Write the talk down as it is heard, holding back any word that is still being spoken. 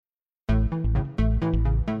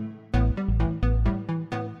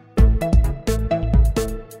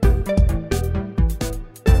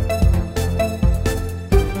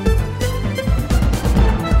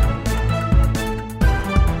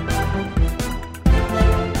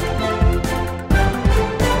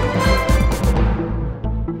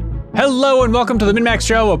Hello and welcome to the Min-Max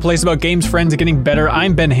Show, a place about games, friends, and getting better.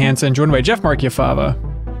 I'm Ben Hansen, joined by Jeff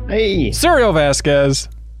Marchiafava. Hey. Cyril Vasquez.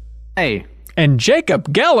 Hey. And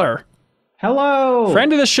Jacob Geller. Hello.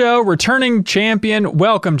 Friend of the show, returning champion.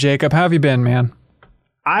 Welcome, Jacob. How have you been, man?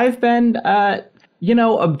 I've been,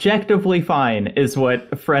 objectively fine is what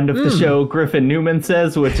a friend of the show, Griffin Newman,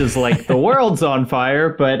 says, which is like the world's on fire,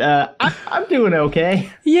 but I'm doing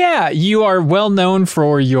okay. Yeah, you are well known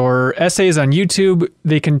for your essays on YouTube.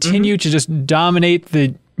 They continue to just dominate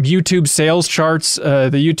the YouTube sales charts,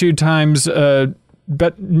 the YouTube Times,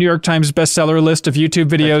 New York Times bestseller list of YouTube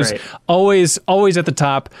videos. That's right. Always at the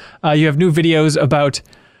top. You have new videos about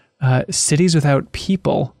Cities Without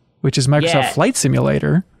People, which is Microsoft Flight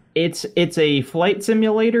Simulator. It's a flight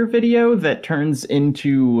simulator video that turns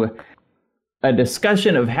into a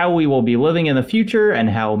discussion of how we will be living in the future and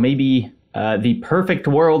how maybe the perfect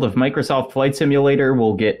world of Microsoft Flight Simulator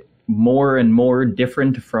will get more and more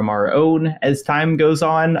different from our own as time goes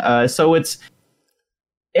on. So it's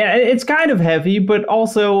kind of heavy, but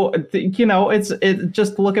also, it's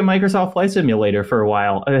just look at Microsoft Flight Simulator for a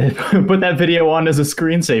while. Put that video on as a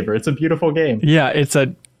screensaver. It's a beautiful game. Yeah, it's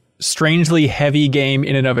a strangely heavy game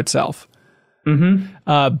in and of itself.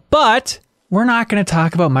 But we're not going to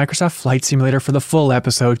talk about Microsoft Flight Simulator for the full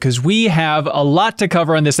episode because we have a lot to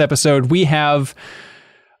cover on this episode. We have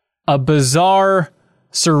a bizarre,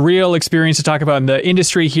 surreal experience to talk about in the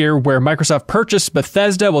industry here where Microsoft purchased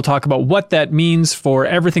Bethesda. We'll talk about what that means for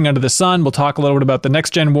everything under the sun. We'll talk a little bit about the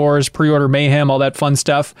next gen wars, pre-order mayhem, all that fun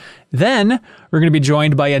stuff. Then we're going to be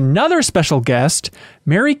joined by another special guest,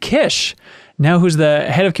 Mary Kish, now who's the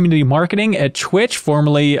head of community marketing at Twitch,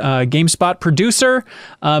 formerly GameSpot producer.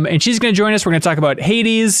 And she's going to join us. We're going to talk about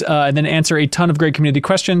Hades and then answer a ton of great community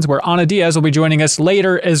questions where Ana Diaz will be joining us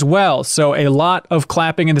later as well. So a lot of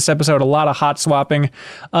clapping in this episode, a lot of hot swapping.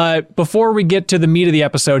 Before we get to the meat of the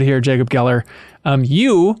episode here, Jacob Geller,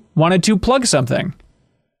 you wanted to plug something.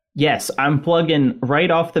 Yes, I'm plugging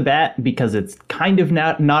right off the bat because it's kind of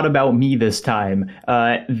not about me this time.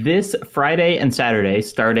 This Friday and Saturday,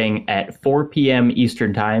 starting at 4 p.m.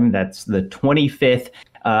 Eastern Time, that's the 25th,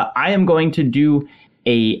 I am going to do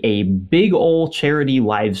a big ol' charity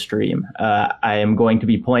live stream. I am going to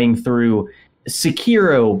be playing through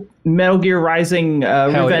Sekiro, Metal Gear Rising,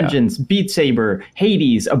 Revengeance, Beat Saber,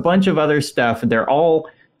 Hades, a bunch of other stuff. They're all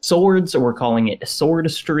swords. We're calling it Sword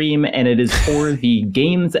Stream, and it is for the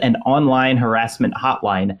Games and Online Harassment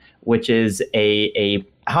Hotline, which is a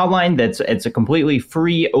hotline it's a completely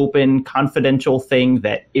free, open, confidential thing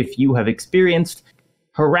that if you have experienced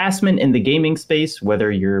harassment in the gaming space,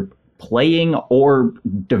 whether you're playing or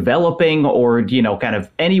developing or kind of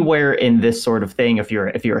anywhere in this sort of thing, if you're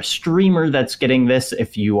a streamer that's getting this,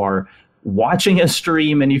 if you are watching a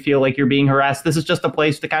stream and you feel like you're being harassed, this is just a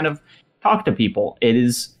place to kind of talk to people. It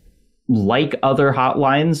is like other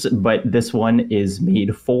hotlines, but this one is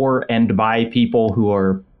made for and by people who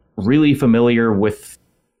are really familiar with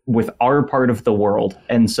our part of the world,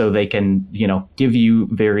 and so they can give you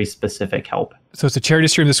very specific help. So it's a charity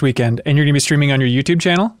stream this weekend, and you're going to be streaming on your YouTube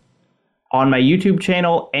channel? On my YouTube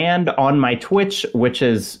channel and on my Twitch, which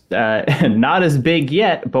is not as big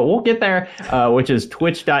yet, but we'll get there, which is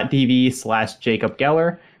twitch.tv/Jacob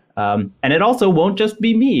Geller. And it also won't just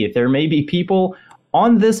be me. There may be people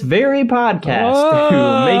on this very podcast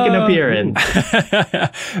who make an appearance.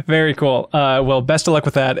 Very cool. Well, best of luck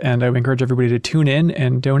with that. And I would encourage everybody to tune in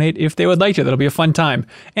and donate if they would like to. That'll be a fun time.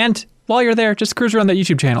 And while you're there, just cruise around that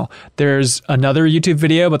YouTube channel. There's another YouTube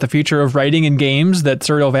video about the future of writing in games that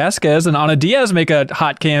Cyril Vasquez and Ana Diaz make a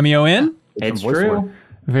hot cameo in. It's true.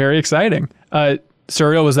 Very exciting.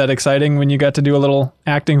 Cyril, was that exciting when you got to do a little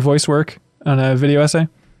acting voice work on a video essay?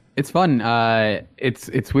 It's fun.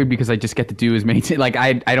 It's weird because I just get to do as many like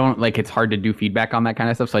I don't like, it's hard to do feedback on that kind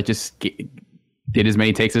of stuff, so I just did as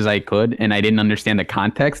many takes as I could, and I didn't understand the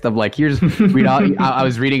context of like, here's I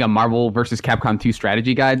was reading a Marvel versus Capcom 2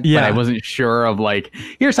 strategy guide, but I wasn't sure of like,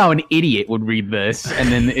 here's how an idiot would read this,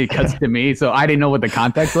 and then it cuts to me, so I didn't know what the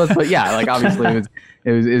context was. But yeah, like obviously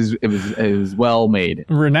it was well made.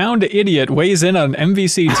 Renowned idiot weighs in on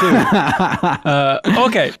MVC 2.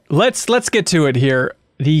 Okay, let's get to it here.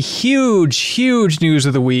 The huge news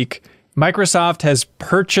of the week. Microsoft has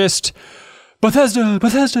purchased Bethesda.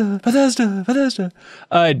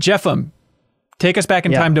 Jeffem, take us back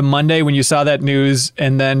in time to Monday when you saw that news,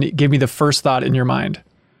 and then give me the first thought in your mind.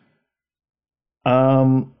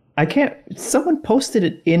 I can't. Someone posted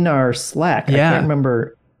it in our Slack. I can't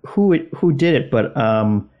remember who did it, but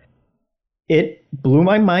it blew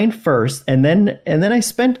my mind first, and then I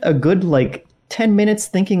spent a good 10 minutes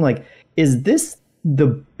thinking is this the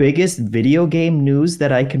biggest video game news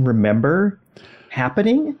that I can remember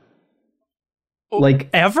happening? Like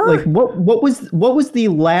ever? Like what was the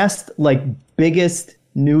last like biggest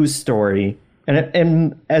news story?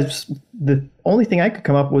 And as the only thing I could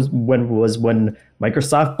come up was when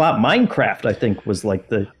Microsoft bought Minecraft, I think was like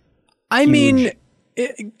the I mean,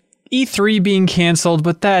 E3 being canceled,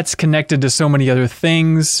 but that's connected to so many other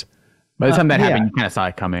things. By the time that happened, you kind of saw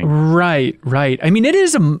it coming. Right. I mean, it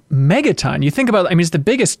is a megaton. You think about, I mean, it's the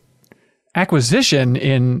biggest acquisition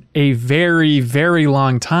in a very, very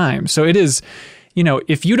long time. So it is, you know,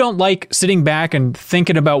 if you don't like sitting back and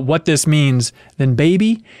thinking about what this means, then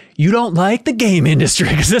baby, you don't like the game industry,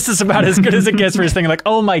 because this is about as good as it gets for this thing. Like,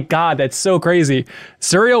 oh my God, that's so crazy.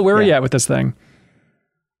 Serial, where are you at with this thing?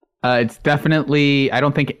 It's definitely, I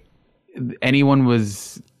don't think anyone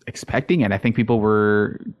was expecting it. I think people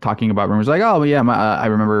were talking about rumors like, oh yeah, I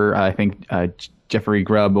remember, I think Jeffrey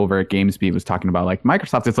Grubb over at GameSpeed was talking about like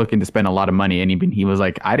Microsoft is looking to spend a lot of money, and even he was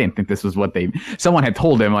like, I didn't think this was what someone had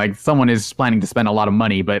told him, like someone is planning to spend a lot of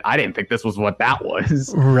money, but I didn't think this was what that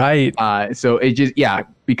was. Right. So it just,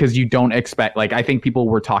 because you don't expect, like, I think people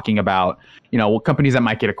were talking about, you know, companies that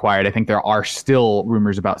might get acquired. I think there are still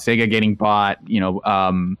rumors about Sega getting bought, you know,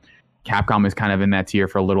 Capcom is kind of in that tier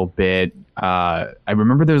for a little bit. I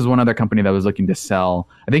remember there was one other company that was looking to sell.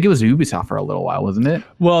 I think it was Ubisoft for a little while, wasn't it?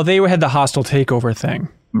 Well, they had the hostile takeover thing.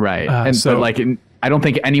 Right. But like, I don't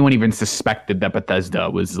think anyone even suspected that Bethesda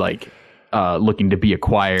was like looking to be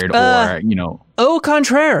acquired or, you know. Au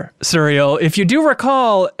contraire, Serial. If you do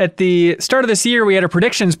recall, at the start of this year, we had a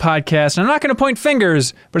predictions podcast. And I'm not going to point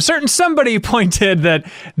fingers, but a certain somebody pointed that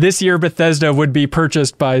this year Bethesda would be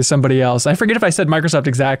purchased by somebody else. I forget if I said Microsoft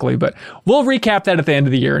exactly, but we'll recap that at the end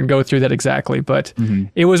of the year and go through that exactly. But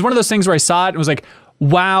it was one of those things where I saw it and was like,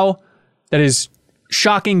 wow, that is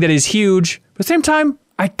shocking. That is huge. But at the same time,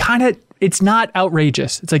 it's not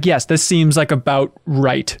outrageous. It's like, yes, this seems like about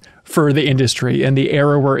right for the industry and the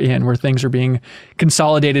era we're in, where things are being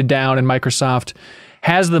consolidated down and Microsoft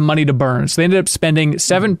has the money to burn. So they ended up spending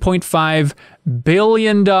 $7.5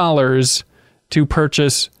 billion to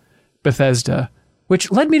purchase Bethesda,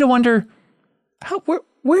 which led me to wonder,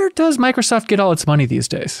 where does Microsoft get all its money these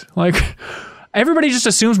days? Like, everybody just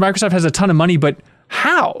assumes Microsoft has a ton of money, but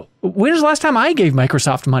how? When was the last time I gave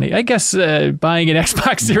Microsoft money? I guess buying an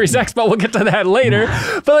Xbox Series X, but we'll get to that later.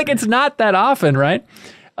 But like, it's not that often, right?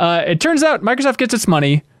 It turns out Microsoft gets its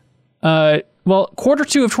money. Quarter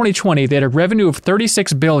two of 2020, they had a revenue of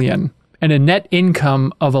 $36 billion and a net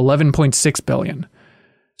income of $11.6 billion.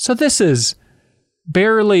 So this is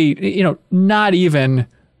barely, you know, not even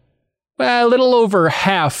a little over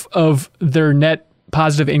half of their net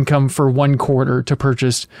positive income for one quarter to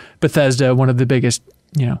purchase Bethesda, one of the biggest,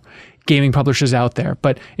 you know, gaming publishers out there.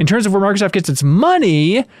 But in terms of where Microsoft gets its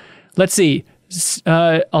money, let's see.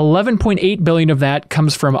 11.8 billion of that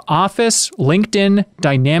comes from Office, LinkedIn,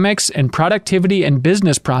 Dynamics, and productivity and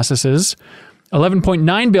business processes.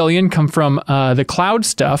 11.9 billion come from the cloud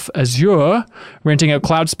stuff, Azure, renting out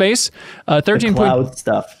cloud space. 13 cloud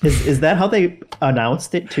stuff. Is that how they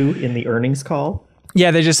announced it too in the earnings call?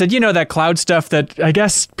 Yeah, they just said, you know, that cloud stuff that I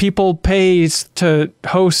guess people pay to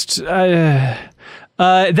host.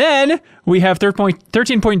 Then we have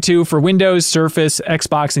 13.2 for Windows, Surface,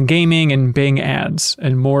 Xbox, and gaming, and Bing ads,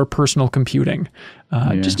 and more personal computing.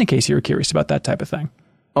 Just in case you were curious about that type of thing.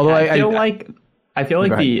 Although I feel like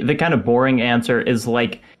the kind of boring answer is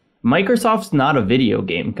like, Microsoft's not a video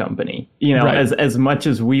game company. You know, right. as much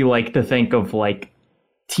as we like to think of like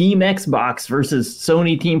Team Xbox versus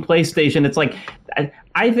Sony Team PlayStation, it's like,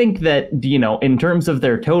 I think that, you know, in terms of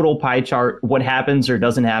their total pie chart, what happens or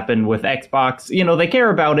doesn't happen with Xbox, you know, they care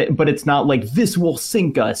about it, but it's not like this will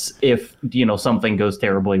sink us if, you know, something goes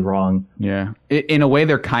terribly wrong. Yeah. In a way,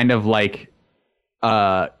 they're kind of like,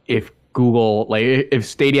 if Google, like if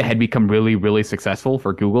Stadia had become really, really successful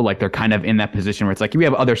for Google, like they're kind of in that position where it's like, we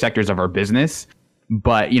have other sectors of our business,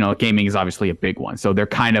 but, you know, gaming is obviously a big one. So they're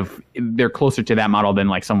closer to that model than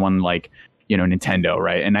like someone like, you know, Nintendo,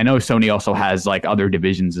 right? And I know Sony also has like other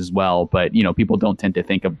divisions as well, but, you know, people tend to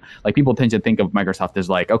think of Microsoft as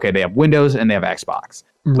like, okay, they have Windows and they have Xbox.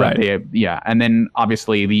 Right. And then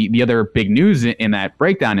obviously the other big news in that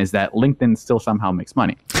breakdown is that LinkedIn still somehow makes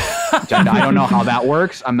money. Which I don't know how that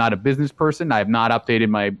works. I'm not a business person. I have not updated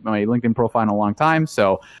my LinkedIn profile in a long time.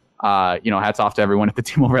 So, you know, hats off to everyone at the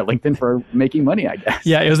team over at LinkedIn for making money, I guess.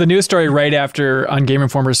 Yeah, it was the news story right after on Game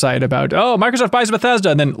Informer's site about, Microsoft buys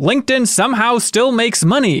Bethesda, and then LinkedIn somehow still makes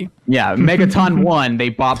money. Yeah, Megaton 1, they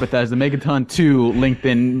bought Bethesda. Megaton 2,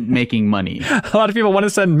 LinkedIn making money. A lot of people want to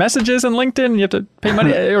send messages in LinkedIn. You have to pay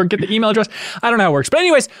money or get the email address. I don't know how it works. But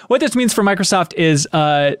anyways, what this means for Microsoft is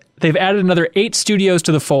they've added another 8 studios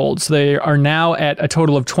to the fold. So they are now at a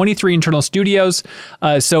total of 23 internal studios.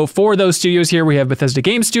 So for those studios here, we have Bethesda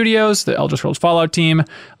Game Studios, the Elder Scrolls Fallout team,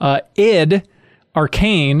 id,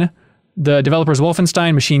 Arcane, the developers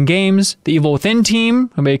Wolfenstein Machine Games, the Evil Within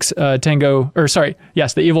team, who makes the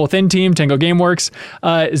Evil Within team, Tango Gameworks,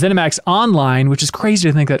 ZeniMax Online, which is crazy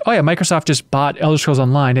to think that, Microsoft just bought Elder Scrolls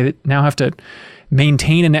Online. They now have to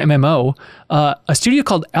maintain an MMO. A studio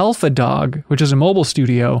called Alpha Dog, which is a mobile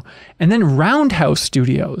studio, and then Roundhouse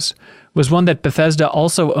Studios was one that Bethesda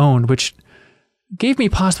also owned, which gave me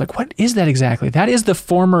pause, like, what is that exactly? That is the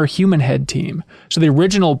former Human Head team. So the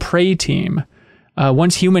original Prey team.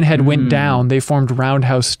 Once Human Head went down, they formed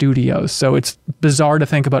Roundhouse Studios. So it's bizarre to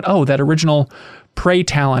think about, that original Prey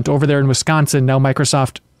talent over there in Wisconsin, now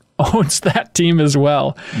Microsoft owns that team as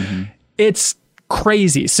well. Mm-hmm. It's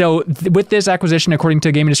crazy. So with this acquisition, according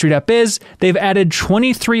to GameIndustry.biz, they've added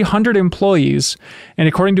 2,300 employees. And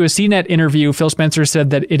according to a CNET interview, Phil Spencer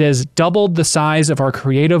said that it has doubled the size of our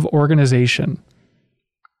creative organization.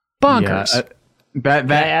 Bonkers.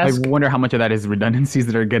 Yeah, I wonder how much of that is redundancies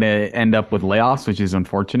that are going to end up with layoffs, which is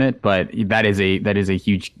unfortunate, but that is a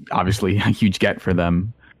huge, obviously a huge get for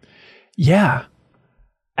them. Yeah.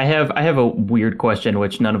 I have a weird question,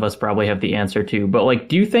 which none of us probably have the answer to, but like,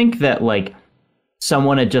 do you think that like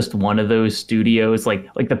someone at just one of those studios, like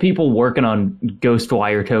the people working on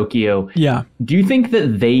Ghostwire Tokyo, do you think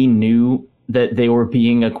that they knew that they were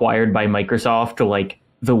being acquired by Microsoft like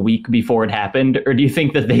the week before it happened, or do you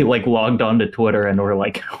think that they like logged onto Twitter and were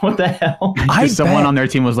like, what the hell? Someone on their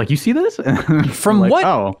team was like, you see this? From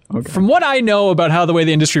what I know about how the way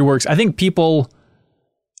the industry works, I think people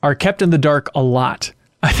are kept in the dark a lot.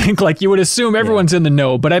 I think like you would assume everyone's in the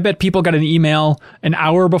know, but I bet people got an email an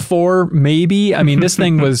hour before, maybe. I mean, this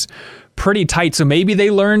thing was pretty tight. So maybe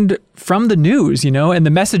they learned from the news, and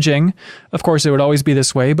the messaging, of course, it would always be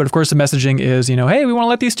this way. But of course, the messaging is, hey, we want to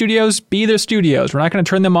let these studios be their studios. We're not going to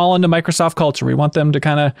turn them all into Microsoft culture. We want them to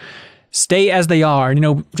kind of stay as they are.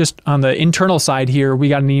 And, just on the internal side here, we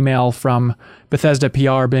got an email from Bethesda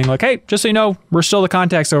PR being like, hey, just so you know, we're still the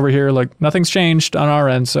contacts over here. Like nothing's changed on our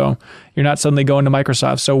end. So you're not suddenly going to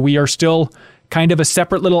Microsoft. So we are still kind of a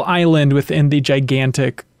separate little island within the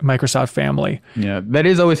gigantic Microsoft family. Yeah, that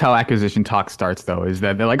is always how acquisition talk starts, though, is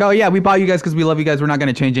that they're like, oh, yeah, we bought you guys because we love you guys. We're not going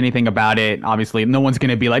to change anything about it. Obviously, no one's going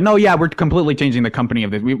to be like, no, yeah, we're completely changing the company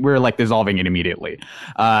of this. We're like dissolving it immediately.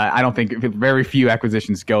 I don't think very few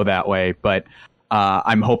acquisitions go that way, but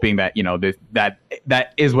I'm hoping that,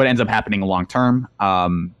 that is what ends up happening long term,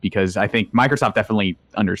 because I think Microsoft definitely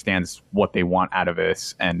understands what they want out of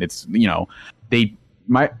this. And it's,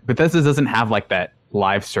 Bethesda doesn't have like that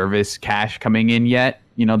live service cash coming in yet.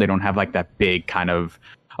 They don't have like that big kind of,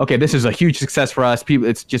 okay, this is a huge success for us. People,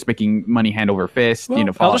 it's just making money hand over fist. Well,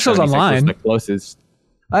 Elder Scrolls Online, the closest.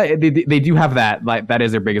 They do have that. Like that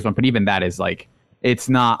is their biggest one, but even that is like, it's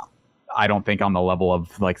not. I don't think on the level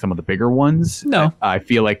of like some of the bigger ones. No, I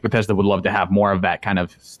feel like Bethesda would love to have more of that kind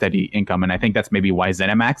of steady income, and I think that's maybe why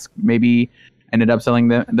ZeniMax maybe ended up selling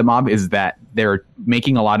the mob, is that they're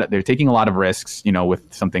taking a lot of risks,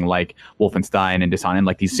 with something like Wolfenstein and Dishonored,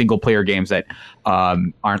 like these single player games that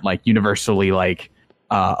aren't like universally like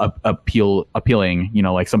appealing,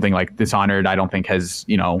 like something like Dishonored, I don't think has,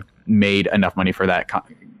 made enough money for that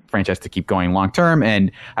franchise to keep going long term. And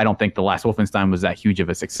I don't think the last Wolfenstein was that huge of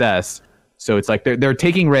a success. So it's like they're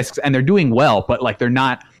taking risks and they're doing well, but like they're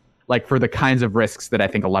not like for the kinds of risks that I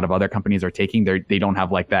think a lot of other companies are taking, they don't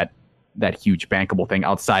have like that huge bankable thing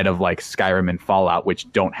outside of like Skyrim and Fallout,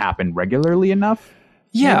 which don't happen regularly enough.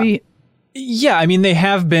 Yeah. Maybe. Yeah. I mean, they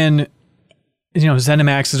have been,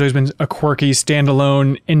 ZeniMax has always been a quirky,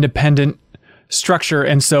 standalone, independent structure.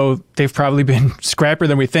 And so they've probably been scrappier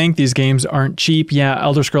than we think. These games aren't cheap. Yeah.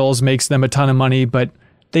 Elder Scrolls makes them a ton of money, but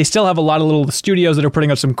they still have a lot of little studios that are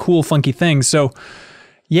putting out some cool, funky things. So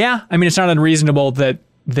yeah, I mean, it's not unreasonable that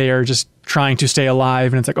they are just trying to stay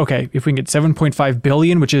alive. And it's like, okay, if we can get 7.5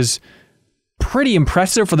 billion, which is pretty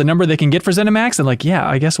impressive for the number they can get for ZeniMax, and like, yeah,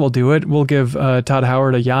 I guess we'll do it. We'll give Todd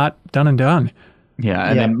Howard a yacht, done and done.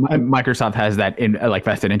 Yeah, and then Microsoft has that in like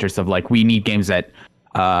vested interest of like, we need games that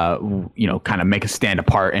kind of make us stand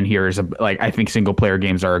apart. And here's I think single player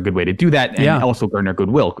games are a good way to do that, and also garner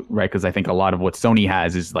goodwill, right? Because I think a lot of what Sony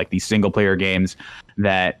has is like these single player games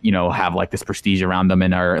that have like this prestige around them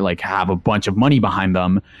and are like have a bunch of money behind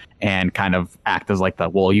them and kind of act as like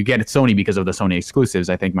you get it Sony because of the Sony exclusives.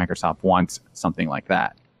 I think Microsoft wants something like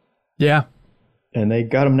that. Yeah. And they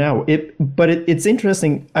got them now. It's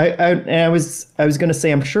interesting. I was going to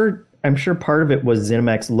say I'm sure part of it was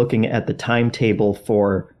ZeniMax looking at the timetable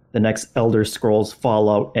for the next Elder Scrolls,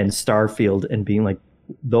 Fallout, and Starfield, and being like,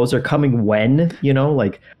 those are coming when,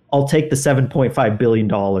 like, I'll take the $7.5 billion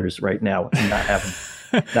right now and not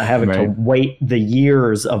having right. to wait the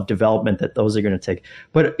years of development that those are going to take.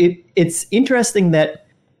 But it's interesting that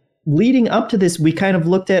leading up to this, we kind of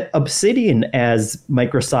looked at Obsidian as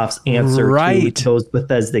Microsoft's answer to those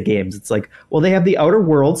Bethesda games. It's like, well, they have the Outer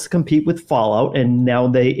Worlds to compete with Fallout, and now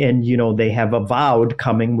they have Avowed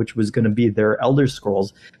coming, which was going to be their Elder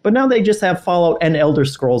Scrolls. But now they just have Fallout and Elder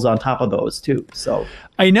Scrolls on top of those too. So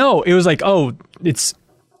I know it was like,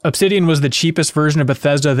 Obsidian was the cheapest version of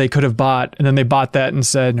Bethesda they could have bought. And then they bought that and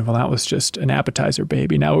said, well, that was just an appetizer,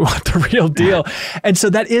 baby. Now we want the real deal. And so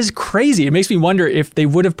that is crazy. It makes me wonder if they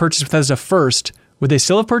would have purchased Bethesda first, would they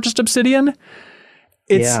still have purchased Obsidian?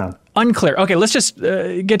 It's unclear. Okay, let's just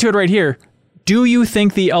get to it right here. Do you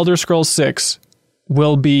think the Elder Scrolls 6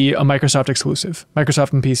 will be a Microsoft exclusive?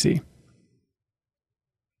 Microsoft and PC?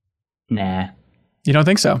 Nah. You don't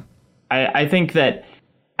think so? I think that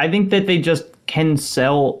they just can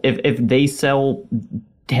sell, if they sell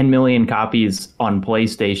 10 million copies on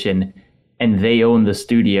PlayStation and they own the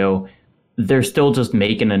studio, they're still just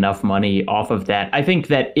making enough money off of that. I think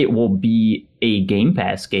that it will be a Game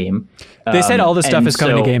Pass game. They said all this stuff is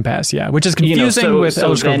coming to Game Pass, which is confusing with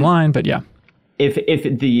Elder Scrolls Online, but yeah. If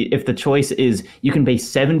the choice is you can pay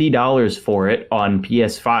 $70 for it on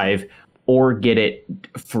PS5 or get it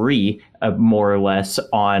free, more or less,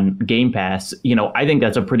 on Game Pass, I think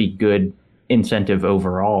that's a pretty good incentive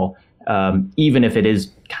overall, even if it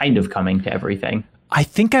is kind of coming to everything. I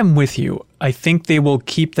think I'm with you. I think they will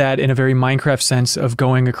keep that in a very Minecraft sense of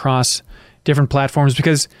going across different platforms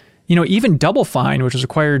because, even Double Fine, which was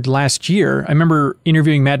acquired last year, I remember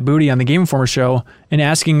interviewing Matt Booty on the Game Informer show and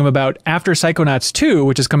asking him about after Psychonauts 2,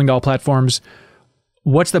 which is coming to all platforms,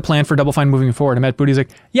 what's the plan for Double Fine moving forward? And Matt Booty's like,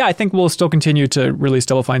 yeah, I think we'll still continue to release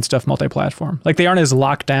Double Fine stuff multi-platform. Like they aren't as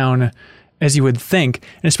locked down as you would think.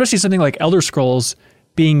 And especially something like Elder Scrolls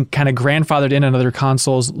being kind of grandfathered in on other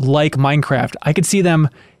consoles like Minecraft. I could see them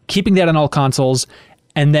keeping that on all consoles,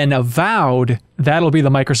 and then Avowed, that'll be the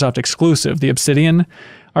Microsoft exclusive, the Obsidian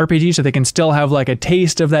RPG, so they can still have like a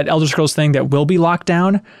taste of that Elder Scrolls thing that will be locked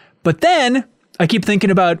down. But then I keep thinking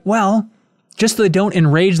about, well, just so they don't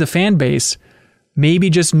enrage the fan base, maybe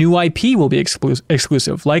just new IP will be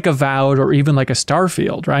exclusive, like Avowed or even like a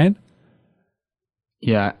Starfield, right?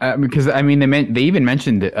 Yeah, because they even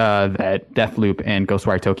mentioned that Deathloop and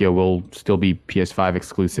Ghostwire Tokyo will still be PS5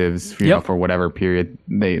 exclusives, for whatever period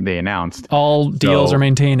they announced. All deals are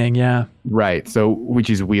maintaining, yeah. Right. So, which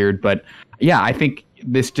is weird, but yeah, I think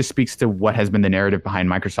this just speaks to what has been the narrative behind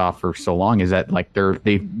Microsoft for so long, is that like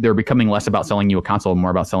they're becoming less about selling you a console, more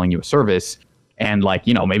about selling you a service, and like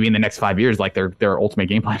maybe in the next 5 years, like their ultimate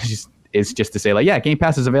game plan is just to say like, yeah, Game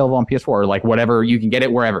Pass is available on PS4, or like whatever, you can get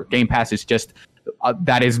it wherever. Game Pass is just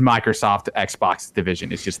that is Microsoft Xbox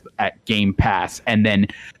division. It's just at Game Pass, and then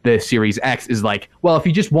the Series X is like, well, if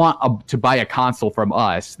you just want to buy a console from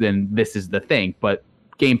us, then this is the thing. But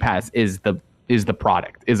Game Pass is the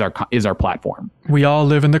product, is our platform. We all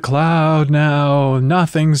live in the cloud now.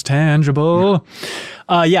 Nothing's tangible.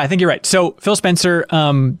 Yeah, I think you're right. So Phil Spencer,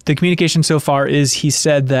 the communication so far is he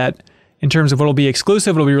said that in terms of what will be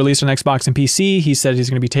exclusive, it'll be released on Xbox and PC. He said he's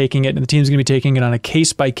going to be taking it, and the team's going to be taking it on a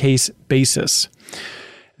case-by-case basis.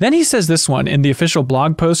 Then he says this one in the official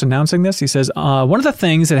blog post announcing this. He says, one of the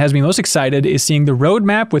things that has me most excited is seeing the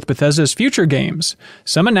roadmap with Bethesda's future games,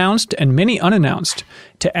 some announced and many unannounced,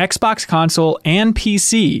 to Xbox console and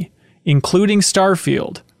PC, including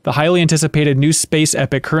Starfield, the highly anticipated new space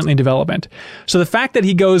epic currently in development. So the fact that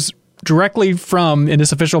he goes directly from, in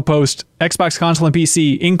this official post, Xbox console and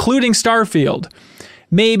PC, including Starfield.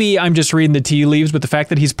 Maybe I'm just reading the tea leaves, but the fact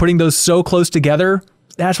that he's putting those so close together,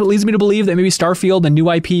 that's what leads me to believe that maybe Starfield, the new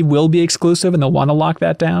IP, will be exclusive and they'll want to lock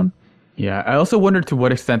that down. Yeah, I also wonder to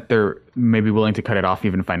what extent they're maybe willing to cut it off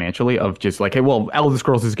even financially, of just like, hey, well, Elder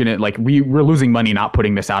Scrolls is going to, like, we're losing money not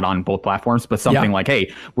putting this out on both platforms, but something like,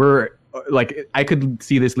 hey, like, I could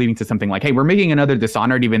see this leading to something like, hey, we're making another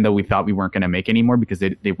Dishonored, even though we thought we weren't going to make any more because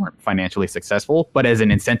they weren't financially successful. But as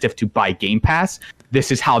an incentive to buy Game Pass,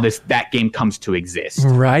 this is how that game comes to exist.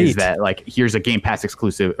 Right. Is that like, here's a Game Pass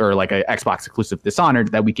exclusive or like a Xbox exclusive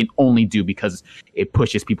Dishonored that we can only do because it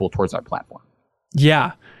pushes people towards our platform.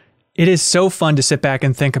 Yeah. It is so fun to sit back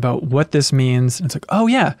and think about what this means. It's like, oh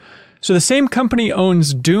yeah. So the same company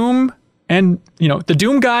owns Doom and, the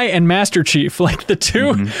Doom guy and Master Chief, like the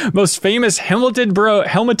two most famous helmeted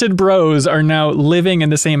bros are now living in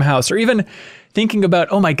the same house. Or even thinking about,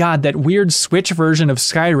 oh my God, that weird Switch version of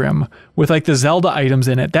Skyrim with like the Zelda items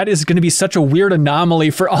in it. That is going to be such a weird anomaly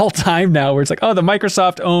for all time now, where it's like, oh, the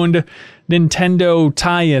Microsoft owned Nintendo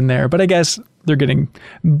tie-in there. But I guess they're getting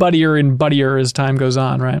buddier and buddier as time goes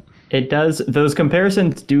on, right? It does. Those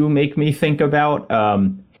comparisons do make me think about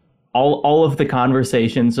all of the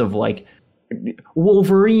conversations of like,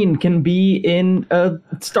 Wolverine can be in a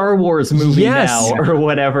Star Wars movie now or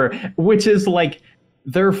whatever, which is like,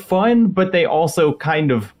 they're fun, but they also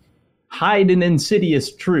kind of hide an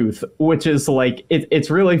insidious truth, which is like, it's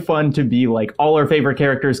really fun to be like, all our favorite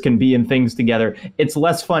characters can be in things together. It's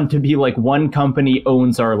less fun to be like, one company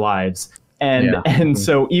owns our lives. And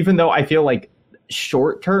so even though I feel like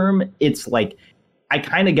short term, it's like, I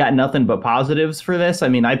kind of got nothing but positives for this. I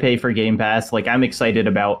mean, I pay for Game Pass. Like, I'm excited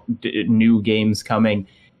about new games coming.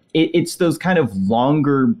 It's those kind of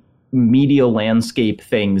longer media landscape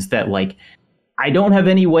things that, like, I don't have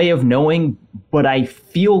any way of knowing, but I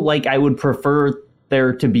feel like I would prefer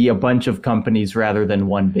there to be a bunch of companies rather than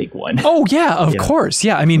one big one. Oh, yeah, of course.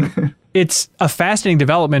 Yeah, I mean, it's a fascinating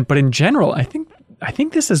development, but in general, I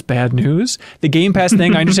think this is bad news. The Game Pass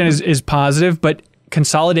thing, I understand, is positive, but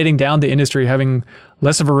consolidating down the industry, having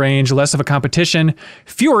less of a range, less of a competition,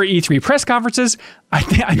 fewer E3 press conferences, I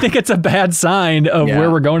think it's a bad sign of where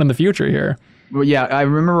we're going in the future here. Well, yeah, I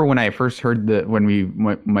remember when I first heard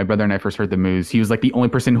my brother and I first heard the news, he was like the only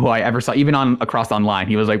person who I ever saw, even across online.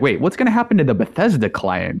 He was like, wait, what's going to happen to the Bethesda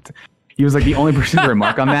client? He was like the only person to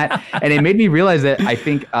remark on that. And it made me realize that I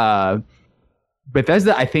think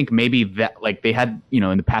Bethesda, I think maybe that, like, they had,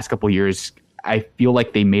 in the past couple of years, I feel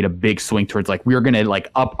like they made a big swing towards like, we're going to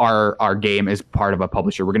like up our game as part of a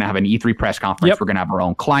publisher. We're going to have an E3 press conference. Yep. We're going to have our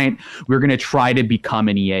own client. We're going to try to become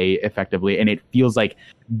an EA effectively. And it feels like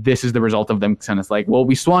this is the result of them kind of like, well,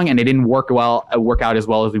 we swung and it didn't work out as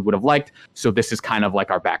well as we would have liked. So this is kind of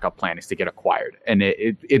like our backup plan is to get acquired. And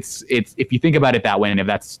it's if you think about it that way, and if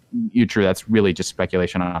that's true, that's really just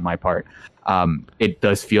speculation on my part. It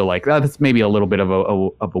does feel like that's maybe a little bit of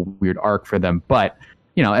a weird arc for them, but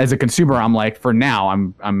as a consumer, I'm like, for now,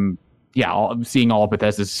 I'm seeing all of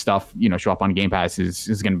Bethesda's stuff, show up on Game Pass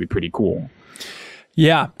is going to be pretty cool.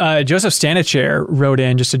 Yeah. Joseph Stanichair wrote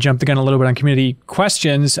in, just to jump the gun a little bit on community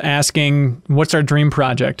questions, asking, what's our dream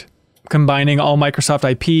project? Combining all Microsoft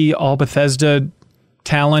IP, all Bethesda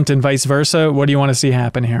talent, and vice versa. What do you want to see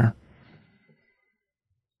happen here?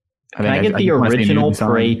 Can I get the original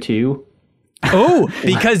Prey 2? Oh,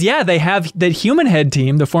 because they have the Human Head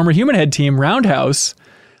team, the former Human Head team, Roundhouse.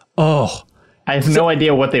 Oh, I have no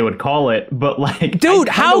idea what they would call it, but like, dude,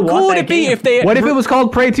 how cool would it be if they? What if it was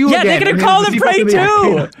called Prey 2? Yeah, they could have called it Prey 2.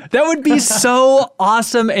 That would be so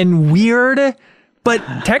awesome and weird. But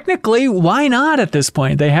technically, why not at this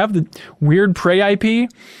point? They have the weird Prey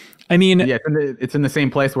IP. I mean, yeah, it's in the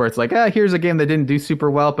same place where it's like, here's a game that didn't do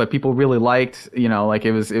super well, but people really liked. Like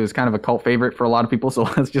it was kind of a cult favorite for a lot of people. So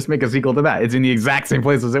let's just make a sequel to that. It's in the exact same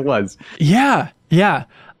place as it was. Yeah.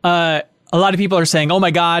 A lot of people are saying, oh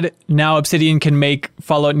my God, now Obsidian can make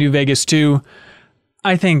Fallout New Vegas 2.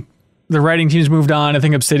 I think the writing team's moved on. I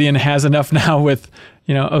think Obsidian has enough now with,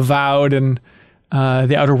 Avowed and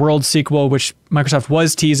the Outer Worlds sequel, which Microsoft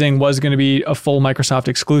was teasing was going to be a full Microsoft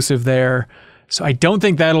exclusive there. So I don't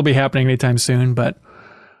think that'll be happening anytime soon, but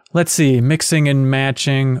let's see. Mixing and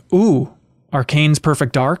matching. Ooh, Arcane's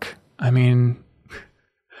Perfect Dark. I mean,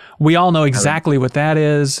 we all know exactly what that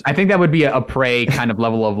is. I think that would be a Prey kind of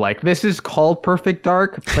level of like, this is called Perfect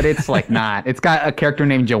Dark, but it's like not. It's got a character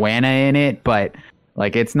named Joanna in it, but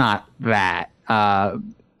like it's not that.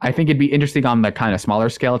 I think it'd be interesting on the kind of smaller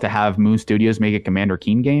scale to have Moon Studios make a Commander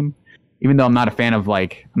Keen game. Even though I'm not a fan of I'm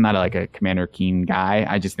not like a Commander Keen guy,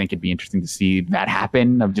 I just think it'd be interesting to see that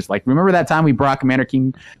happen. Of just like, remember that time we brought Commander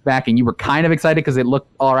Keen back and you were kind of excited because it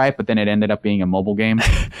looked all right, but then it ended up being a mobile game.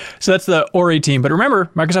 So that's the Ori team. But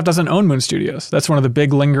remember, Microsoft doesn't own Moon Studios. That's one of the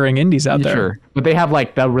big lingering indies out there. Sure. But they have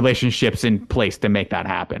like the relationships in place to make that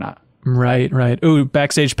happen. Right. Ooh,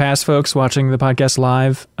 Backstage Pass folks watching the podcast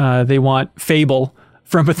live, they want Fable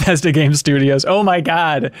from Bethesda Game Studios. Oh my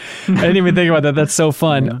God. I didn't even think about that. That's so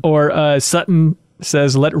fun. Yeah. Or Sutton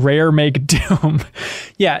says, let Rare make Doom.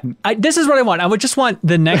 Yeah, this is what I want. I would just want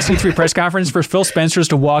the next E3 press conference for Phil Spencer's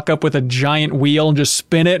to walk up with a giant wheel and just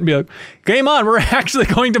spin it and be like, game on, we're actually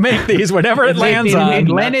going to make these, whatever it lands on. It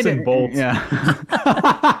landed in bolts.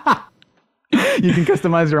 Yeah. You can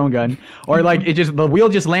customize your own gun, or like the wheel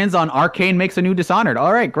just lands on Arcane makes a new Dishonored.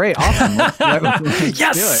 All right, great, awesome. Let's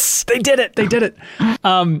yes, they did it.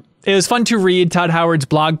 It was fun to read Todd Howard's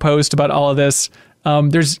blog post about all of this.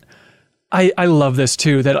 I love this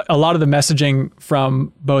too. That a lot of the messaging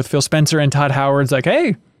from both Phil Spencer and Todd Howard's like,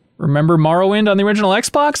 hey, remember Morrowind on the original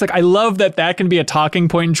Xbox? Like, I love that can be a talking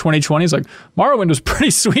point in 2020. It's like, Morrowind was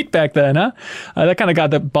pretty sweet back then, huh? That kind of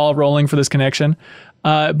got the ball rolling for this connection.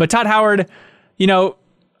 But Todd Howard,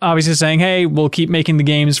 obviously saying, hey, we'll keep making the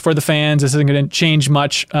games for the fans. This isn't going to change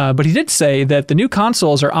much. But he did say that the new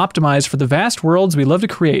consoles are optimized for the vast worlds we love to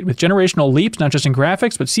create, with generational leaps, not just in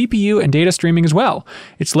graphics, but CPU and data streaming as well.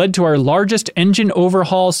 It's led to our largest engine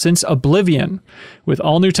overhaul since Oblivion, with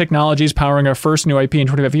all new technologies powering our first new IP in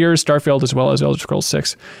 25 years, Starfield as well as Elder Scrolls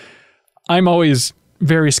 6. I'm always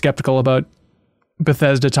very skeptical about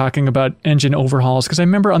Bethesda talking about engine overhauls, because I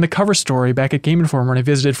remember on the cover story back at Game Informer when I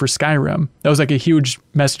visited for Skyrim, that was like a huge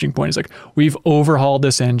messaging point. It's like, we've overhauled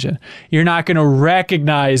this engine. You're not going to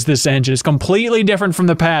recognize this engine. It's completely different from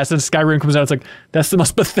the past. And Skyrim comes out, it's like, that's the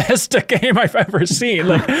most Bethesda game I've ever seen.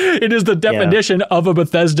 Like, it is the definition of a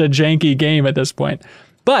Bethesda janky game at this point.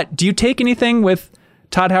 But do you take anything with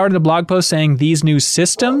Todd Howard in the blog post saying these new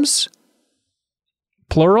systems,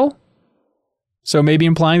 plural? So maybe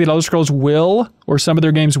implying that Elder Scrolls will, or some of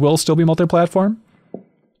their games will still be multi-platform?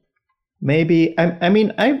 Maybe.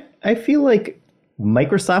 I feel like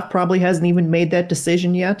Microsoft probably hasn't even made that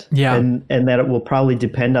decision yet. Yeah. And that it will probably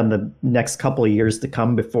depend on the next couple of years to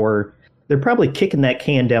come before they're probably kicking that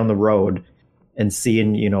can down the road and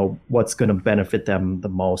seeing, what's going to benefit them the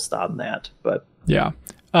most on that. But yeah.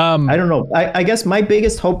 I don't know. I guess my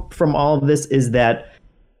biggest hope from all of this is that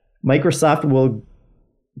Microsoft will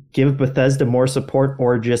give Bethesda more support,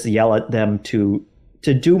 or just yell at them to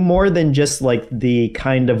do more than just like the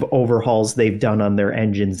kind of overhauls they've done on their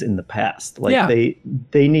engines in the past. Like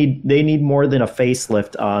they need more than a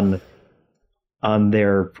facelift on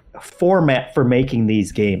their format for making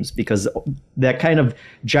these games, because that kind of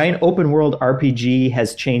giant open world RPG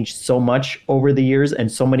has changed so much over the years, and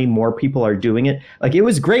so many more people are doing it. Like, it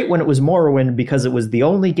was great when it was Morrowind because it was the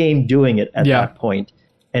only game doing it at that point.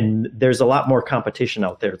 And there's a lot more competition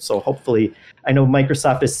out there. So hopefully, I know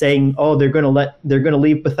Microsoft is saying, oh, they're going to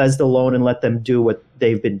leave Bethesda alone and let them do what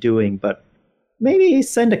they've been doing. But maybe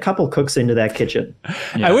send a couple cooks into that kitchen.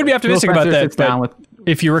 Yeah. I would be optimistic about that. But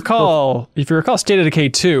if you recall State of Decay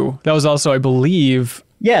 2, that was also, I believe,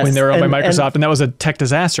 when they were owned by Microsoft, and that was a tech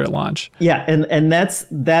disaster at launch. Yeah, and that's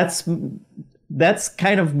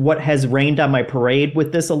kind of what has rained on my parade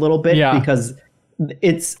with this a little bit, because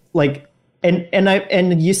it's like.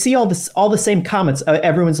 And you see all the same comments.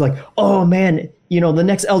 Everyone's like, "Oh man, the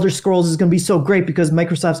next Elder Scrolls is going to be so great because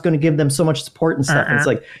Microsoft's going to give them so much support and stuff." And it's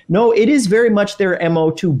like, no, it is very much their MO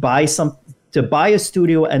to buy a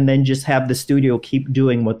studio and then just have the studio keep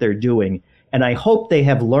doing what they're doing. And I hope they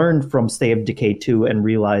have learned from State of Decay 2 and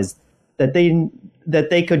realized that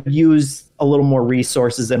they could use a little more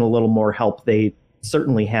resources and a little more help. They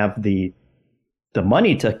certainly have the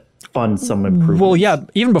money to fund some improvements. Well, yeah,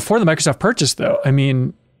 even before the Microsoft purchase, though, I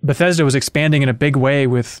mean, Bethesda was expanding in a big way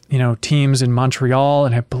with, teams in Montreal,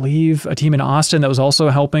 and I believe a team in Austin that was also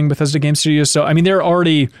helping Bethesda Game Studios. So, I mean, they're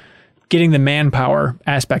already getting the manpower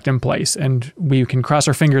aspect in place, and we can cross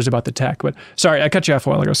our fingers about the tech. But sorry, I cut you off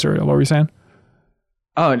a while ago, Cyril. What were you saying?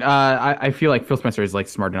 Oh, I feel like Phil Spencer is like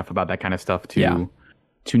smart enough about that kind of stuff to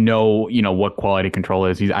know, what quality control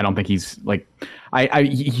is. I don't think he's like,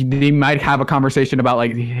 they might have a conversation about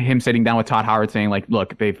like him sitting down with Todd Howard saying like,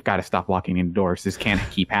 look, they've got to stop walking indoors. This can't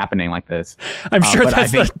keep happening like this. I'm sure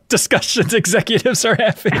that's the discussions executives are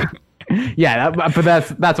having. Yeah, but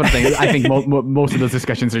that's what I'm saying. I think most of those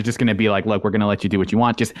discussions are just going to be like, look, we're going to let you do what you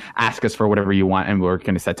want. Just ask us for whatever you want, and we're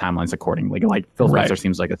going to set timelines accordingly. Like Phil Spencer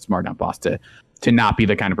seems like a smart enough boss to not be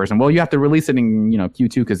the kind of person, well, you have to release it in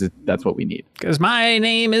Q2 because that's what we need. Because my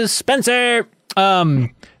name is Spencer.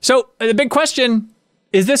 So the big question,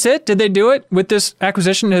 is this it? Did they do it with this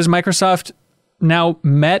acquisition? Has Microsoft now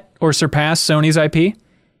met or surpassed Sony's IP?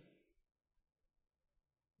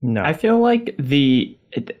 No. I feel like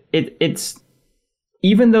it's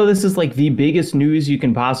even though this is like the biggest news you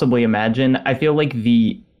can possibly imagine, I feel like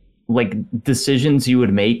the decisions you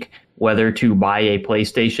would make whether to buy a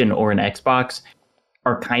PlayStation or an Xbox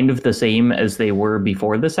are kind of the same as they were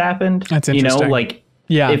before this happened. That's interesting.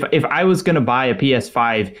 If I was going to buy a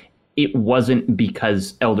PS5, it wasn't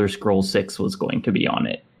because Elder Scrolls 6 was going to be on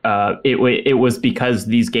it. It was because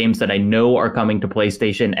these games that I know are coming to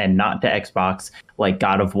PlayStation and not to Xbox, like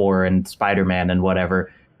God of War and Spider-Man and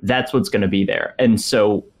whatever, that's what's going to be there. And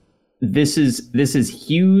so this is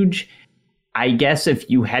huge. I guess if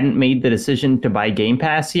you hadn't made the decision to buy Game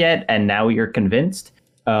Pass yet and now you're convinced.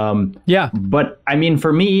 But I mean,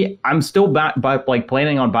 for me, I'm still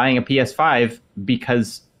planning on buying a PS5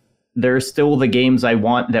 because there's still the games I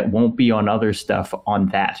want that won't be on other stuff on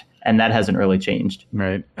that. And that hasn't really changed.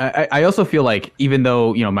 Right. I also feel like even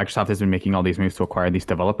though, Microsoft has been making all these moves to acquire these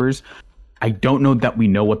developers, I don't know that we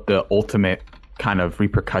know what the ultimate kind of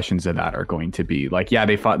repercussions of that are going to be. Like, yeah,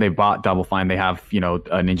 they bought Double Fine, they have,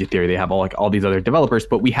 a Ninja Theory, they have all these other developers,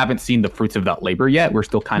 but we haven't seen the fruits of that labor yet. We're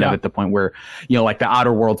still kind of at the point where, like the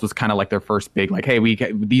Outer Worlds was kind of like their first big, like, hey,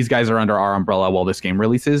 these guys are under our umbrella while this game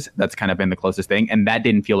releases. That's kind of been the closest thing. And that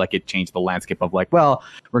didn't feel like it changed the landscape of like, well,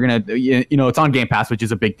 we're going to, it's on Game Pass, which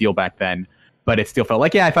is a big deal back then. But it still felt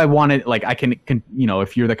like, yeah, if I wanted, like, I can,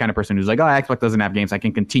 if you're the kind of person who's like, oh, Xbox doesn't have games, I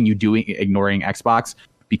can continue ignoring Xbox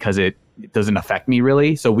because it doesn't affect me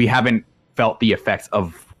really. So we haven't felt the effects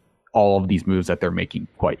of all of these moves that they're making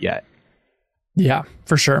quite yet. Yeah,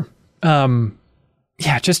 for sure.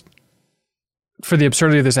 Just for the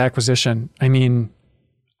absurdity of this acquisition. I mean,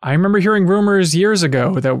 I remember hearing rumors years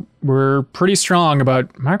ago that were pretty strong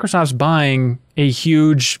about Microsoft's buying a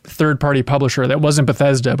huge third-party publisher that wasn't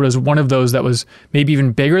Bethesda, but it was one of those that was maybe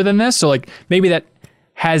even bigger than this. So like maybe that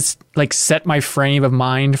has like set my frame of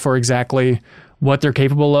mind for exactly what they're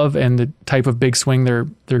capable of and the type of big swing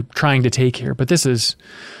they're trying to take here. But this is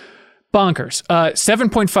bonkers.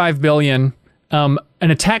 7.5 billion. An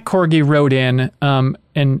Attack Corgi wrote in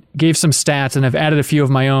and gave some stats, and I've added a few of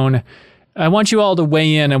my own. I want you all to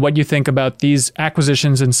weigh in on what you think about these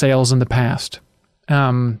acquisitions and sales in the past.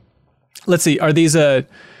 Let's see. Are these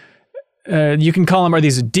you can call them, are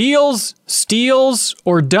these deals, steals,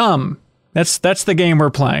 or dumb? That's the game we're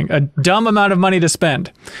playing. A dumb amount of money to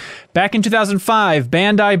spend. Back in 2005,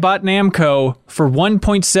 Bandai bought Namco for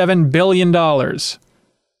 $1.7 billion.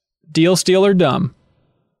 Deal, steal, or dumb?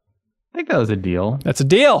 I think that was a deal. That's a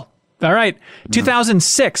deal. All right.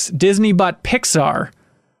 2006, Disney bought Pixar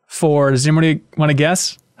for, does anybody want to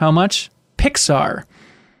guess how much? Pixar.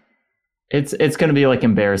 It's going to be like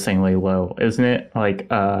embarrassingly low, isn't it? Like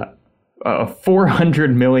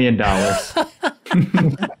 $400 million.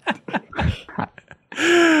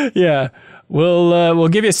 Yeah. We'll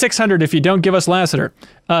give you 600 if you don't give us Lasseter.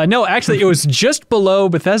 No, actually, it was just below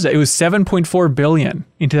Bethesda. It was 7.4 billion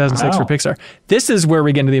in 2006 for Pixar. This is where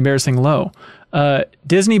we get into the embarrassing low.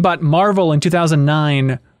 Disney bought Marvel in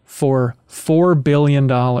 2009 for $4 billion.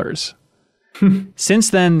 Since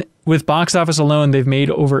then, with box office alone, they've made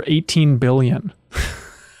over 18 billion.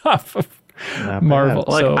 Marvel.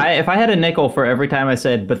 Look, so, if I had a nickel for every time I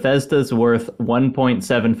said Bethesda's worth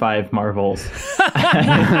 1.75 Marvels.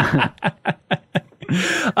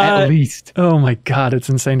 At least. Oh my God, it's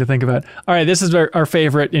insane to think about. All right, this is our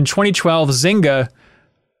favorite. In 2012, Zynga,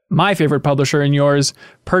 my favorite publisher and yours,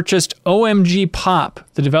 purchased OMG Pop,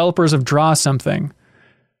 the developers of Draw Something,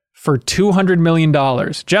 for $200 million.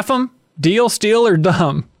 Jeffem, deal, steal, or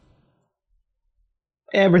dumb?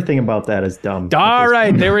 Everything about that is dumb. All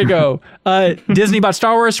right, there we go. Disney bought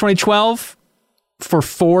Star Wars 2012 for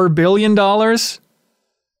 $4 billion.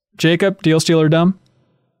 Jacob, deal, steal, or dumb?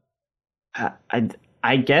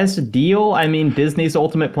 I guess deal. I mean, Disney's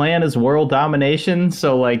ultimate plan is world domination,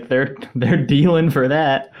 so like they're dealing for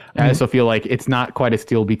that. I also feel like it's not quite a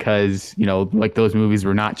steal because, like those movies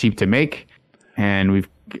were not cheap to make, and we've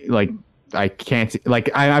like I can't like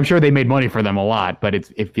I'm sure they made money for them a lot, but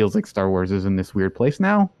it feels like Star Wars is in this weird place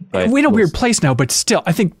now. We're in a weird place now, but still,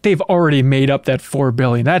 I think they've already made up that $4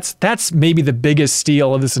 billion. That's maybe the biggest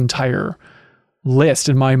steal of this entire list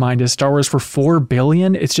in my mind is Star Wars for $4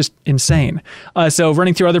 billion. It's just insane. So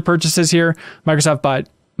running through other purchases here, Microsoft bought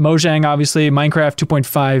Mojang, obviously, Minecraft,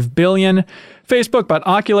 2.5 billion. Facebook bought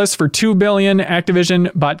Oculus for $2 billion.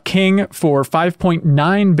 Activision bought King for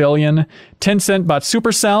 $5.9 billion. Tencent bought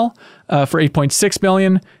Supercell for $8.6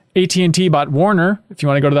 billion. AT&T bought Warner. If you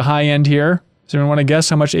want to go to the high end here, does anyone want to guess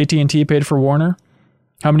how much AT&T paid for Warner?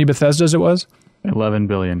 How many Bethesdas it was? 11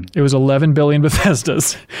 billion. It was 11 billion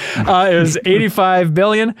Bethesdas. It was 85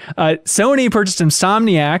 billion. Sony purchased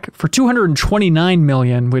Insomniac for 229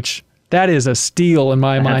 million, which that is a steal in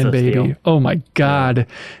my mind, baby. Steal. Oh my God. Yeah.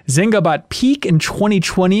 Zynga bought Peak in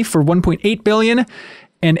 2020 for 1.8 billion.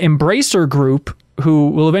 And Embracer Group, who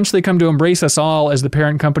will eventually come to embrace us all as the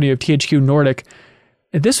parent company of THQ Nordic.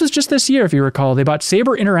 This was just this year, if you recall. They bought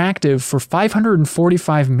Saber Interactive for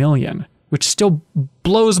 545 million, which still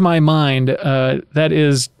blows my mind. That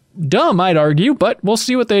is dumb, I'd argue, but we'll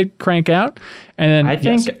see what they crank out. And then I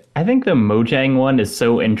think the Mojang one is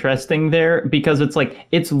so interesting there because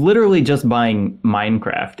it's literally just buying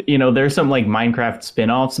Minecraft. There's some like Minecraft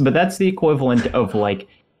spin-offs, but that's the equivalent of like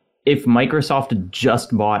if Microsoft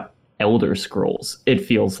just bought Elder Scrolls. It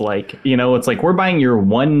feels like, it's like we're buying your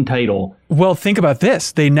one title. Well, think about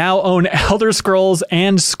this. They now own Elder Scrolls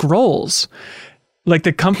and Scrolls. like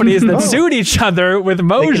the companies that sued each other with They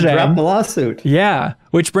could Mojang. drop the lawsuit. Yeah,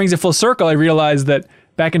 which brings it full circle. I realized that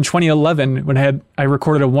back in 2011, when I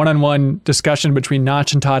recorded a one-on-one discussion between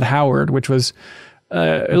Notch and Todd Howard, which was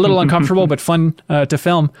a little uncomfortable but fun to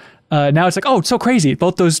film. Now it's like, oh, it's so crazy.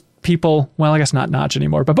 Both those people, well, I guess not Notch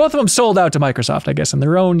anymore, but both of them sold out to Microsoft, I guess, in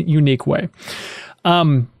their own unique way.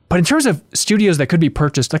 But in terms of studios that could be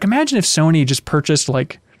purchased, like imagine if Sony just purchased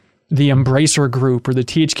like the Embracer Group or the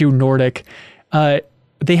THQ Nordic.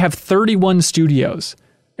 They have 31 studios.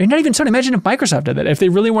 And not even Sony. Imagine if Microsoft did that. If they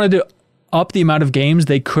really wanted to up the amount of games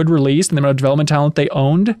they could release and the amount of development talent they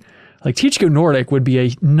owned, like THQ Nordic would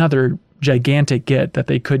be another gigantic get that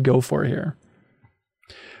they could go for here.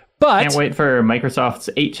 But can't wait for Microsoft's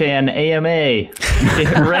HN AMA.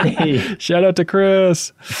 Get ready. Shout out to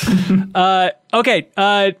Chris. Okay.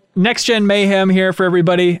 Next gen mayhem here for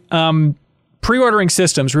everybody. Pre-ordering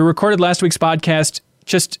systems. We recorded last week's podcast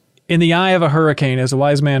just in the eye of a hurricane, as a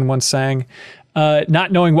wise man once sang.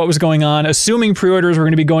 Not knowing what was going on, assuming pre-orders were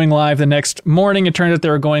going to be going live the next morning. It turned out they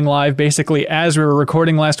were going live basically as we were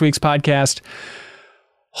recording last week's podcast.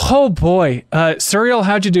 Oh boy. Suriel,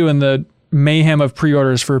 how'd you do in the mayhem of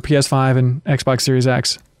pre-orders for PS5 and Xbox Series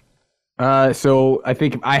X? So I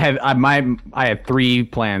think I had 3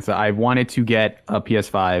 plans. I wanted to get a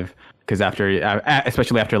PS5 because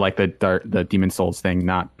especially after like the Demon Souls thing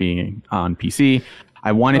not being on PC,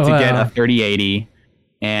 I wanted to get a 3080,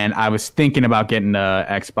 and I was thinking about getting a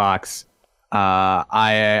Xbox.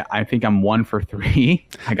 I think I'm 1 for 3.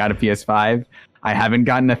 I got a PS5. I haven't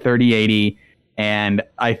gotten a 3080. And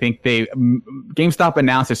I think GameStop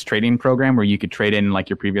announced this trading program where you could trade in like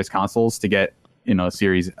your previous consoles to get,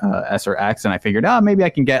 Series S or X. And I figured, maybe I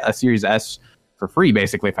can get a Series S for free,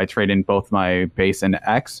 basically, if I trade in both my base and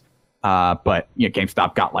X. But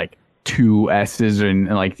GameStop got like 2 S's and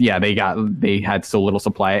they had so little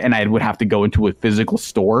supply, and I would have to go into a physical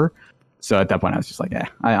store. So at that point, I was just like,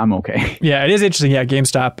 I'm okay. Yeah, it is interesting. Yeah,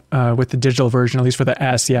 GameStop with the digital version, at least for the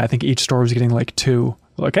S, I think each store was getting like 2.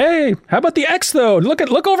 Like, hey, how about the X though?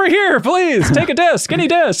 Look over here, please. Take a disc, any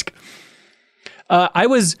disc. I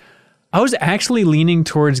was actually leaning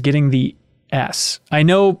towards getting the S. I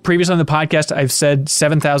know previously on the podcast I've said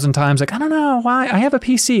 7,000 times, like, I don't know why I have a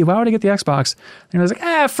PC. Why would I get the Xbox? And I was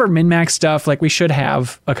like, for min-max stuff, like we should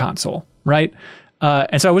have a console, right?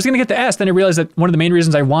 And so I was going to get the S. Then I realized that one of the main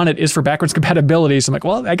reasons I want it is for backwards compatibility. So I'm like,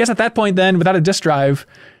 well, I guess at that point then, without a disk drive,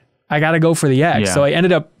 I got to go for the X. Yeah. So I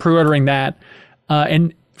ended up pre-ordering that.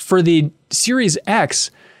 And for the Series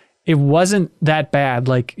X, it wasn't that bad.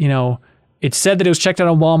 Like, it said that it was checked out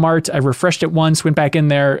on Walmart. I refreshed it once, went back in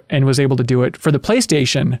there, and was able to do it. For the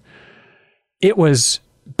PlayStation, it was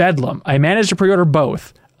bedlam. I managed to pre-order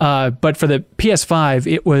both. But for the PS5,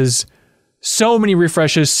 it was so many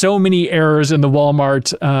refreshes, so many errors in the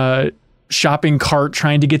Walmart shopping cart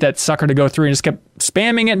trying to get that sucker to go through, and just kept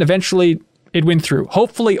spamming it, and eventually it went through.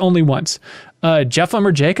 Hopefully only once. Jefflem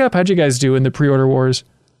or Jacob, how'd you guys do in the pre-order wars?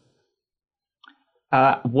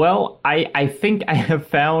 Well, I think I have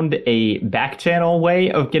found a back channel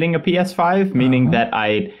way of getting a PS5, meaning that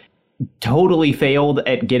I totally failed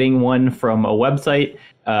at getting one from a website,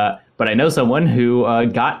 but I know someone who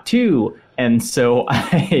got 2, and so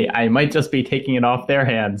I might just be taking it off their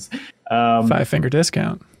hands. 5-finger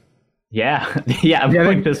discount. Yeah, I'm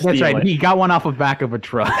going to steal that's right. it. He got one off the back of a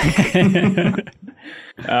truck.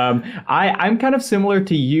 I'm kind of similar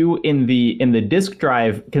to you in the disk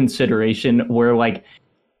drive consideration, where like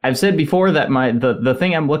I've said before that the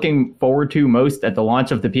thing I'm looking forward to most at the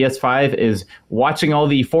launch of the PS5 is watching all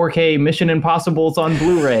the 4K Mission Impossibles on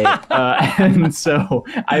Blu-ray, and so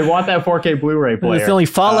I want that 4K Blu-ray player. It's the only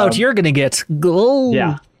Fallout you're gonna get. Oh.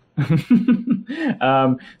 Yeah.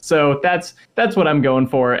 So that's what I'm going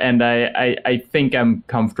for, and I think I'm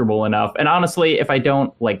comfortable enough. And honestly, if I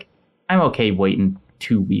don't, like, I'm okay waiting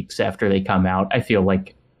 2 weeks after they come out. I feel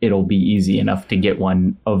like it'll be easy enough to get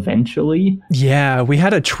one eventually. Yeah, we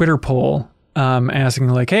had a Twitter poll asking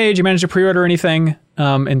like, hey, did you manage to pre-order anything?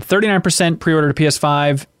 And 39% pre-ordered a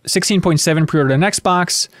PS5, 16.7% pre-ordered an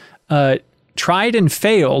Xbox. Tried and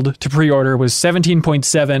failed to pre-order was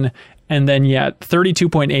 17.7%. And then,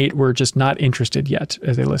 32.8% were just not interested yet,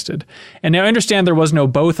 as they listed. And now I understand there was no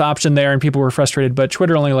both option there, and people were frustrated, but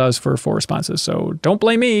Twitter only allows for 4 responses. So don't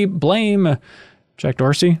blame me. Blame Jack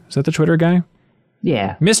Dorsey. Is that the Twitter guy?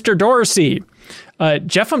 Yeah. Mr. Dorsey.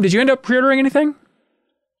 Jeffem, did you end up pre-ordering anything?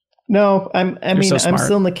 No, I'm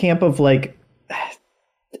still in the camp of like,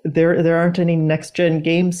 there aren't any next-gen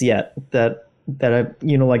games yet that I,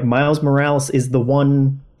 like Miles Morales is the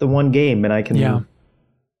one game, and I can... Yeah.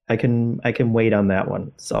 I can wait on that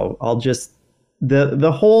one. So I'll just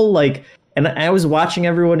the whole like And I was watching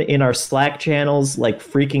everyone in our Slack channels like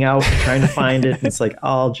freaking out, trying to find it. And it's like,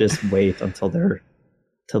 I'll just wait until they're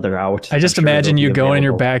out. I just imagine you going in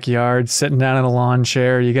your backyard, sitting down in a lawn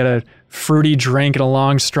chair. You got a fruity drink and a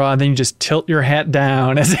long straw, and then you just tilt your hat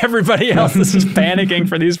down as everybody else is just panicking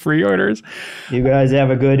for these pre-orders. You guys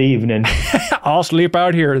have a good evening. I'll sleep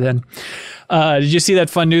out here then. Did you see that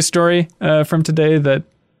fun news story from today that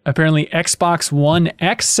apparently Xbox One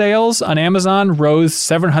X sales on Amazon rose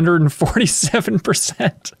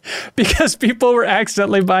 747% because people were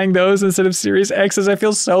accidentally buying those instead of Series X's? I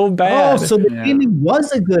feel so bad. Oh, so the gaming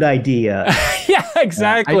was a good idea. Yeah,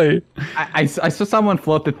 exactly. I saw someone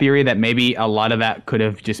float the theory that maybe a lot of that could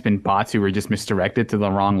have just been bots who were just misdirected to the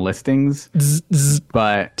wrong listings.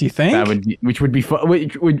 But do you think that would be funny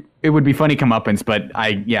comeuppance? But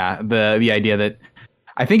the idea that.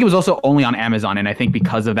 I think it was also only on Amazon, and I think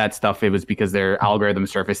because of that stuff, it was because their algorithm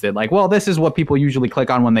surfaced it like, well, this is what people usually click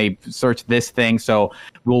on when they search this thing, so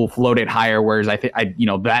we'll float it higher. Whereas I think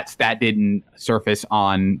that stat didn't surface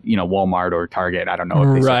on Walmart or Target. I don't know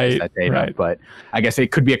if they surfaced that data, but I guess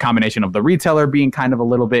it could be a combination of the retailer being kind of a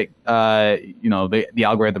little bit, the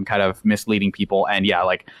algorithm kind of misleading people, and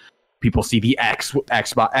people see the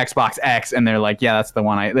Xbox X, and they're like, yeah, that's the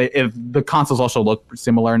one. If the consoles also look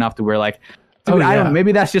similar enough to where like.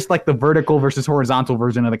 Maybe that's just like the vertical versus horizontal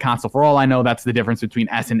version of the console. For all I know, that's the difference between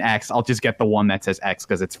S and X. I'll just get the one that says X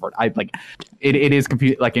because it is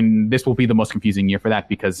confusing. Like, and this will be the most confusing year for that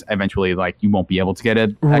because eventually, like, you won't be able to get a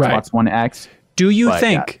Xbox One X. Do you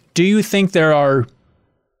think there are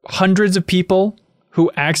hundreds of people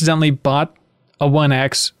who accidentally bought a One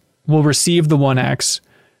X will receive the One X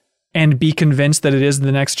and be convinced that it is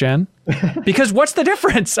the next gen? Because what's the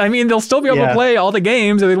difference? I mean, they'll still be able to play all the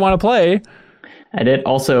games that they'd want to play. And it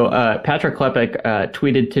also, Patrick Klepek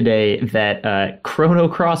tweeted today that Chrono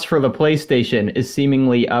Cross for the PlayStation is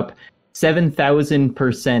seemingly up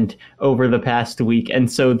 7,000% over the past week.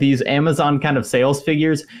 And so these Amazon kind of sales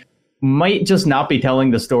figures might just not be telling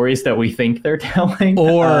the stories that we think they're telling.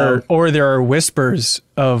 Or there are whispers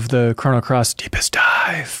of the Chrono Cross Deepest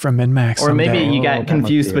Dive from MinMax. Or maybe you got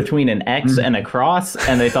confused between an X and a Cross,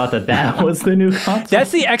 and they thought that was the new console. That's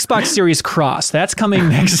the Xbox Series Cross. That's coming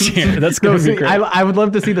next year. That's going to be great. I would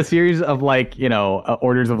love to see the series of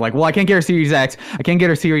orders of like, well, I can't get a Series X, I can't get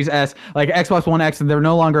a Series S, like Xbox One X, and they're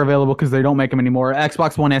no longer available because they don't make them anymore.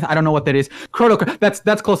 Xbox One S, I don't know what that is.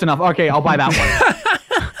 That's close enough. Okay, I'll buy that one.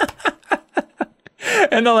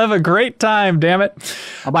 And they'll have a great time, damn it.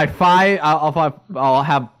 I'll buy 5. I'll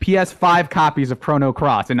have PS5 copies of Chrono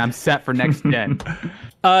Cross, and I'm set for next gen.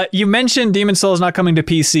 You mentioned Demon's Souls not coming to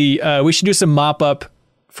PC. We should do some mop-up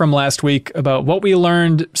from last week about what we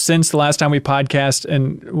learned since the last time we podcast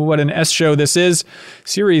and what an S show this is.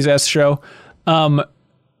 Series S show.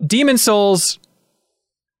 Demon's Souls...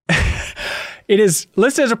 It is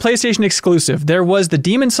listed as a PlayStation exclusive. There was the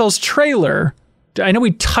Demon's Souls trailer... I know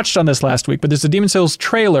we touched on this last week, but there's a Demon's Souls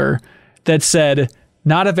trailer that said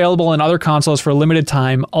not available on other consoles for a limited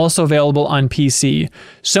time, also available on PC.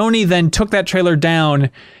 Sony then took that trailer down,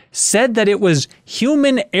 said that it was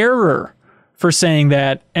human error for saying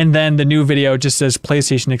that, and then the new video just says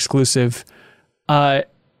PlayStation exclusive. What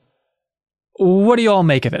do you all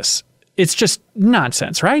make of this? It's just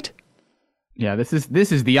nonsense, right? Yeah, this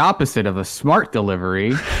is the opposite of a smart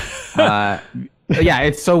delivery. Yeah,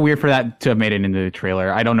 it's so weird for that to have made it into the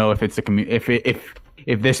trailer. I don't know if it's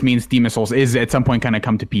if this means Demon's Souls is at some point going to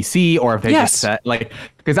come to PC, or if they just set,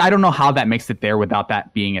 because I don't know how that makes it there without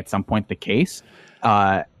that being at some point the case.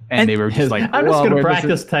 And they were just like, I'm just going to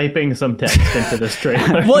practice typing some text into this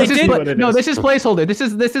trailer. Well, this is placeholder.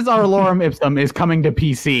 This is our lorem ipsum is coming to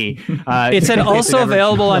PC. It said also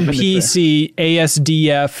available on PC,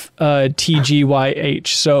 ASDF, TGYH.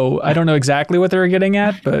 So I don't know exactly what they were getting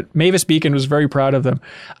at, but Mavis Beacon was very proud of them.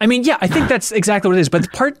 I mean, yeah, I think that's exactly what it is. But the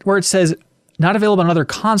part where it says not available on other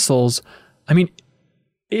consoles, I mean,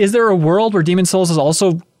 is there a world where Demon's Souls is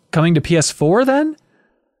also coming to PS4 then?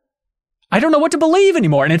 I don't know what to believe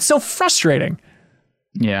anymore, and it's so frustrating.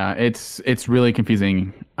 Yeah, it's really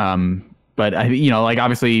confusing. But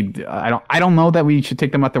obviously, I don't know that we should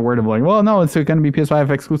take them at their word of like, well, no, it's going to be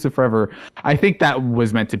PS5 exclusive forever. I think that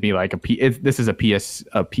was meant to be like this is a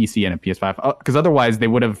PC and a PS5, because otherwise they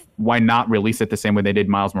would have. Why not release it the same way they did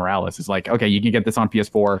Miles Morales? It's like, okay, you can get this on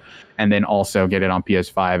PS4 and then also get it on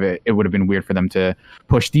PS5. It would have been weird for them to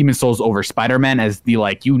push Demon's Souls over Spider-Man as the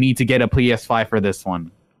you need to get a PS5 for this one.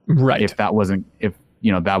 Right. If that was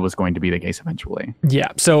going to be the case eventually. Yeah.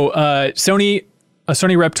 So a Sony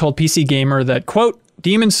rep told PC Gamer that, quote,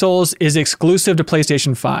 Demon's Souls is exclusive to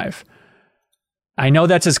PlayStation 5. I know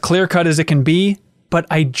that's as clear cut as it can be, but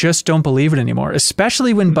I just don't believe it anymore,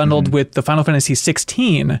 especially when bundled with the Final Fantasy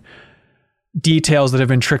 16 details that have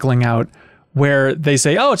been trickling out, where they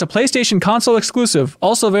say, oh, it's a PlayStation console exclusive,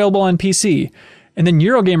 also available on PC. And then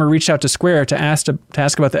Eurogamer reached out to Square to ask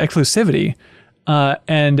about the exclusivity.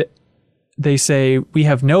 And they say,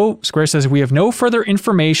 Square says, we have no further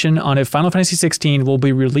information on if Final Fantasy 16 will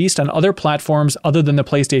be released on other platforms other than the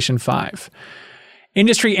PlayStation 5.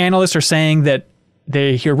 Industry analysts are saying that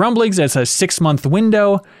they hear rumblings that it's a 6-month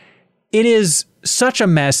window. It is such a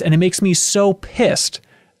mess, and it makes me so pissed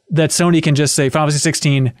that Sony can just say Final Fantasy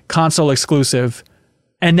 16 console exclusive,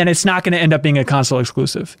 and then it's not going to end up being a console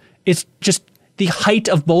exclusive. It's just the height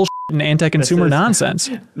of bullshit and anti-consumer nonsense.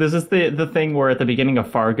 This is the thing where at the beginning of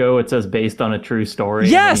Fargo it says based on a true story.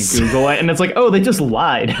 Yes! And you Google it and it's like, oh, they just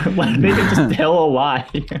lied. Like they can just tell a lie.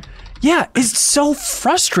 Yeah, it's so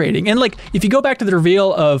frustrating. And like, if you go back to the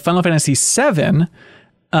reveal of Final Fantasy VII,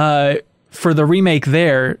 for the remake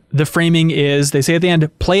there, the framing is, they say at the end,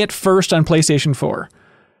 play it first on PlayStation 4,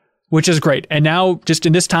 which is great. And now, just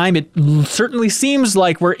in this time, it certainly seems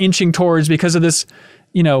like we're inching towards, because of this,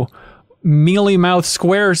 mealy mouth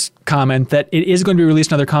Square's comment, that it is going to be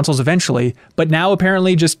released on other consoles eventually. But now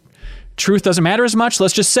apparently just truth doesn't matter as much.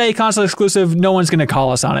 Let's just say console exclusive. No one's going to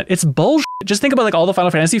call us on it. It's bullshit. Just think about like all the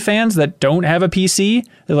Final Fantasy fans that don't have a PC.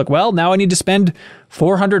 They're like, well, now I need to spend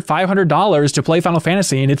 $400, $500 to play Final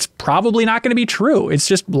Fantasy. And it's probably not going to be true. It's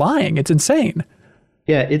just lying. It's insane.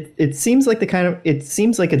 Yeah, it seems like it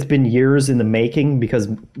seems like it's been years in the making, because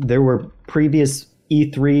there were previous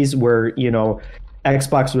E3s where,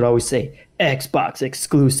 Xbox would always say Xbox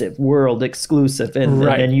exclusive, world exclusive, and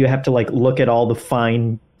then you have to like look at all the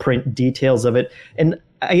fine print details of it. And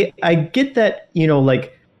I get that,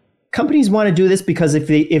 like companies want to do this because if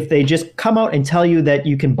they just come out and tell you that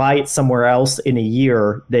you can buy it somewhere else in a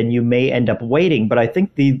year, then you may end up waiting. But I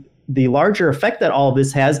think the larger effect that all of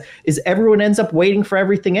this has is everyone ends up waiting for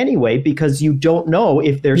everything anyway, because you don't know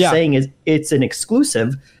if they're saying it's an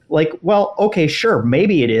exclusive. Like, well, okay, sure,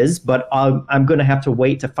 maybe it is, but I'm going to have to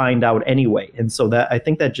wait to find out anyway. And so I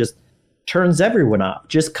think that just turns everyone off.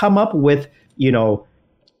 Just come up with,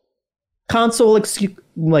 console,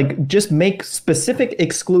 just make specific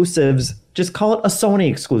exclusives. Just call it a Sony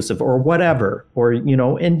exclusive or whatever, or,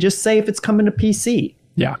 and just say if it's coming to PC.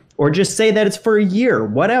 Yeah. Or just say that it's for a year,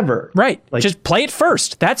 whatever. Right. Like, just play it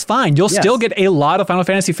first. That's fine. You'll still get a lot of Final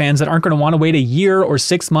Fantasy fans that aren't going to want to wait a year or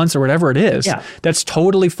 6 months or whatever it is. Yeah. That's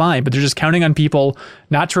totally fine. But they're just counting on people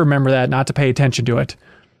not to remember that, not to pay attention to it.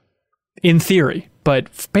 In theory. But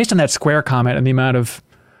based on that Square comment and the amount of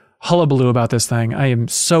hullabaloo about this thing, I am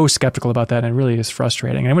so skeptical about that, and it really is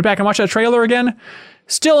frustrating. And I went back and watched that trailer again.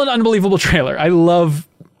 Still an unbelievable trailer. I love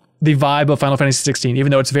the vibe of Final Fantasy 16,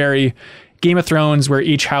 even though it's very Game of Thrones, where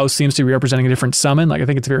each house seems to be representing a different summon. Like, I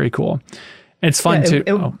think it's very cool. And it's fun too.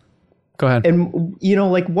 Go ahead. And,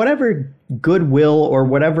 like whatever goodwill or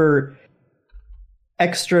whatever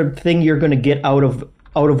extra thing you're going to get out of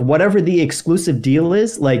whatever the exclusive deal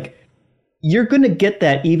is, like, you're going to get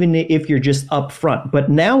that even if you're just upfront. But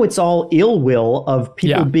now it's all ill will of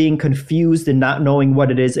people being confused and not knowing what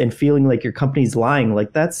it is and feeling like your company's lying.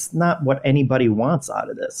 Like, that's not what anybody wants out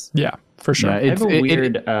of this. Yeah, for sure. Yeah, I have a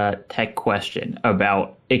weird tech question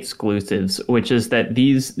about exclusives, which is that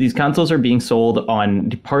these consoles are being sold on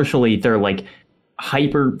partially they're like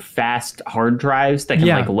hyper fast hard drives that can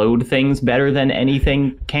like load things better than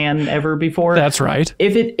anything can ever before. That's right.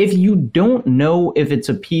 If you don't know if it's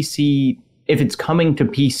a PC, if it's coming to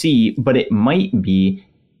PC, but it might be.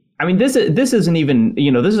 I mean, this isn't even,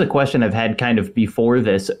 this is a question I've had kind of before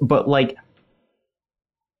this, but like,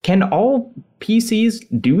 can all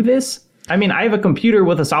PCs do this? I mean, I have a computer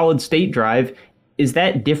with a solid state drive. Is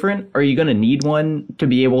that different? Are you going to need one to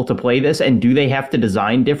be able to play this? And do they have to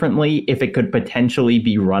design differently if it could potentially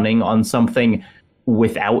be running on something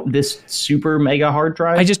without this super mega hard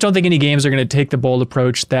drive? I just don't think any games are going to take the bold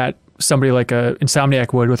approach that somebody like a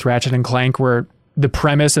Insomniac would with Ratchet and Clank, where the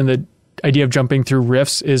premise and the idea of jumping through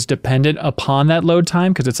rifts is dependent upon that load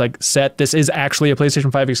time, because it's like set, this is actually a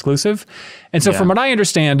PlayStation 5 exclusive. And so from what I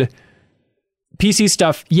understand, PC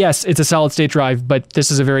stuff, yes, it's a solid state drive, but this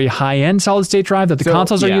is a very high-end solid state drive that the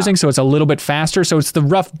consoles are using, so it's a little bit faster. So it's the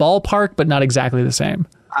rough ballpark, but not exactly the same.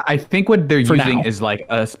 I think what they're using is like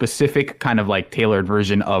a specific kind of like tailored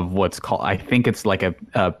version of what's called, I think it's like a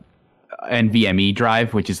NVMe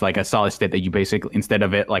drive, which is like a solid state that you basically, instead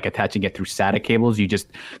of it like attaching it through SATA cables, you just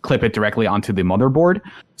clip it directly onto the motherboard.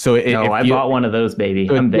 So I bought one of those, baby.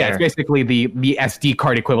 So yeah, it's basically the SD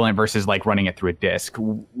card equivalent versus like running it through a disk,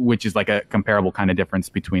 which is like a comparable kind of difference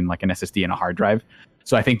between like an SSD and a hard drive.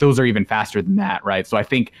 So I think those are even faster than that, right? So I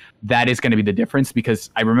think that is going to be the difference, because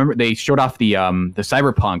I remember they showed off the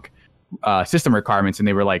Cyberpunk system requirements, and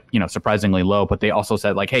they were like, surprisingly low, but they also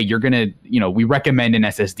said like, hey, you're going to, we recommend an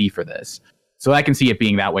SSD for this. So I can see it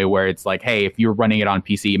being that way, where it's like, hey, if you're running it on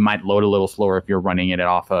PC, it might load a little slower if you're running it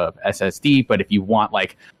off of SSD. But if you want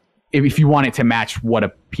if you want it to match what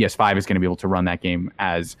a PS5 is going to be able to run that game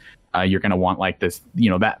as, you're going to want like this,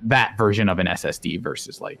 that version of an SSD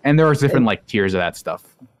versus like, and there are different like tiers of that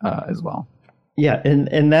stuff as well. Yeah,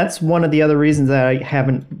 and that's one of the other reasons that I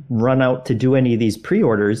haven't run out to do any of these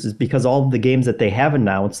pre-orders, is because all of the games that they have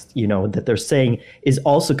announced, that they're saying is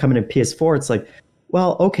also coming to PS4. It's like,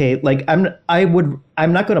 well, okay, like I'm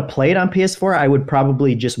not going to play it on PS4. I would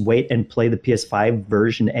probably just wait and play the PS5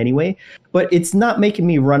 version anyway. But it's not making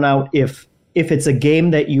me run out if it's a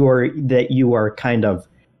game that you are kind of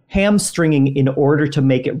hamstringing in order to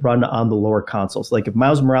make it run on the lower consoles. Like if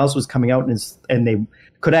Miles Morales was coming out and they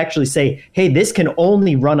could actually say, hey, this can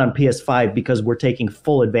only run on PS5 because we're taking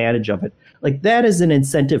full advantage of it. Like that is an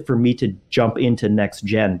incentive for me to jump into next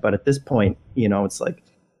gen. But at this point, it's like,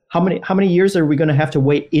 how many years are we going to have to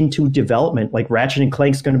wait into development? Like Ratchet and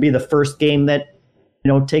Clank's going to be the first game that,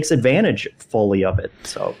 takes advantage fully of it.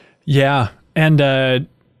 So yeah. And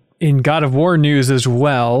in God of War news as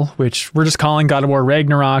well, which we're just calling God of War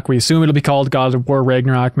Ragnarok. We assume it'll be called God of War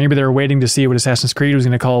Ragnarok. Maybe they were waiting to see what Assassin's Creed was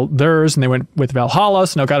going to call theirs, and they went with Valhalla.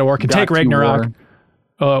 So now God of War can take Ragnarok.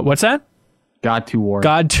 What's that? God to War.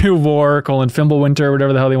 God to War, Fimbulwinter,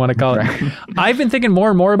 whatever the hell they want to call it. I've been thinking more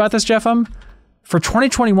and more about this, Jeff. For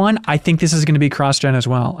 2021, I think this is going to be cross-gen as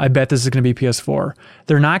well. I bet this is going to be PS4.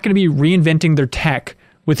 They're not going to be reinventing their tech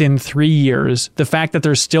within 3 years. The fact that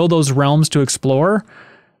there's still those realms to explore,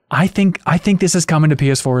 I think this is coming to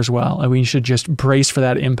PS4 as well, and we should just brace for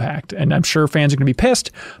that impact. And I'm sure fans are going to be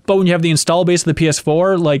pissed, but when you have the install base of the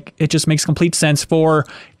PS4, like it just makes complete sense for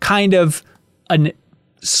kind of an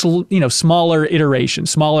smaller iteration,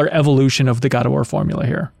 smaller evolution of the God of War formula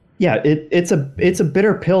here. Yeah, it's a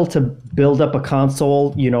bitter pill to build up a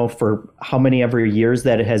console, for how many ever years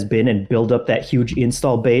that it has been, and build up that huge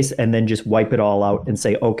install base and then just wipe it all out and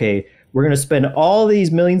say, okay, we're going to spend all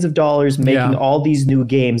these millions of dollars making all these new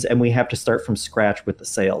games, and we have to start from scratch with the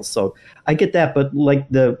sales. So I get that, but like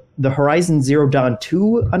the Horizon Zero Dawn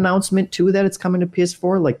 2 announcement too, that it's coming to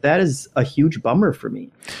PS4, like that is a huge bummer for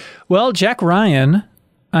me. Well, Jim Ryan.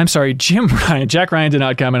 Jack Ryan did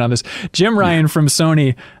not comment on this. Jim Ryan from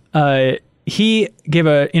Sony, he gave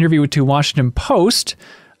an interview to the Washington Post,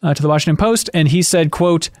 and he said,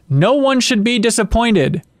 quote, "No one should be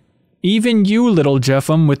disappointed. Even you, little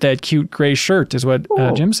Jeffem, with that cute gray shirt," is what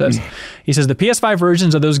Jim says. He says the PS5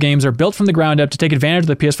 versions of those games are built from the ground up to take advantage of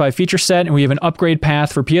the PS5 feature set, and we have an upgrade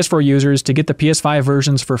path for PS4 users to get the PS5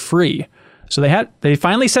 versions for free. So they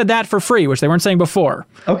finally said that for free, which they weren't saying before.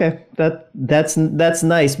 Okay, that's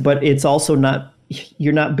nice, but it's also not.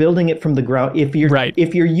 You're not building it from the ground. If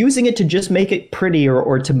you're using it to just make it prettier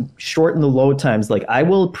or to shorten the load times, like I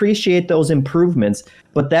will appreciate those improvements,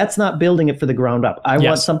 but that's not building it for the ground up. I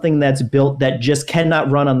want something that's built that just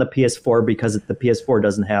cannot run on the PS4 because the PS4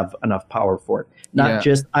 doesn't have enough power for it.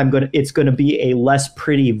 It's going to be a less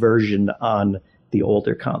pretty version on the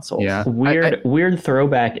older consoles. Yeah. Weird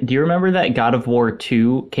throwback. Do you remember that God of War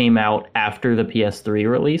 2 came out after the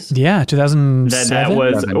PS3 release? Yeah, 2007. That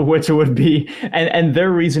was, which would be, and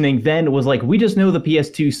their reasoning then was like, we just know the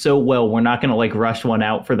PS2 so well, we're not going to like rush one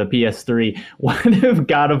out for the PS3. What if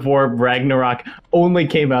God of War Ragnarok only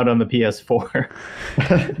came out on the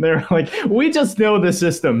PS4? They're like, we just know the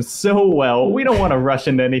system so well, we don't want to rush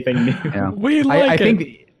into anything new. Yeah. I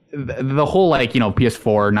think the whole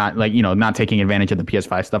PS4 not taking advantage of the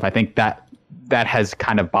PS5 stuff, I think that has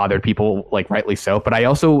kind of bothered people, like rightly so. But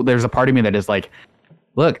there's a part of me that is like,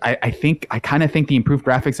 look, I kind of think the improved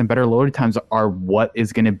graphics and better load times are what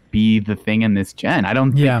is going to be the thing in this gen. I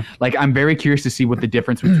don't think, I'm very curious to see what the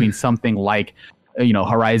difference between something like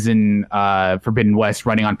Horizon Forbidden West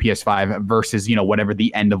running on PS5 versus whatever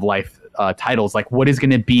the end of life titles, like what is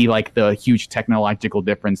going to be like the huge technological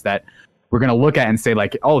difference that we're going to look at and say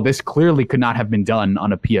like, oh, this clearly could not have been done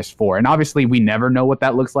on a PS4. And obviously we never know what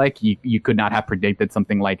that looks like. You could not have predicted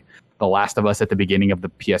something like The Last of Us at the beginning of the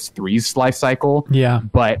PS3's life cycle. Yeah.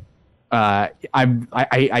 But I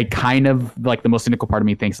kind of, like, the most cynical part of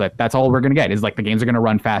me thinks that that's all we're going to get is like the games are going to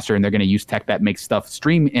run faster and they're going to use tech that makes stuff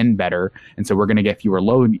stream in better. And so we're going to get fewer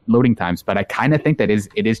loading times. But I kind of think that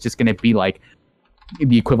it is just going to be like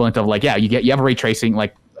the equivalent of like, you have ray tracing,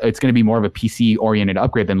 like, it's going to be more of a PC oriented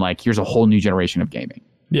upgrade than like, here's a whole new generation of gaming.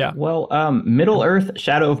 Yeah. Well, Middle Earth,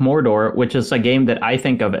 Shadow of Mordor, which is a game that I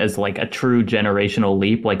think of as like a true generational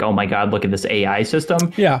leap. Like, oh my God, look at this AI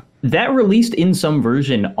system. Yeah. That released in some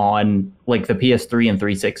version on like the PS3 and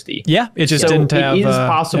 360. Yeah. It just didn't have. It is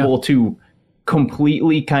possible to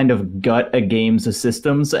completely kind of gut a game's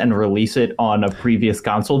systems and release it on a previous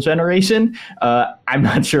console generation. I'm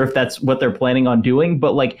not sure if that's what they're planning on doing,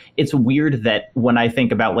 but like it's weird that when I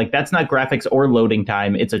think about like that's not graphics or loading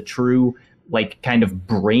time, it's a true like kind of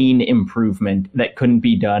brain improvement that couldn't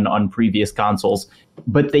be done on previous consoles,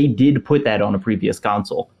 but they did put that on a previous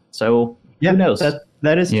console. So who knows?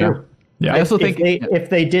 That is true. Yeah. I also think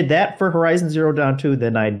if they did that for Horizon Zero Dawn 2,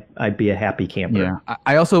 then I'd be a happy camper. Yeah.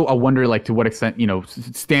 I also wonder like to what extent,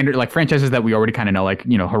 standard like franchises that we already kind of know, like,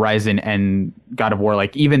 Horizon and God of War,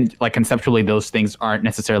 like even like conceptually those things aren't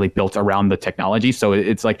necessarily built around the technology. So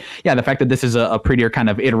it's like, yeah, the fact that this is a prettier kind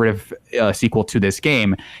of iterative sequel to this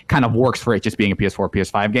game kind of works for it just being a PS4,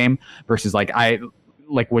 PS5 game versus like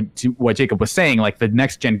what Jacob was saying, like the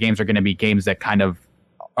next gen games are going to be games that kind of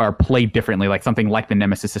are played differently, like something like the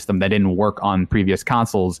Nemesis system that didn't work on previous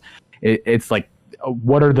consoles. It's like,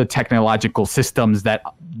 what are the technological systems that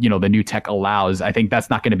the new tech allows? I think that's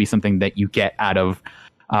not going to be something that you get out of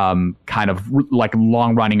kind of like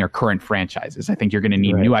long running or current franchises. I think you're going to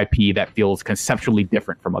need new IP that feels conceptually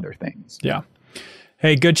different from other things. Yeah.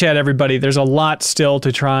 Hey, good chat, everybody. There's a lot still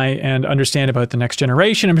to try and understand about the next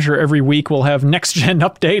generation. I'm sure every week we'll have next-gen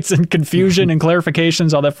updates and confusion and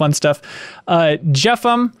clarifications, all that fun stuff.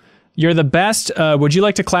 Jeffem, you're the best. Would you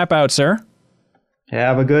like to clap out, sir?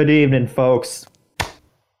 Have a good evening, folks.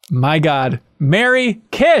 My God. Mary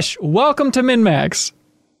Kish, welcome to MinMax.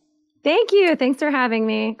 Thank you. Thanks for having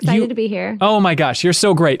me. Excited to be here. Oh my gosh, you're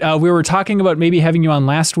so great. We were talking about maybe having you on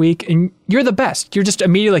last week, and you're the best. You're just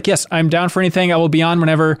immediately like, yes, I'm down for anything. I will be on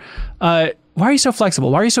whenever. Why are you so flexible?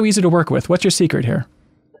 Why are you so easy to work with? What's your secret here?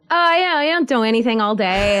 Yeah, I don't do anything all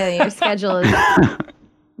day. Your schedule is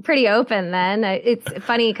pretty open then. It's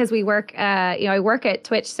funny because we work, I work at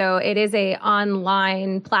Twitch, so it is a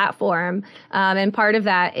online platform. And part of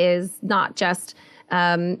that is not just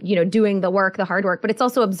doing the work, the hard work, but it's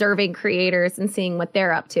also observing creators and seeing what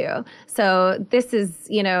they're up to. So this is,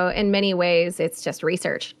 in many ways, it's just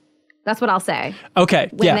research. That's what I'll say. Okay.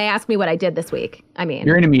 When they ask me what I did this week,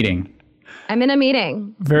 you're in a meeting. I'm in a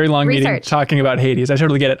meeting. Very long meeting talking about Hades. I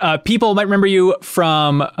totally get it. People might remember you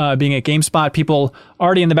from being at GameSpot. People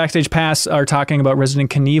already in the Backstage Pass are talking about Resident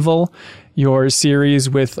Knievel, your series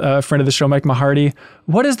with a friend of the show, Mike Mahardy.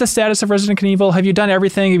 What is the status of Resident Knievel? Have you done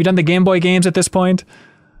everything? Have you done the Game Boy games at this point?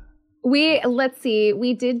 Let's see.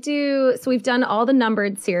 We've done all the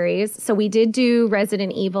numbered series. So we did do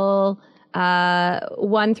Resident Evil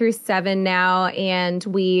 1 through 7 now, and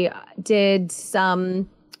we did some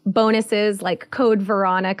bonuses like Code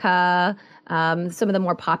Veronica, some of the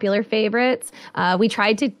more popular favorites. We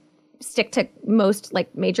tried to stick to most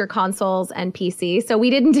like major consoles and PC. So we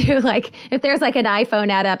didn't do like, if there's like an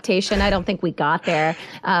iPhone adaptation, I don't think we got there,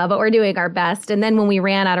 but we're doing our best. And then when we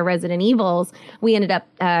ran out of Resident Evils, we ended up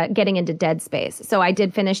getting into Dead Space. So I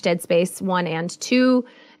did finish Dead Space 1 and 2.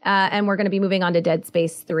 And we're going to be moving on to Dead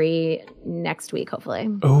Space 3 next week, hopefully.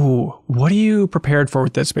 Oh, what are you prepared for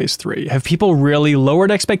with Dead Space 3? Have people really lowered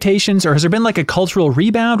expectations, or has there been like a cultural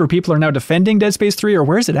rebound where people are now defending Dead Space 3, or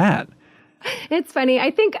where's it at? It's funny. I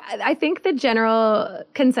think the general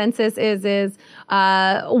consensus is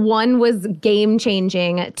 1 was game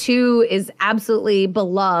changing, 2 is absolutely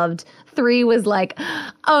beloved, 3 was like,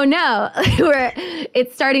 oh no,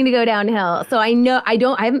 it's starting to go downhill. So I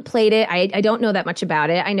haven't played it. I don't know that much about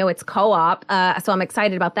it. I know it's co-op, so I'm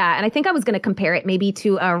excited about that. And I think I was going to compare it maybe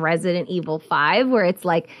to a Resident Evil 5, where it's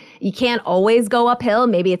like, you can't always go uphill.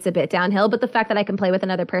 Maybe it's a bit downhill, but the fact that I can play with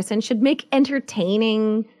another person should make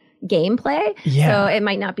entertaining gameplay. Yeah. So it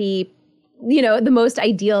might not be, the most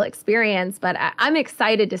ideal experience, but I'm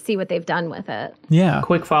excited to see what they've done with it. Yeah.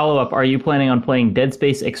 Quick follow-up. Are you planning on playing Dead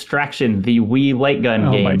Space Extraction, the Wii light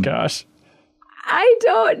gun game? Oh my gosh. I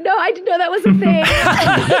don't know. I didn't know that was a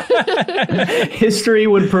thing. History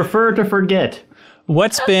would prefer to forget.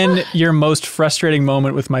 What's been your most frustrating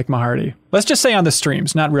moment with Mike Mahardy? Let's just say on the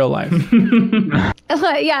streams, not real life.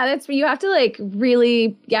 Yeah, you have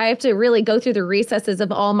to really go through the recesses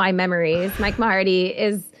of all my memories. Mike Mahardy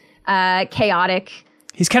is chaotic.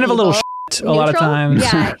 He's kind of a little shit a lot of times.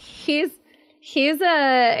 Yeah, he's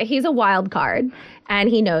a wild card, and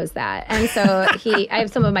he knows that. And so I have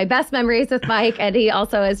some of my best memories with Mike, and he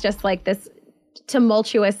also is just like this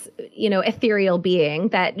tumultuous, ethereal being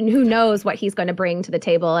that who knows what he's going to bring to the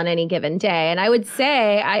table on any given day. And I would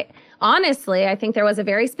say, I think there was a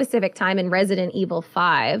very specific time in Resident Evil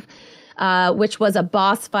 5 which was a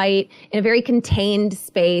boss fight in a very contained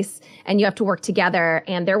space, and you have to work together.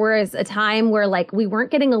 And there was a time where like we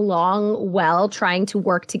weren't getting along well trying to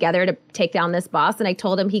work together to take down this boss. And I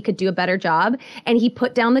told him he could do a better job. And he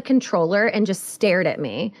put down the controller and just stared at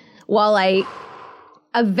me while I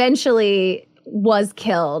eventually was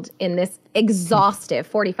killed in this exhaustive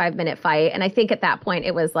 45-minute fight. And I think at that point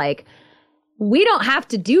it was like, we don't have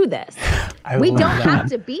to do this. We don't have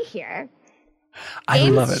to be here.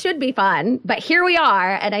 Games should be fun, but here we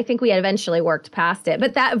are, and I think we had eventually worked past it.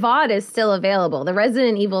 But that VOD is still available. The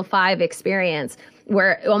Resident Evil 5 experience,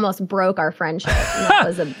 where it almost broke our friendship.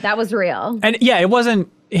 That was real. And yeah, it wasn't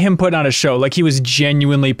him putting on a show. Like, he was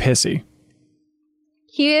genuinely pissy.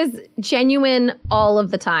 He is genuine all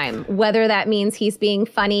of the time, whether that means he's being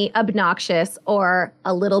funny, obnoxious, or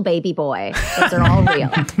a little baby boy. Those are all real.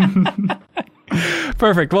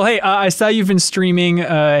 Perfect. Well, hey, I saw you've been streaming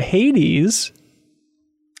Hades.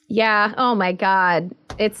 Yeah. Oh, my God.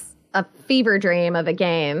 It's a fever dream of a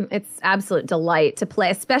game. It's absolute delight to play,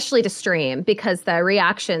 especially to stream, because the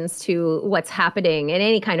reactions to what's happening in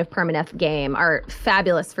any kind of permanent game are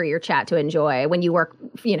fabulous for your chat to enjoy when you work,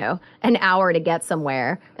 an hour to get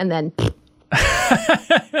somewhere and then...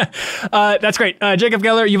 That's great. Jacob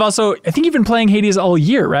Geller, I think you've been playing Hades all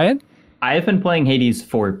year, right? I have been playing Hades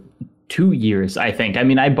for 2 years, I think. I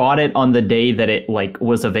mean, I bought it on the day that it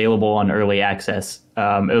was available on early access.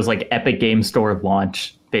 It was like Epic Game Store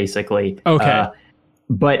launch, basically. Okay.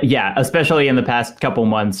 But yeah, especially in the past couple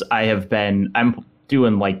months, I'm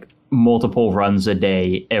doing like multiple runs a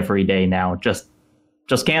day, every day now. Just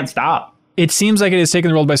can't stop. It seems like it has taken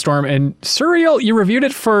the world by storm. And Surreal, you reviewed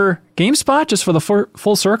it for GameSpot, just for the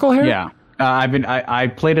full circle here? Yeah. I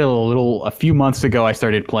played it a few months ago. I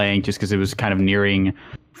started playing just because it was kind of nearing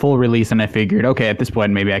full release, and I figured, okay, at this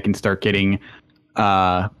point maybe I can start getting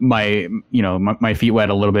my feet wet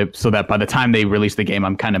a little bit, so that by the time they release the game,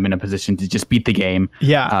 I'm kind of in a position to just beat the game,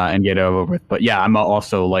 and get it over with. But yeah, I'm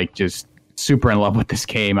also like just super in love with this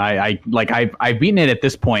game. I've beaten it at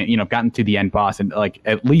this point, gotten to the end boss and like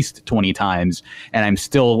at least 20 times, and I'm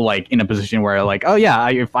still like in a position where like, oh yeah,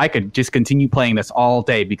 if I could just continue playing this all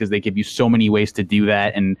day, because they give you so many ways to do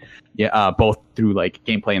that, and both through like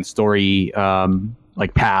gameplay and story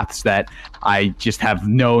like paths, that I just have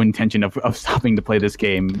no intention of stopping to play this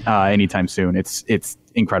game anytime soon. It's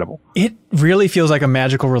incredible. It really feels like a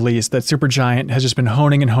magical release that Supergiant has just been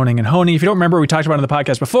honing and honing and honing. If you don't remember, we talked about it on the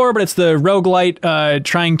podcast before, but it's the roguelite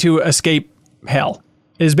trying to escape hell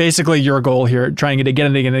is basically your goal here, trying it again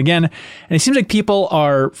and again and again. And it seems like people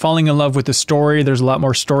are falling in love with the story. There's a lot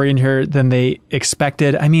more story in here than they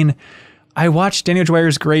expected. I mean, I watched Daniel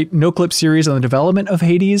Dwyer's great no-clip series on the development of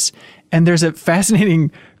Hades, and there's a fascinating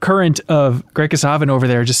current of Greg Kasavin over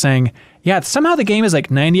there just saying, yeah, somehow the game is like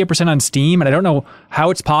 98% on Steam, and I don't know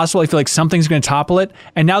how it's possible. I feel like something's going to topple it.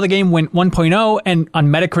 And now the game went 1.0, and on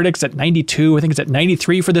Metacritic's at 92. I think it's at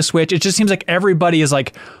 93 for the Switch. It just seems like everybody is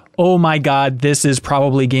like, oh my God, this is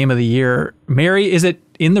probably game of the year. Mary, is it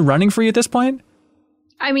in the running for you at this point?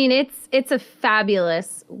 I mean, it's a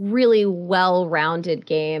fabulous, really well-rounded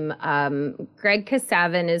game. Greg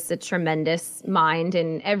Kasavin is a tremendous mind,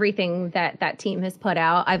 and everything that team has put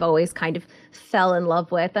out, I've always kind of fell in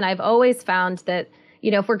love with. And I've always found that,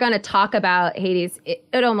 if we're going to talk about Hades,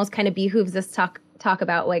 it almost kind of behooves us talk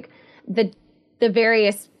about like the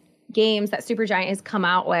various games that Supergiant has come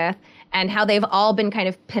out with, and how they've all been kind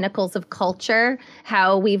of pinnacles of culture,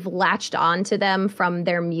 how we've latched onto them from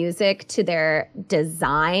their music to their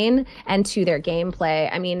design and to their gameplay.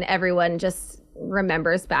 I mean, everyone just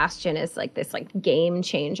remembers Bastion as like this like game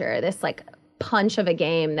changer, this like punch of a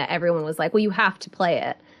game that everyone was like, well, you have to play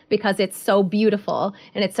it because it's so beautiful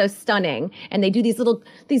and it's so stunning. And they do these little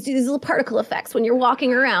particle effects when you're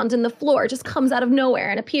walking around and the floor just comes out of nowhere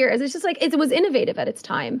and appears. It's just like, it was innovative at its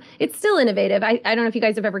time. It's still innovative. I don't know if you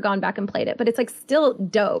guys have ever gone back and played it, but it's like still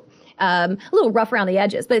dope. A little rough around the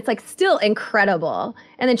edges, but it's like still incredible.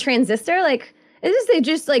 And then Transistor, like, they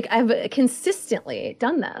just like have consistently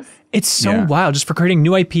done this. It's so wild just for creating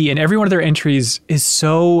new IP, and every one of their entries is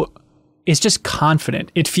it's just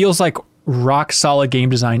confident. It feels like rock solid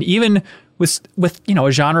game design, even with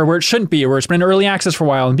a genre where it shouldn't be, where it's been in early access for a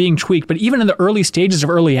while and being tweaked. But even in the early stages of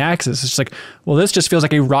early access, it's like, well, this just feels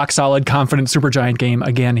like a rock solid, confident Supergiant game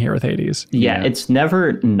again here with Hades. Yeah, it's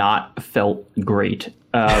never not felt great.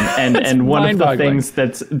 And one of the things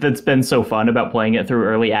that's been so fun about playing it through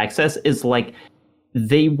early access is like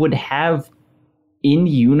they would have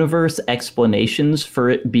in-universe explanations for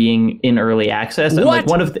it being in early access. And like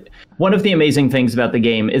one of the amazing things about the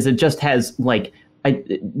game is it just has like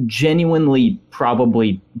genuinely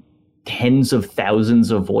probably tens of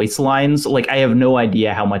thousands of voice lines. Like, I have no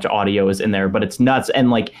idea how much audio is in there, but it's nuts. And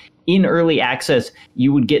like in early access,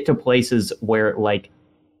 you would get to places where like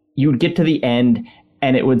you would get to the end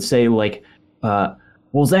and it would say like,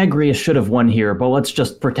 well, Zagreus should have won here, but let's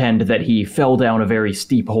just pretend that he fell down a very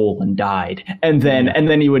steep hole and died. And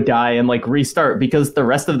then he would die and like restart because the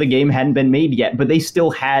rest of the game hadn't been made yet. But they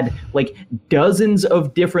still had like dozens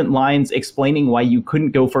of different lines explaining why you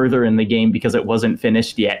couldn't go further in the game because it wasn't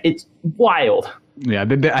finished yet. It's wild. Yeah,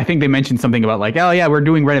 I think they mentioned something about like, oh yeah, we're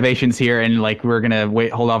doing renovations here, and like we're gonna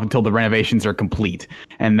hold off until the renovations are complete,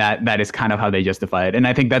 and that is kind of how they justify it. And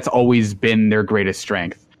I think that's always been their greatest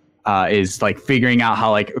strength. Is like figuring out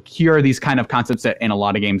how like here are these kind of concepts that in a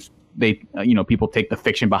lot of games they people take the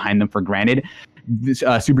fiction behind them for granted. This,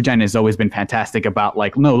 Supergiant has always been fantastic about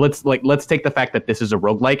like, no, let's take the fact that this is a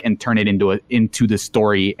roguelike and turn it into the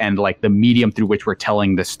story and like the medium through which we're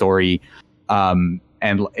telling the story.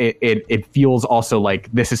 And it feels also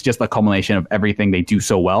like this is just a culmination of everything they do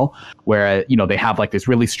so well, where they have like this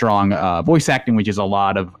really strong voice acting, which is a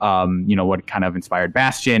lot of what kind of inspired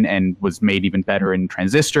Bastion and was made even better in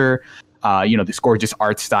Transistor. This gorgeous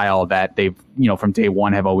art style that they've from day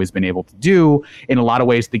one have always been able to do. In a lot of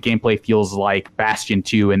ways, the gameplay feels like Bastion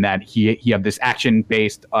 2 in that you have this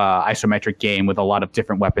action-based isometric game with a lot of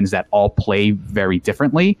different weapons that all play very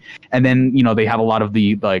differently, and then they have a lot of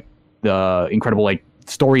the incredible like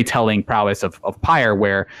storytelling prowess of Pyre,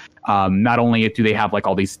 where not only do they have like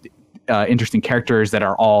all these interesting characters that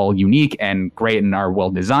are all unique and great and are well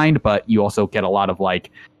designed, but you also get a lot of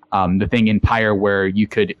like the thing in Pyre where you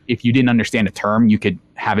could, if you didn't understand a term, you could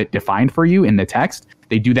have it defined for you in the text.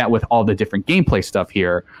 They do that with all the different gameplay stuff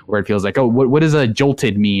here, where it feels like, oh, what does a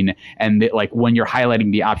jolted mean? And like when you're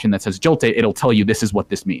highlighting the option that says jolted, it'll tell you this is what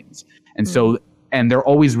this means. And so and they're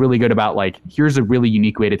always really good about like, here's a really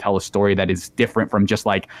unique way to tell a story that is different from just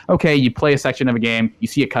like, okay, you play a section of a game, you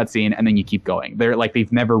see a cutscene, and then you keep going.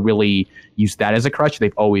 They've never really used that as a crutch.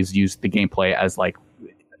 They've always used the gameplay as like,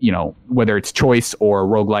 whether it's choice or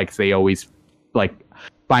roguelikes, they always like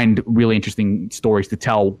find really interesting stories to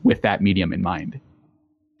tell with that medium in mind.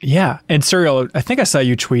 Yeah. And Serial, I think I saw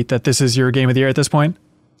you tweet that this is your game of the year at this point.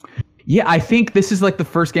 Yeah, I think this is like the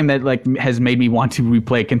first game that like has made me want to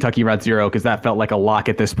replay Kentucky Route Zero, because that felt like a lock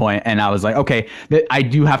at this point. And I was like, okay, I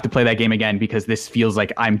do have to play that game again, because this feels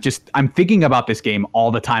like I'm thinking about this game all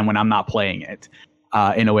the time when I'm not playing it.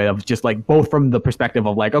 In a way of just like both from the perspective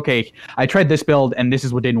of like, okay, I tried this build and this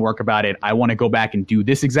is what didn't work about it. I want to go back and do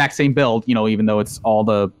this exact same build, even though it's all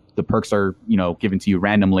the perks are, given to you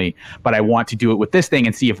randomly, but I want to do it with this thing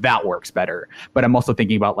and see if that works better. But I'm also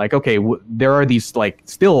thinking about like, okay, there are these like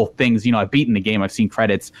still things, I've beaten the game, I've seen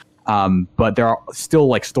credits, but there are still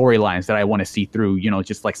like storylines that I want to see through,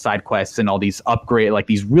 just like side quests and all these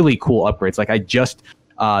these really cool upgrades. Like I just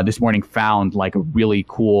this morning found like a really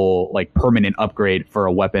cool like permanent upgrade for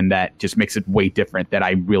a weapon that just makes it way different that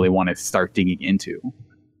I really want to start digging into.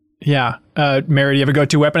 Yeah. Mary, do you have a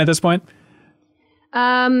go-to weapon at this point?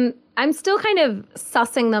 I'm still kind of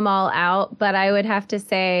sussing them all out, but I would have to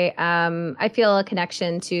say I feel a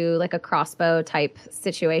connection to like a crossbow type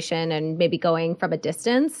situation and maybe going from a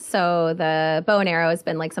distance. So the bow and arrow has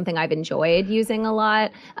been like something I've enjoyed using a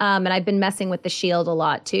lot. And I've been messing with the shield a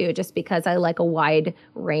lot too, just because I like a wide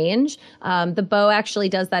range. The bow actually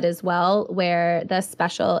does that as well, where the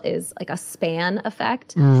special is like a span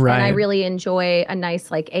effect. Right. And I really enjoy a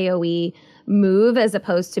nice like AoE move as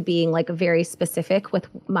opposed to being like very specific with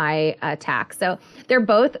my attack. So they're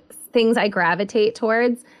both things I gravitate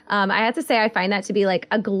towards. I have to say I find that to be like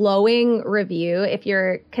a glowing review if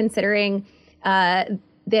you're considering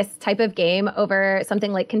this type of game over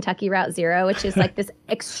something like Kentucky Route Zero, which is like this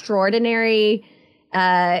extraordinary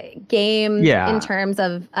game in terms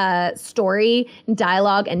of story,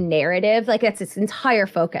 dialogue, and narrative. Like that's its entire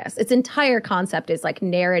focus. Its entire concept is like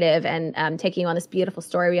narrative and taking on this beautiful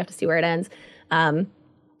story. We have to see where it ends.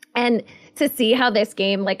 And to see how this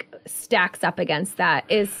game like stacks up against that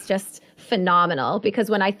is just phenomenal, because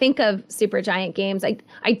when I think of Supergiant games,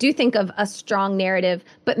 I do think of a strong narrative,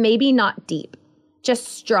 but maybe not deep. Just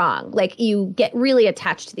strong. Like you get really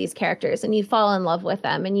attached to these characters and you fall in love with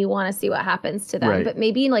them and you want to see what happens to them, right. But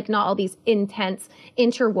maybe like not all these intense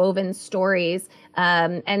interwoven stories.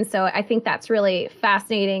 And so I think that's really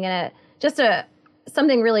fascinating and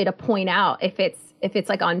something really to point out if it's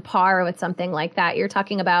like on par with something like that. You're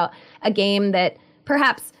talking about a game that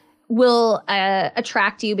perhaps will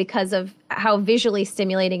attract you because of how visually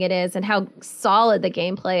stimulating it is and how solid the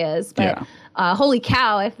gameplay is. But holy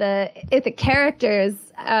cow, if the characters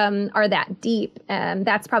are that deep.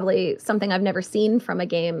 That's probably something I've never seen from a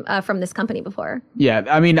game from this company before. Yeah,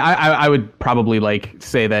 I mean, I would probably like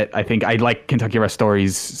say that I think I like Kentucky Route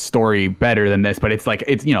Story's story better than this, but it's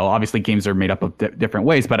obviously games are made up of different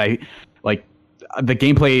ways, but I like the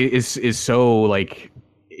gameplay is so like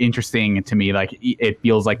interesting to me. Like it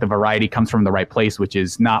feels like the variety comes from the right place, which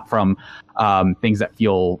is not from things that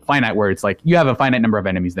feel finite, where it's like you have a finite number of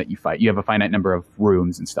enemies that you fight, you have a finite number of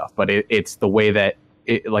rooms and stuff, but it's the way that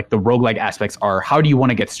like the roguelike aspects are, how do you want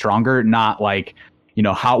to get stronger, not like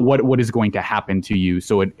what is going to happen to you.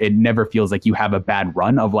 So it never feels like you have a bad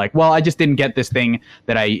run of like, well, I just didn't get this thing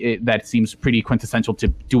that seems pretty quintessential to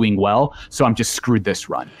doing well, so I'm just screwed this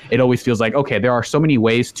run. It always feels like, okay, there are so many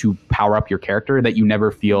ways to power up your character that you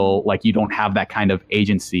never feel like you don't have that kind of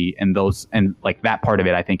agency, and like that part of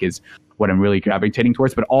it I think is what I'm really gravitating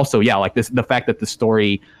towards. But also, yeah, like the fact that the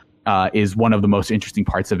story is one of the most interesting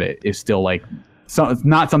parts of it is still like, so it's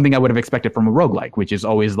not something I would have expected from a roguelike, which is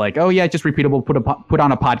always like, oh yeah, just repeatable, put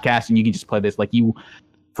on a podcast and you can just play this. Like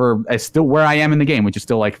still where I am in the game, which is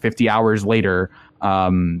still like 50 hours later,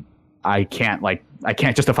 I can't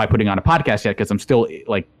justify putting on a podcast yet, because I'm still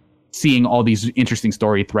like seeing all these interesting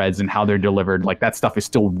story threads and how they're delivered. Like that stuff is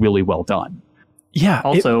still really well done. Yeah.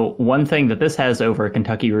 Also, one thing that this has over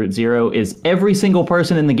Kentucky Route Zero is every single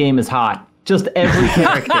person in the game is hot. Just every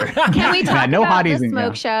character. Can we talk about the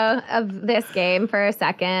smoke show of this game for a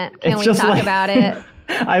second? Can we talk about it?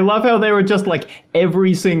 I love how they were just like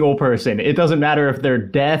every single person. It doesn't matter if they're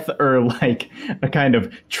death or like a kind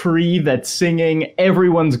of tree that's singing.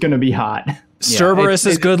 Everyone's going to be hot. Cerberus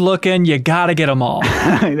is good looking. You got to get them all.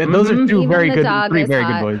 Those are three very good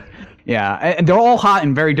boys. Yeah, and they're all hot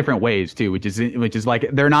in very different ways too, which is like,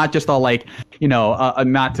 they're not just all like,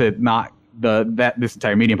 this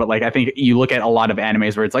entire medium, but like I think you look at a lot of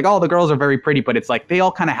animes where it's like, oh, the girls are very pretty, but it's like they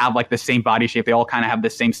all kind of have like the same body shape, they all kind of have the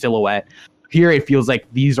same silhouette. Here it feels like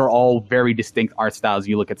these are all very distinct art styles.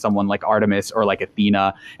 You look at someone like Artemis or like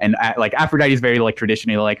Athena, and like Aphrodite is very like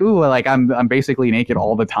traditionally like, ooh, like I'm basically naked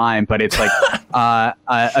all the time, but it's like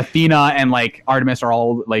Athena and like Artemis are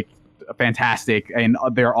all like fantastic, and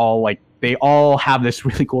they're all like, they all have this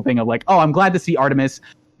really cool thing of like, oh, I'm glad to see Artemis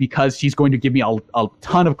because she's going to give me a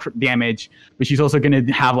ton of damage, but she's also going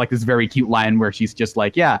to have like this very cute line where she's just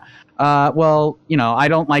like, yeah, well, I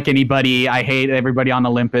don't like anybody, I hate everybody on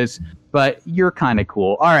Olympus, but you're kind of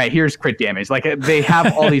cool. All right, here's crit damage. Like they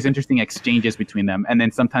have all these interesting exchanges between them, and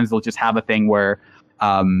then sometimes they'll just have a thing where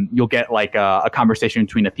you'll get like a conversation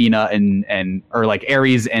between Athena and or like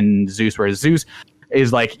Ares and Zeus, where Zeus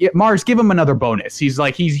is like, yeah, Mars, give him another bonus. He's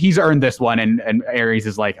like, he's earned this one. And Ares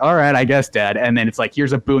is like, all right, I guess, Dad. And then it's like,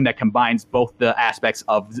 here's a boon that combines both the aspects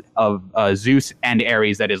of Zeus and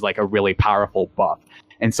Ares that is like a really powerful buff.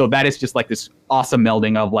 And so that is just like this awesome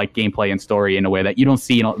melding of like gameplay and story in a way that you don't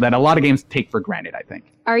see, that a lot of games take for granted, I think.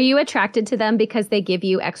 Are you attracted to them because they give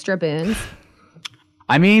you extra boons?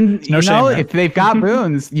 I mean, if they've got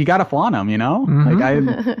boons, you got to flaunt them, Mm-hmm.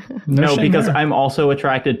 Like because I'm also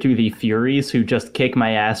attracted to the Furies who just kick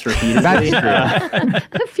my ass repeatedly.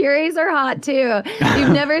 The Furies are hot too. You've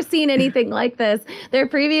never seen anything like this. Their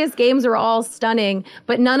previous games were all stunning,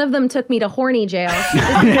 but none of them took me to horny jail. This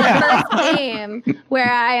is the first game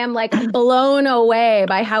where I am like blown away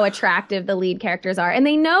by how attractive the lead characters are. And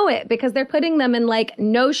they know it because they're putting them in like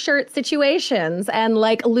no shirt situations and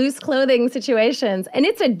like loose clothing situations. And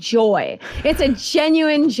it's a joy. It's a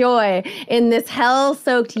genuine joy in this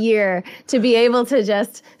hell-soaked year to be able to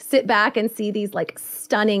just sit back and see these like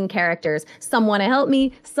stunning characters. Some want to help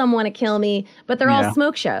me, some want to kill me, but they're all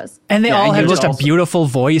smoke shows. And they all have just a beautiful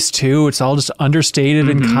voice too. It's all just understated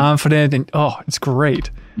and confident, and it's great.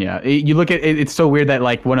 Yeah, you look at it, it's so weird that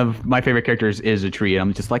like one of my favorite characters is a tree, and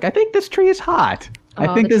I'm just like, I think this tree is hot.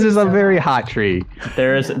 I think this is a very hot tree.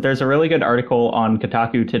 There's a really good article on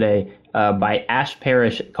Kotaku today by Ash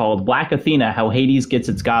Parrish called Black Athena, How Hades Gets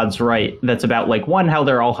Its Gods Right. That's about like, one, how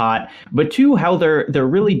they're all hot, but two, how they're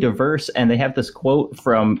really diverse. And they have this quote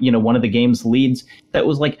from, one of the game's leads that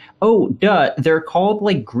was like, oh, duh, they're called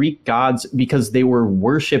like Greek gods because they were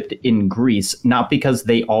worshipped in Greece, not because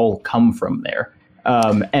they all come from there.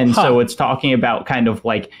 So it's talking about kind of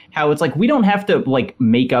like how it's like, we don't have to like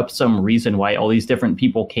make up some reason why all these different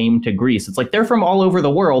people came to Greece. It's like, they're from all over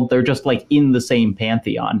the world. They're just like in the same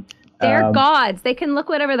pantheon. They're gods. They can look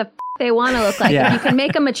whatever the they want to look like. Yeah. You can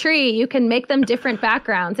make them a tree. You can make them different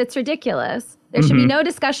backgrounds. It's ridiculous. There should be no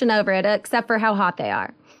discussion over it except for how hot they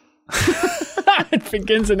are. It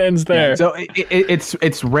begins and ends there. So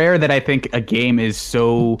it's rare that I think a game is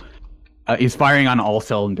so is firing on all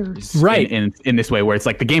cylinders, right? In this way, where it's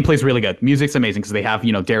like the gameplay's really good, music's amazing because they have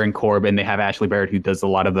Darren Korb and they have Ashley Barrett who does a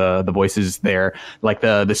lot of the voices there. Like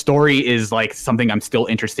the story is like something I'm still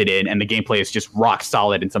interested in, and the gameplay is just rock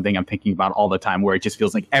solid and something I'm thinking about all the time. Where it just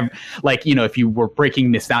feels like if you were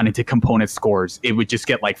breaking this down into component scores, it would just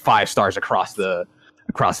get like 5 stars across the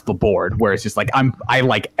board, where it's just like I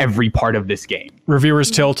like every part of this game.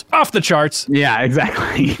 Reviewers tilt off the charts. Yeah,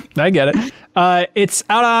 exactly. I get it. It's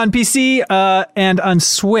out on PC and on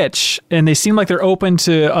Switch, and they seem like they're open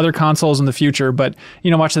to other consoles in the future. But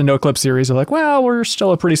watching the NoClip series, they're like, well, we're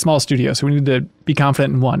still a pretty small studio, so we need to be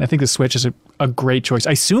confident in one. I think the Switch is a great choice.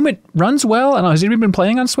 I assume it runs well. I don't know. Has anybody been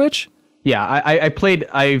playing on Switch? Yeah,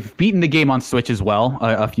 I've beaten the game on Switch as well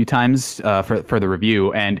a few times for the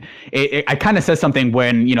review, and it kind of says something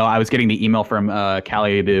when I was getting the email from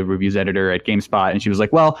Callie, the reviews editor at GameSpot, and she was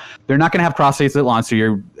like, "Well, they're not going to have cross saves at launch,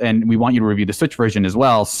 and we want you to review the Switch version as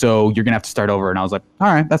well, so you're going to have to start over." And I was like,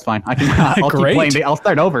 "All right, that's fine. I'll keep playing. I'll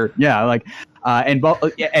start over." Yeah, like. And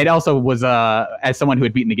it also was, as someone who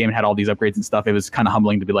had beaten the game and had all these upgrades and stuff, it was kind of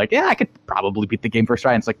humbling to be like, yeah, I could probably beat the game first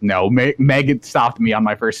try. And it's like, no, Meg stopped me on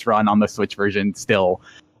my first run on the Switch version still.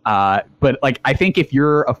 But like, I think if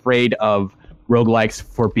you're afraid of roguelikes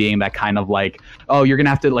for being that kind of like, oh, you're going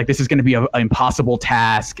to have to, like, this is going to be an impossible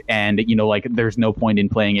task. And, like, there's no point in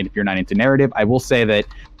playing it if you're not into narrative. I will say that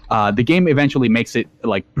the game eventually makes it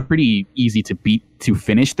like pretty easy to beat to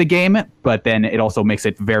finish the game, but then it also makes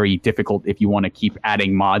it very difficult if you want to keep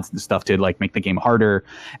adding mods and stuff to like make the game harder.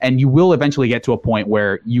 And you will eventually get to a point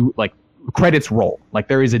where you like credits roll. Like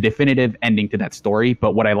there is a definitive ending to that story.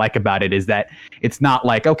 But what I like about it is that it's not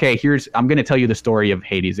like, okay, I'm going to tell you the story of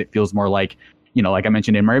Hades. It feels more like, like I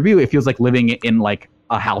mentioned in my review, it feels like living in like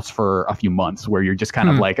a house for a few months where you're just kind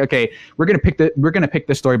of like, okay, we're going to pick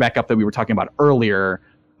the story back up that we were talking about earlier.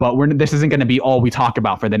 But this isn't going to be all we talk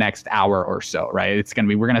about for the next hour or so, right? It's going to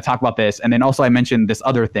be, we're going to talk about this. And then also I mentioned this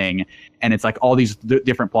other thing, and it's like all these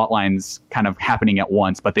different plot lines kind of happening at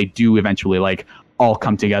once, but they do eventually like all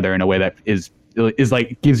come together in a way that is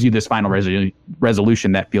like gives you this final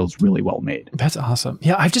resolution that feels really well made. That's awesome.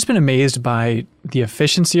 Yeah, I've just been amazed by the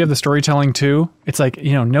efficiency of the storytelling too. It's like,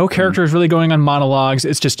 no character is really going on monologues.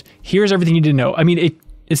 It's just, here's everything you need to know. I mean,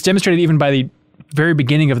 it's demonstrated even by the very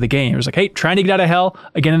beginning of the game. It was like, hey, trying to get out of hell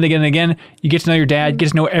again and again and again. You get to know your dad, get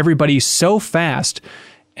to know everybody so fast.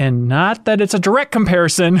 And not that it's a direct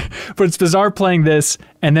comparison, but it's bizarre playing this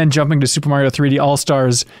and then jumping to Super Mario 3D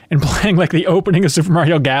All-Stars and playing like the opening of Super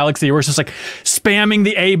Mario Galaxy, where it's just like spamming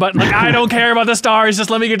the A button, like, I don't care about the stars, just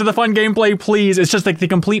let me get to the fun gameplay, please. It's just like the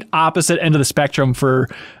complete opposite end of the spectrum for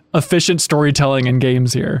efficient storytelling in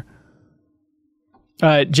games here.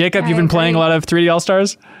 Jacob, you've been playing a lot of 3D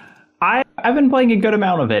All-Stars? I've been playing a good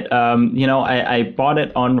amount of it. I bought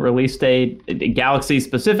it on release day. Galaxy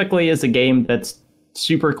specifically is a game that's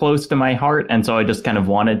super close to my heart, and so I just kind of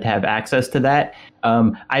wanted to have access to that.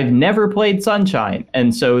 I've never played Sunshine,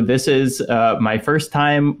 and so this is my first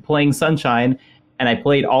time playing Sunshine, and I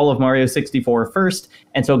played all of Mario 64 first,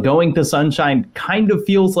 and so going to Sunshine kind of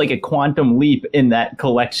feels like a quantum leap in that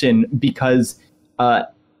collection because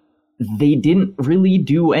they didn't really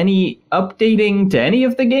do any updating to any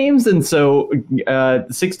of the games. And so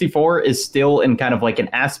 64 is still in kind of like an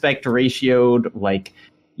aspect ratioed, like,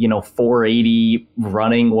 480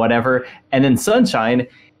 running, whatever. And then Sunshine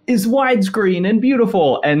is widescreen and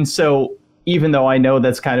beautiful. And so even though I know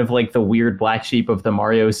that's kind of like the weird black sheep of the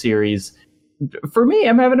Mario series, for me,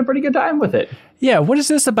 I'm having a pretty good time with it. Yeah. What is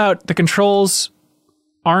this about the controls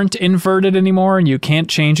aren't inverted anymore and you can't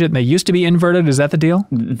change it and they used to be inverted? Is that the deal?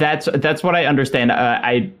 That's what I understand.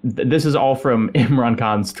 This is all from Imran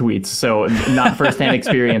Khan's tweets, so not firsthand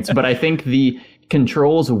experience, but I think the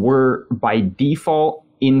controls were by default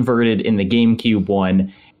inverted in the GameCube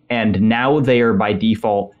one, and now they are by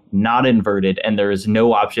default not inverted and there is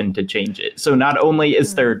no option to change it. So not only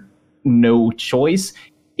is there no choice,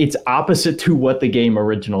 it's opposite to what the game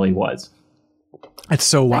originally was. It's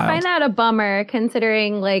so wild. I find that a bummer,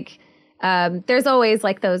 considering like there's always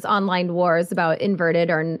like those online wars about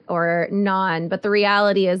inverted or non. But the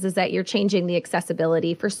reality is that you're changing the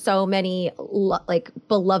accessibility for so many like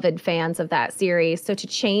beloved fans of that series. So to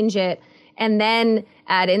change it and then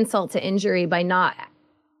add insult to injury by not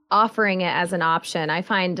offering it as an option, I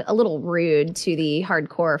find a little rude to the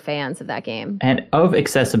hardcore fans of that game. And of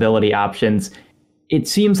accessibility options, it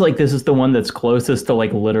seems like this is the one that's closest to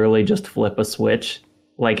like literally just flip a switch.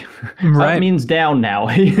 Like right. Up means down now.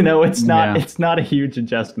 It's not a huge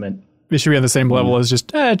adjustment. It should be on the same level as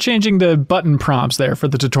just changing the button prompts there for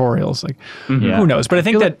the tutorials. Like who knows? But I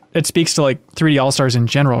think that it speaks to like 3D All-Stars in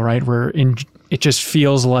general, right? Where it just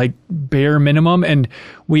feels like bare minimum. And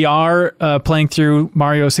we are playing through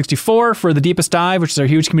Mario 64 for the Deepest Dive, which is our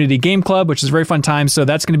huge community game club, which is a very fun time. So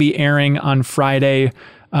that's going to be airing on Friday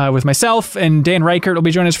with myself, and Dan Reichert will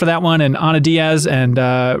be joining us for that one, and Ana Diaz and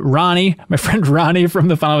Ronnie, my friend Ronnie from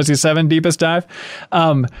the Final Fantasy VII Deepest Dive.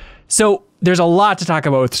 So there's a lot to talk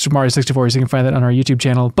about with Super Mario 64, so you can find that on our YouTube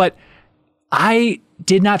channel. But I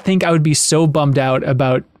did not think I would be so bummed out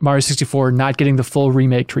about Mario 64 not getting the full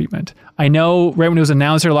remake treatment. I know right when it was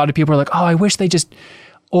announced, a lot of people were like, oh, I wish they just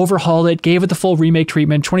overhauled it, gave it the full remake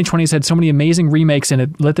treatment. 2020's had so many amazing remakes in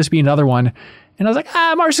it. Let this be another one. And I was like,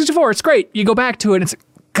 Mario 64, it's great. You go back to it, and it's like,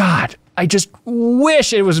 God, I just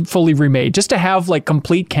wish it was fully remade. Just to have like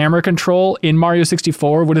complete camera control in Mario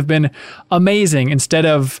 64 would have been amazing instead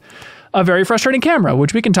of a very frustrating camera,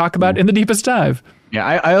 which we can talk about in the Deepest Dive. Yeah,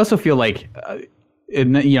 I also feel like, I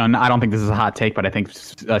don't think this is a hot take, but I think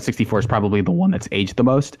 64 is probably the one that's aged the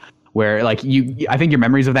most. Where like I think your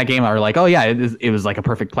memories of that game are like, oh yeah, it was like a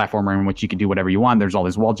perfect platformer in which you could do whatever you want. There's all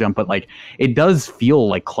this wall jump, but like it does feel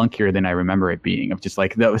like clunkier than I remember it being. Of just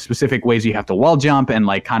like the specific ways you have to wall jump and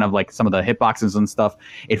like kind of like some of the hitboxes and stuff.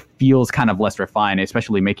 It feels kind of less refined,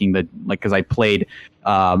 especially making because I played.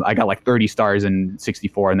 I got like 30 stars in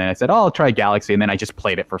 64, and then I said, oh, I'll try Galaxy, and then I just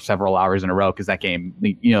played it for several hours in a row because that game,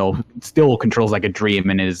 still controls like a dream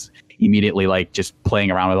and is immediately like just playing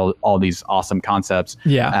around with all these awesome concepts.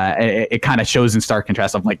 Yeah, it kind of shows in stark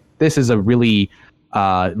contrast of like this is a really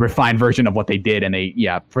refined version of what they did, and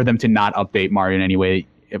for them to not update Mario in any way,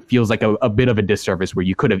 it feels like a bit of a disservice where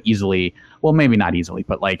you could have easily, well, maybe not easily,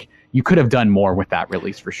 but like you could have done more with that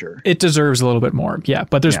release for sure. It deserves a little bit more, yeah.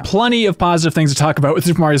 But there's plenty of positive things to talk about with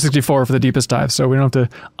Super Mario 64 for the Deepest Dive, so we don't have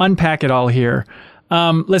to unpack it all here.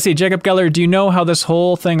 Let's see, Jacob Geller, do you know how this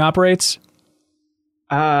whole thing operates?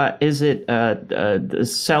 Is it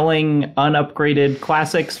selling unupgraded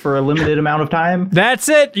classics for a limited amount of time? That's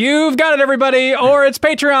it. You've got it, everybody. Or it's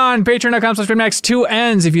Patreon. Patreon.com/StreamNext, 2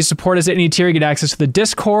 N's. If you support us at any tier, you get access to the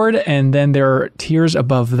Discord, and then there are tiers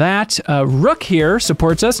above that. Rook here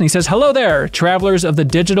supports us, and he says, hello there, travelers of the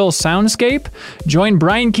digital soundscape. Join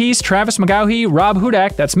Brian Keese, Travis McGaughey, Rob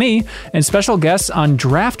Hudak, that's me, and special guests on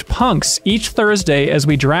Draft Punks each Thursday as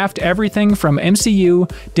we draft everything from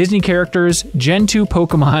MCU, Disney characters, Gen 2 Pokemon,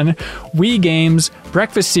 Wii games,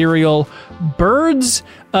 breakfast cereal, birds.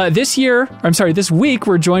 This week,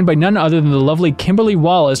 we're joined by none other than the lovely Kimberly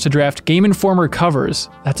Wallace to draft Game Informer covers.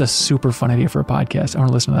 That's a super fun idea for a podcast. I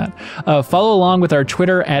want to listen to that. Follow along with our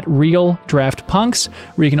Twitter at RealDraftPunks,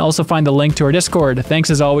 where you can also find the link to our Discord. Thanks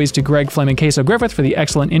as always to Greg Fleming Queso Griffith for the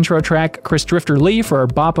excellent intro track, Chris Drifter Lee for our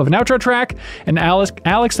bop of an outro track, and Alex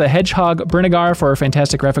the Hedgehog Brinigar for our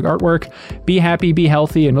fantastic graphic artwork. Be happy, be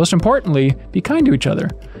healthy, and most importantly, be kind to each other.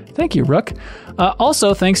 Thank you, Rook.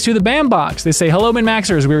 Also, thanks to the BAM Box. They say, hello,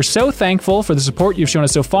 Min-Maxers. We are so thankful for the support you've shown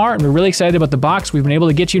us so far, and we're really excited about the box we've been able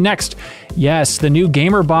to get you next. Yes, the new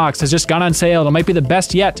Gamer Box has just gone on sale. It might be the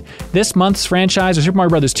best yet. This month's franchise are Super Mario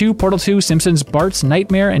Bros. 2, Portal 2, Simpsons, Bart's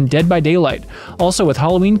Nightmare, and Dead by Daylight. Also, with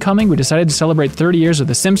Halloween coming, we decided to celebrate 30 years of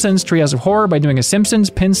The Simpsons Treehouse of Horror by doing a Simpsons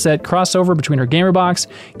pin set crossover between our Gamer Box,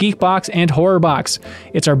 Geek Box, and Horror Box.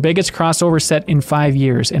 It's our biggest crossover set in 5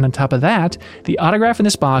 years, and on top of that, the autograph in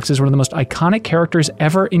this box is one of the most iconic characters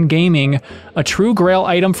ever in gaming, a true grail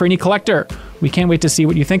item for any collector. We can't wait to see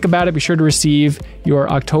what you think about it. Be sure to receive your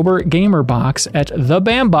October Gamer Box at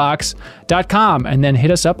thebambox.com, and then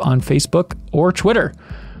hit us up on Facebook or Twitter.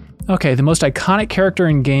 Okay, the most iconic character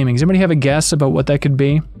in gaming. Does anybody have a guess about what that could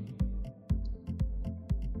be?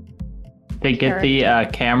 They get the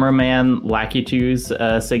cameraman Lackey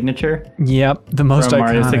 2's signature. Yep, the most from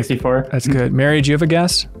iconic. Mario 64. That's good. Mary, do you have a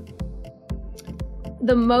guess?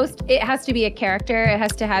 It has to be a character.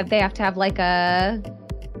 They have to have like a,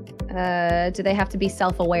 do they have to be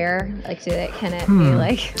self-aware? Like, can it be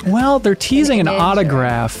like? Well, they're teasing an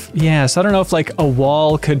autograph. Yes, I don't know if like a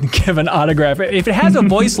wall could give an autograph. If it has a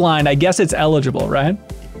voice line, I guess it's eligible, right?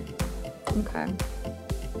 Okay.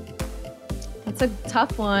 That's a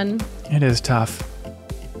tough one. It is tough.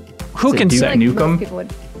 Who can say? Duke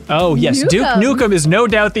Nukem? Oh, yes. Nukem. Duke Nukem is no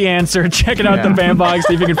doubt the answer. Check it out, the BAM Box.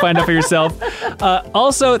 See if you can find out for yourself.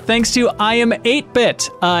 Also, thanks to I Am 8-Bit.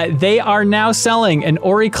 They are now selling an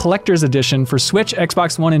Ori Collector's Edition for Switch,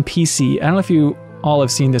 Xbox One, and PC. I don't know if you all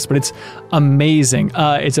have seen this, but it's amazing.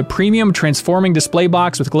 It's a premium transforming display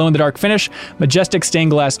box with glow-in-the-dark finish, majestic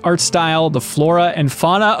stained glass art style, the flora and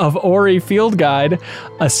fauna of Ori field guide,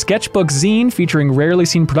 a sketchbook zine featuring rarely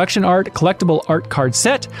seen production art, collectible art card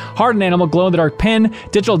set, Heart and Animal glow-in-the-dark pin,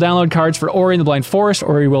 digital download cards for Ori and the Blind Forest,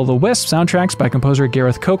 Ori Will of the Wisp, soundtracks by composer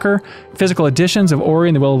Gareth Coker, physical editions of Ori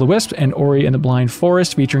and the Will of the Wisp and Ori and the Blind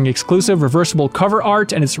Forest featuring exclusive reversible cover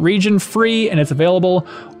art, and it's region-free, and it's available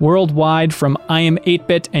worldwide from I Am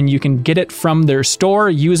 8-Bit, and you can get it from their store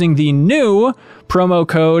using the new promo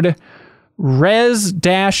code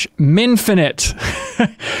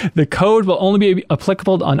Res-Minfinite. The code will only be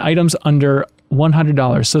applicable on items under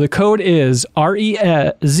 $100. So the code is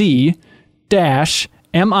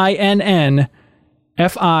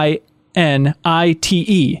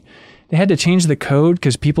REZ-MINNFINITE. They had to change the code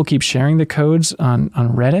because people keep sharing the codes on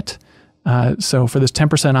Reddit. So for this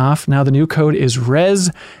 10% off, now the new code is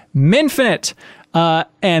Res-Minfinite.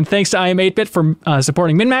 And thanks to I Am 8-Bit for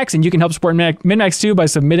supporting MinMax, and you can help support MinMax too by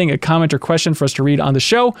submitting a comment or question for us to read on the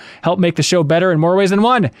show. Help make the show better in more ways than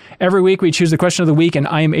one. Every week we choose the question of the week, and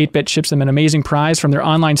I Am 8-Bit ships them an amazing prize from their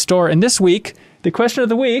online store. And this week, the question of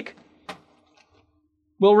the week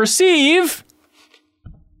will receive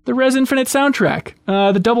the Res-Infinite soundtrack,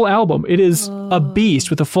 the double album. It is a beast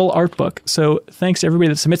with a full art book. So thanks to everybody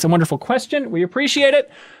that submits a wonderful question. We appreciate it.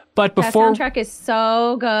 But before that soundtrack is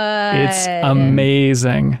so good. It's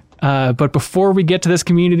amazing. But before we get to this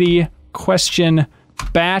community question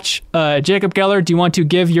batch, Jacob Geller, do you want to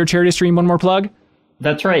give your charity stream one more plug?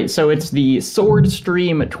 That's right. So it's the Sword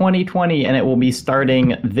Stream 2020, and it will be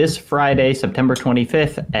starting this Friday, September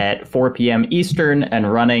 25th at 4 p.m. Eastern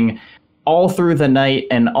and running all through the night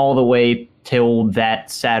and all the way till that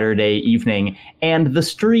Saturday evening. And the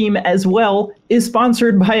stream as well is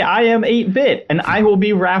sponsored by I Am 8-Bit, and I will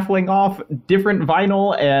be raffling off different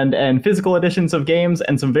vinyl and physical editions of games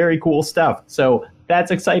and some very cool stuff. So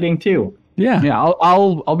that's exciting too. Yeah.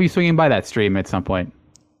 I'll be swinging by that stream at some point.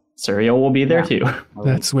 Serial will be there too.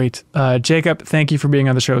 That's sweet. Jacob, thank you for being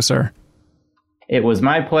on the show, sir. It was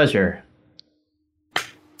my pleasure.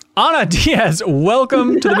 Ana Diaz,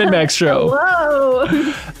 welcome to the MinMax Show. Hello.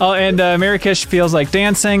 Oh, and Mary Kish feels like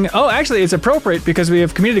dancing. Oh, actually, it's appropriate because we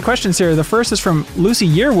have community questions here. The first is from Lucy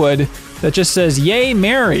Yearwood that just says, "Yay,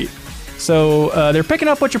 Mary." So they're picking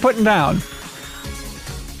up what you're putting down.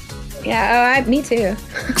 Yeah, me too.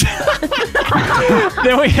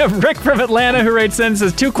 Then we have Rick from Atlanta who writes in and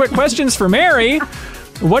says, 2 quick questions for Mary.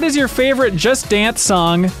 What is your favorite Just Dance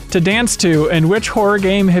song to dance to, and which horror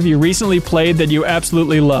game have you recently played that you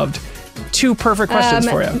absolutely loved? 2 perfect questions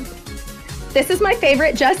for you. This is my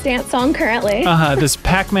favorite Just Dance song currently. This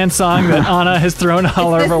Pac-Man song that Ana has thrown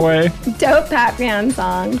all over way. Dope Pac-Man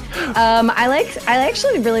song. I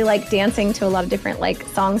actually really like dancing to a lot of different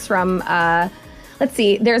songs from let's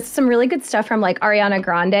see, there's some really good stuff from Ariana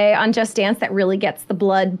Grande on Just Dance that really gets the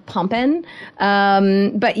blood pumping.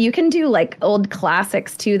 But you can do old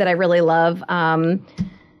classics too that I really love.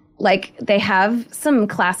 They have some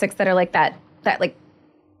classics that are like that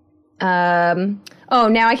oh,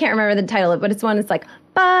 now I can't remember the title of it, but it's one that's like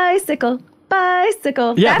Bicycle.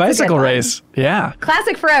 Yeah, That's Bicycle Race. Yeah.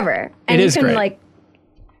 Classic forever. And it you is can great.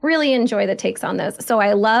 really enjoy the takes on those. So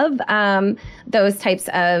I love those types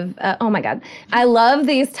of, oh my God. I love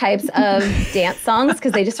these types of dance songs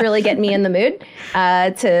because they just really get me in the mood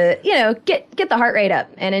to, get the heart rate up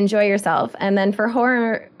and enjoy yourself. And then for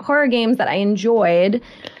horror games that I enjoyed,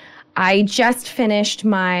 I just finished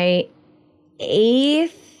my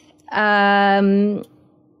 8th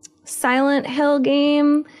Silent Hill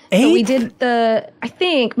game. 8? So we did I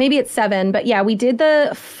think maybe it's 7, but yeah, we did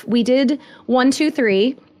 1, 2,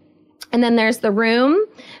 3. And then there's The Room,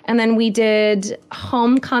 and then we did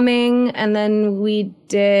Homecoming, and then we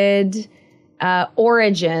did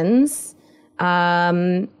Origins.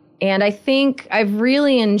 And I think I've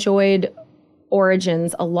really enjoyed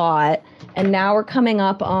Origins a lot. And now we're coming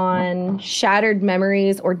up on Shattered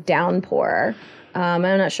Memories or Downpour. I'm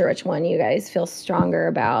not sure which one you guys feel stronger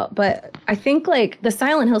about, but I think the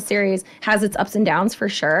Silent Hill series has its ups and downs for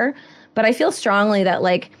sure. But I feel strongly that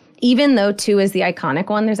even though 2 is the iconic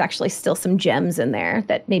one, there's actually still some gems in there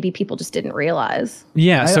that maybe people just didn't realize.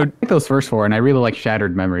 Yeah, I like those first 4, and I really like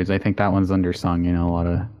Shattered Memories. I think that one's undersung, a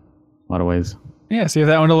lot of ways. Yeah, so you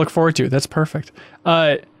have that one to look forward to. That's perfect.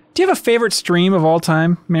 Do you have a favorite stream of all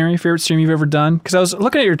time, Mary? Favorite stream you've ever done? Because I was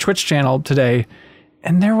looking at your Twitch channel today,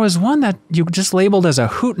 and there was one that you just labeled as a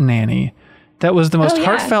hootenanny. That was the most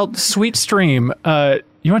heartfelt, sweet stream.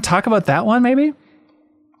 You want to talk about that one, maybe?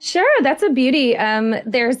 Sure, that's a beauty.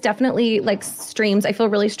 There's definitely like streams I feel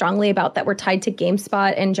really strongly about that were tied to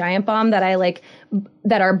GameSpot and Giant Bomb that I like,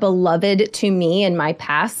 that are beloved to me in my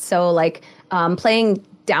past. So like playing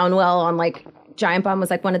Downwell on like Giant Bomb was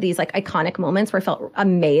like one of these like iconic moments where it felt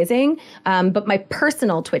amazing. But my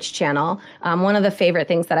personal Twitch channel, one of the favorite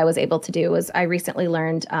things that I was able to do was I recently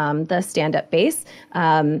learned the stand-up bass.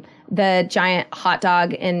 The giant hot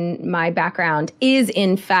dog in my background is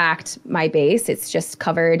in fact my bass. It's just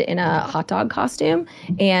covered in a hot dog costume.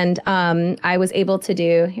 And I was able to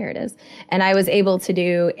do, here it is. And I was able to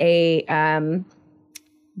do a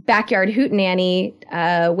backyard hootenanny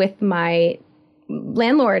with my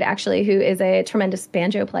landlord, actually, who is a tremendous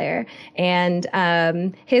banjo player, and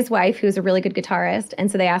his wife, who's a really good guitarist.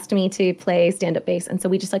 And so they asked me to play stand-up bass, and so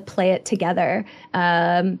we just like play it together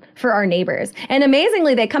for our neighbors. And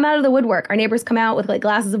amazingly, they come out of the woodwork. Our neighbors come out with like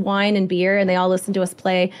glasses of wine and beer, and they all listen to us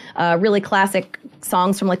play really classic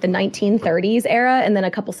songs from like the 1930s era, and then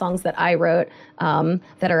a couple songs that I wrote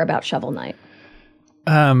that are about Shovel Knight.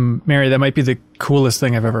 Mary, that might be the coolest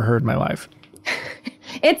thing I've ever heard in my life.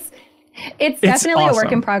 It's definitely awesome. A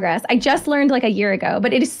work in progress. I just learned like a year ago,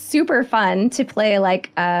 but it is super fun to play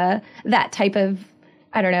like that type of,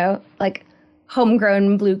 I don't know, like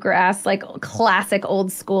homegrown bluegrass, like classic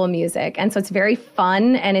old school music. And so it's very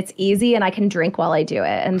fun and it's easy and I can drink while I do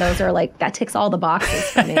it. And those are like, that ticks all the boxes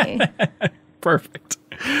for me. Perfect.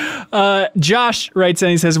 Josh writes in,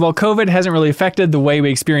 he says, well, COVID hasn't really affected the way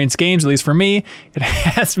we experience games, at least for me. It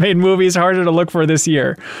has made movies harder to look for this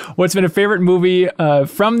year. What's been a favorite movie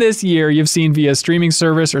from this year you've seen via streaming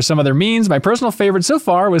service or some other means? My personal favorite so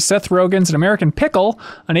far was Seth Rogen's An American Pickle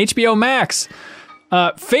on HBO Max.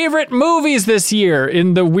 Favorite movies this year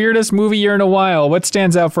in the weirdest movie year in a while. What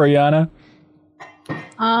stands out for you, Anna?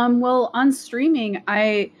 Well, on streaming,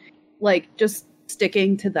 I just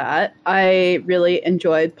sticking to that, I really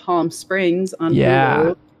enjoyed Palm Springs on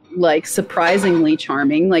Hulu. Like surprisingly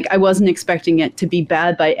charming. Like I wasn't expecting it to be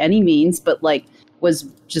bad by any means, but like was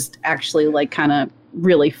just actually like kind of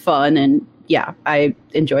really fun, and yeah, I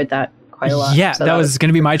enjoyed that quite a lot. Yeah, so that was going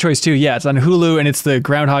to be my choice too. Yeah, it's on Hulu and it's the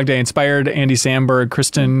Groundhog Day inspired. Andy Samberg,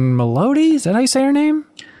 Kristen Melody, is that how you say her name?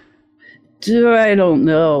 I don't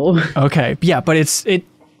know. Okay, yeah, but it.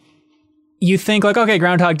 You think like, okay,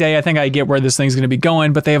 Groundhog Day, I think I get where this thing's going to be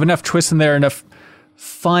going, but they have enough twists in there, enough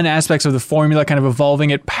fun aspects of the formula kind of evolving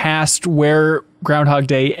it past where Groundhog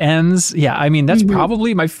Day ends. Yeah, I mean, that's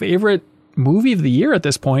probably my favorite movie of the year at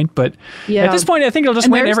this point, but at this point, I think it'll just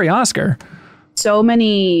win every Oscar. So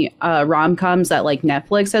many rom-coms that like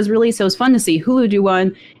Netflix has released, so it was fun to see Hulu do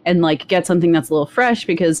one and like get something that's a little fresh,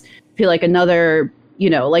 because I feel like another,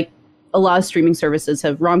 like a lot of streaming services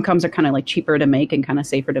have rom-coms are kind of like cheaper to make and kind of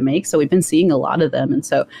safer to make. So we've been seeing a lot of them. And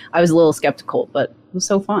so I was a little skeptical, but it was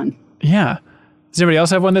so fun. Yeah. Does anybody else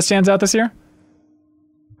have one that stands out this year?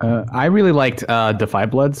 I really liked Defy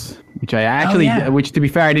Bloods, which I actually, which to be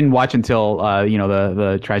fair, I didn't watch until,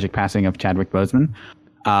 the tragic passing of Chadwick Boseman.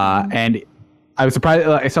 And I was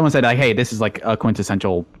surprised. Someone said like, hey, this is like a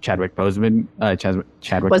quintessential Chadwick Boseman.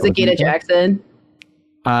 Chadwick was it Gita Jackson?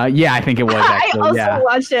 Yeah, I think it was actually. I also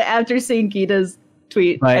watched it after seeing Gita's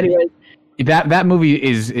tweet. But anyway, that movie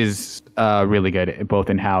is really good, both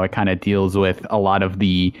in how it kind of deals with a lot of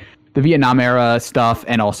the Vietnam era stuff,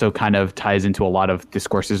 and also kind of ties into a lot of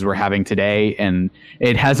discourses we're having today. And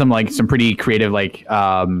it has some pretty creative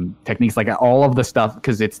techniques, like all of the stuff,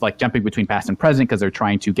 because it's like jumping between past and present, because they're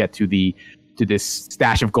trying to get to this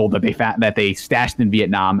stash of gold that they stashed in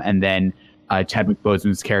Vietnam, and then. Chadwick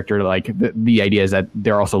Boseman's character, like the idea is that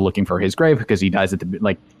they're also looking for his grave, because he dies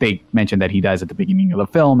they mentioned that he dies at the beginning of the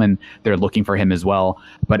film, and they're looking for him as well.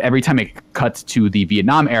 But every time it cuts to the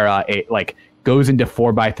Vietnam era, it like goes into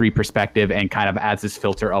 4:3 perspective and kind of adds this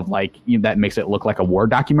filter of that makes it look like a war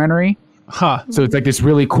documentary. Huh. So it's like this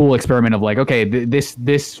really cool experiment of like, okay, this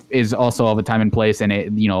is also of a time and place, and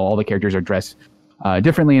it, all the characters are dressed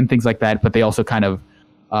differently and things like that, but they also kind of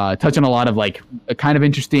touch on a lot of kind of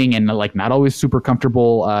interesting and not always super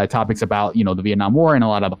comfortable topics about the Vietnam War and a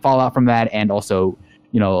lot of the fallout from that, and also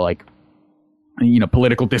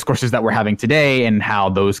political discourses that we're having today, and how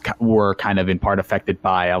those were kind of in part affected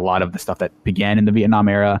by a lot of the stuff that began in the Vietnam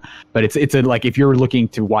era. But it's if you're looking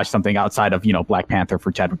to watch something outside of Black Panther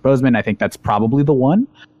for Chadwick Boseman, I think that's probably the one.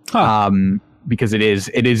 Huh. Because it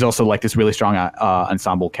is also this really strong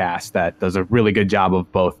ensemble cast that does a really good job of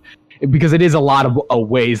both. Because it is a lot of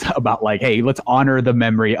ways about hey, let's honor the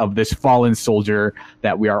memory of this fallen soldier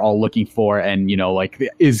that we are all looking for, and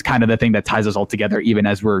is kind of the thing that ties us all together, even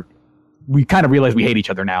as we kind of realize we hate each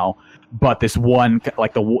other now, but this one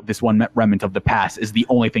this one remnant of the past is the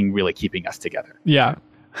only thing really keeping us together. Yeah.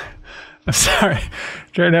 I'm sorry.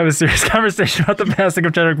 Trying to have a serious conversation about the passing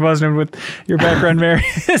of Chadwick Boseman with your background, Mary,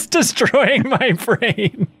 is destroying my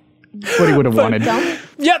brain. What he would have wanted.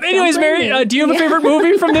 Yep. Anyways, Mary, do you have a favorite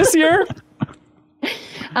movie from this year?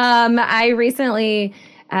 I recently,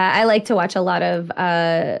 I like to watch a lot of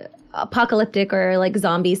apocalyptic or like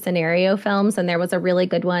zombie scenario films, and there was a really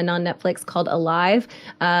good one on Netflix called Alive.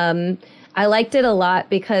 I liked it a lot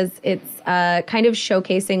because it's kind of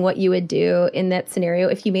showcasing what you would do in that scenario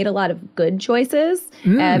if you made a lot of good choices.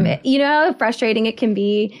 You know how frustrating it can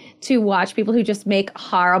be to watch people who just make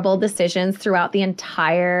horrible decisions throughout the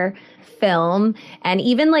entire film. And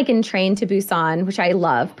even like in Train to Busan, which I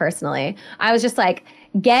love personally, I was just like,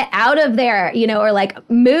 get out of there, you know, or like,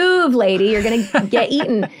 move, lady, you're going to get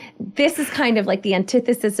eaten. This is kind of like the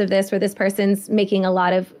antithesis of this, where this person's making a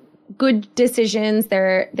lot of good decisions.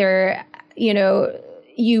 They're you know,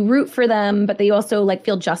 you root for them, but they also like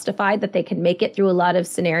feel justified that they can make it through a lot of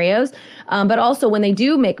scenarios. But also when they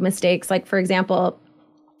do make mistakes, like for example,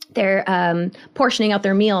 they're portioning out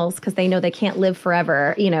their meals because they know they can't live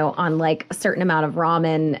forever, you know, on like a certain amount of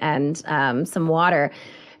ramen and some water.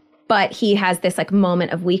 But he has this like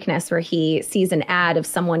moment of weakness where he sees an ad of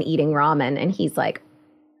someone eating ramen, and he's like,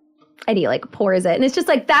 and he like pours it. And it's just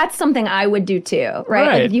like, that's something I would do too, right?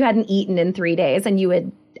 Like if you hadn't eaten in 3 days, and you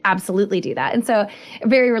would absolutely do that. And so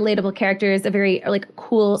very relatable characters, a very like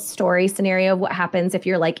cool story scenario of what happens if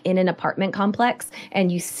you're like in an apartment complex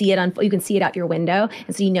and you see it you can see it out your window.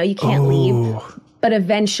 And so you know you can't leave, but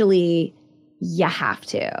eventually you have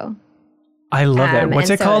to. I love that. What's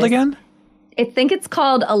it called again? I think it's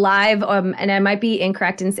called Alive, and I might be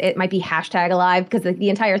incorrect, and it might be #Alive, because the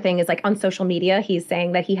entire thing is like on social media. He's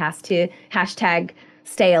saying that he has to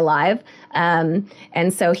 #stay alive. And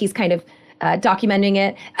so he's kind of documenting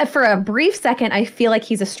it. For a brief second, I feel like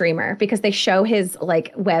he's a streamer, because they show his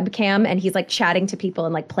like webcam and he's like chatting to people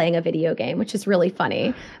and like playing a video game, which is really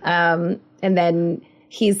funny. And then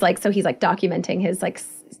he's like documenting his like,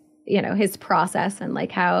 you know, his process and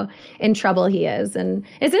like how in trouble he is. And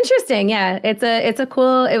it's interesting. Yeah,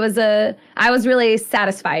 I was really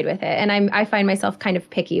satisfied with it. And I find myself kind of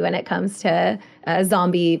picky when it comes to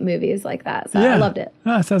zombie movies like that. So I loved it.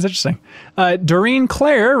 Oh, that sounds interesting. Doreen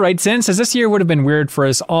Claire writes in, says, this year would have been weird for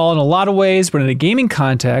us all in a lot of ways, but in a gaming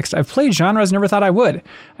context, I've played genres I never thought I would.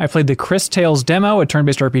 I played the Chris Tales demo, a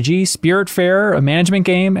turn-based RPG, Spiritfarer, a management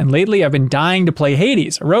game, and lately I've been dying to play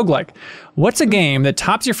Hades, a roguelike. What's a game that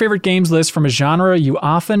tops your favorite games list from a genre you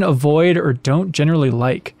often avoid or don't generally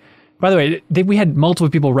like? By the way, we had multiple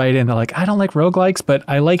people write in. They're like, I don't like roguelikes, but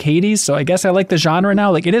I like Hades, so I guess I like the genre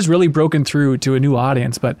now. Like, it is really broken through to a new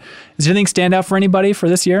audience. But does anything stand out for anybody for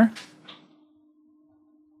this year?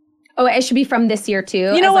 Oh, it should be from this year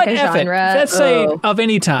too. You know what? Like a genre. Let's say of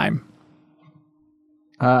any time.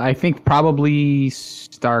 I think probably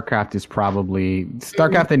StarCraft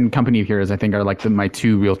and Company of Heroes, I think, are like my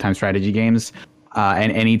two real-time strategy games.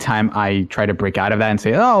 And anytime I try to break out of that and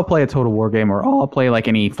say, oh, I'll play a Total War game, or I'll play like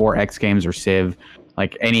any 4X games or Civ,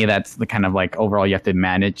 like any of that's the kind of like overall you have to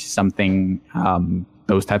manage something,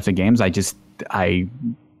 those types of games, I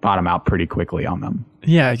bottom out pretty quickly on them.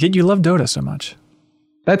 Yeah, yet you love Dota so much.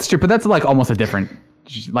 That's true, but that's like almost a different,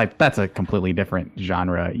 like that's a completely different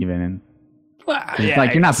genre even. Well,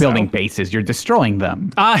 like you're not building bases, you're destroying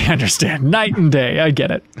them. I understand. Night and day. I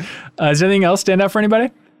get it. Does anything else stand out for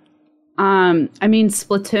anybody? I mean,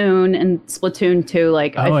 Splatoon and Splatoon 2,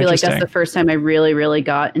 like, I feel like that's the first time I really, really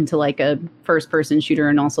got into like a first person shooter,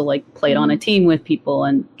 and also like played on a team with people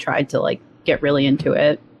and tried to like get really into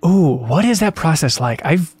it. Ooh, what is that process like?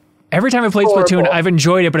 Every time I played Splatoon, I've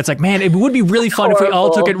enjoyed it, but it's like, man, it would be really fun if we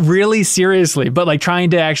all took it really seriously, but like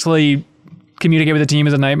trying to actually communicate with the team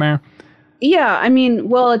is a nightmare. Yeah, I mean,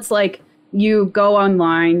 well, it's like you go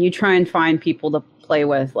online, you try and find people to play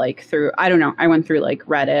with, like through, I don't know, I went through like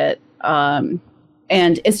Reddit. And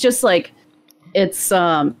it's just like, it's,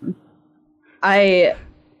 Nintendo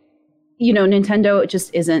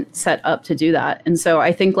just isn't set up to do that. And so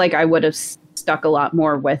I think like I would have stuck a lot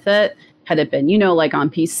more with it had it been, like on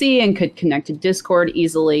PC and could connect to Discord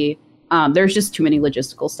easily. There's just too many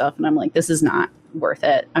logistical stuff. And I'm like, this is not worth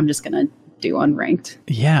it. I'm just going to do unranked.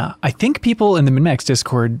 Yeah. I think people in the MinMax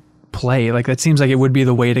Discord play, like that seems like it would be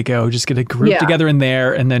the way to go. Just get a group together in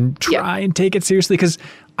there and then try and take it seriously, because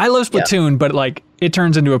I love Splatoon, but like it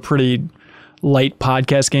turns into a pretty light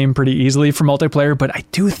podcast game pretty easily for multiplayer. But I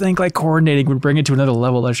do think like coordinating would bring it to another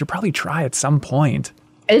level that I should probably try at some point.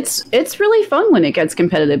 It's really fun when it gets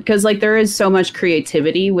competitive, because like there is so much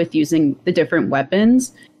creativity with using the different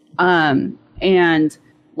weapons, and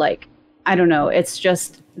like I don't know, it's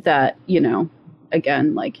just that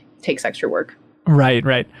again like takes extra work.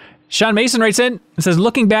 Right. Sean Mason writes in and says,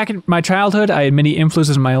 looking back at my childhood, I had many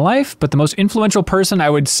influences in my life, but the most influential person I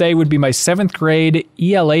would say would be my 7th grade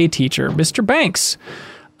ELA teacher, Mr. Banks.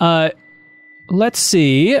 Let's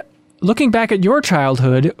see. Looking back at your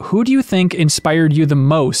childhood, who do you think inspired you the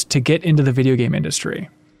most to get into the video game industry?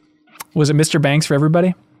 Was it Mr. Banks for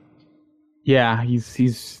everybody? Yeah, he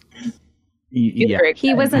was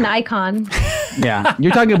an icon. Yeah,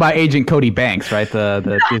 you're talking about Agent Cody Banks, right?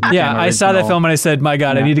 The yeah, I saw that film and I said, my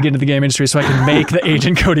God, I need to get into the game industry so I can make the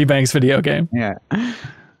Agent Cody Banks video game. Yeah.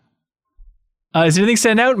 Does anything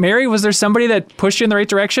stand out? Mary, was there somebody that pushed you in the right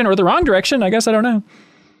direction or the wrong direction? I guess I don't know.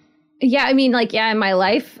 Yeah, I mean, in my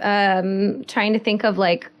life, trying to think of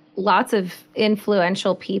lots of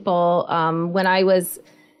influential people. When I was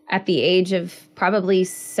at the age of probably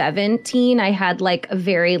 17, I had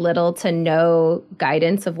very little to no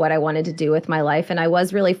guidance of what I wanted to do with my life. And I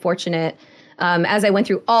was really fortunate as I went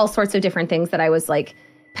through all sorts of different things that I was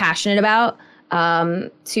passionate about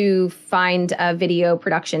to find a video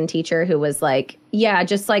production teacher who was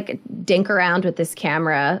just dink around with this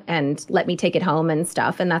camera and let me take it home and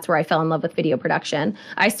stuff. And that's where I fell in love with video production.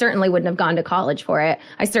 I certainly wouldn't have gone to college for it.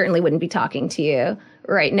 I certainly wouldn't be talking to you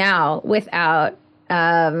right now without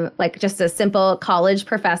just a simple college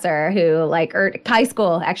professor who or high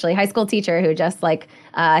school teacher who just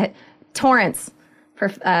Torrance,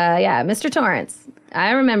 Mr. Torrance.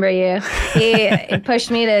 I remember you. He pushed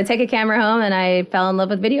me to take a camera home and I fell in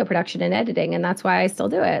love with video production and editing, and that's why I still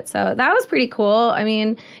do it. So that was pretty cool. I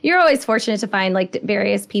mean, you're always fortunate to find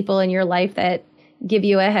various people in your life that give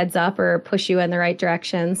you a heads up or push you in the right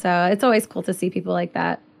direction. So it's always cool to see people like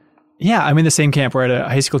that. Yeah, I'm in the same camp where I had a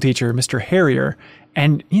high school teacher, Mr. Harrier,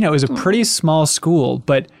 and it was a pretty small school,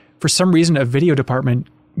 but for some reason a video department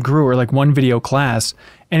grew, or one video class,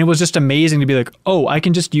 and it was just amazing to be oh, I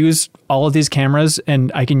can just use all of these cameras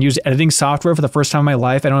and I can use editing software for the first time in my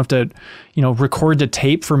life. I don't have to, record to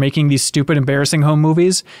tape for making these stupid, embarrassing home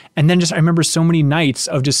movies. And then I remember so many nights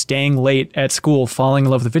of just staying late at school, falling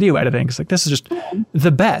in love with video editing. It's this is just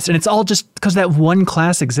the best. And it's all just because that one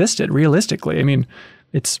class existed, realistically. I mean,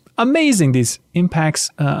 it's amazing these impacts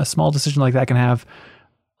a small decision like that can have.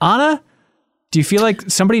 Anna, do you feel like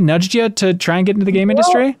somebody nudged you to try and get into the game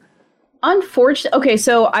industry? Unfortunately, okay,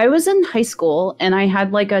 so I was in high school and I had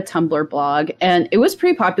a Tumblr blog and it was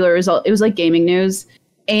pretty popular. It was gaming news.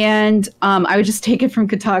 And I would just take it from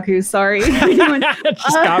Kotaku. Sorry.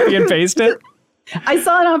 Just copy and paste it. I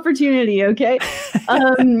saw an opportunity, okay?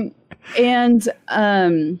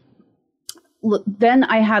 Then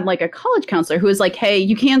I had a college counselor who was hey,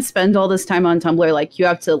 you can't spend all this time on Tumblr. You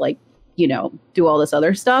have to do all this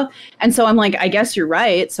other stuff. And so I'm I guess you're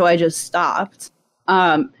right. So I just stopped.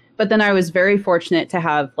 But then I was very fortunate to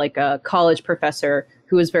have a college professor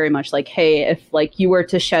who was very much hey, if you were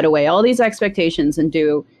to shed away all these expectations and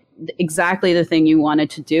do exactly the thing you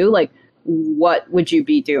wanted to do, what would you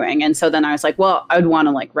be doing? And so then I was well, I would want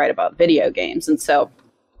to write about video games. And so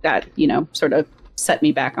that, sort of set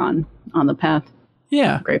me back on the path.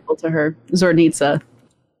 Yeah. I'm grateful to her. Zornitsa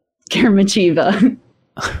Kermachiva.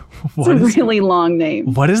 It's a really long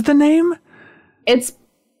name. What is the name? It's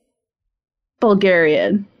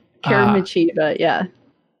Bulgarian. Kermachiva, yeah.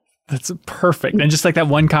 That's perfect. And just that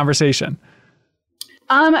one conversation.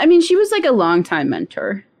 I mean, she was a longtime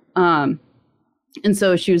mentor. And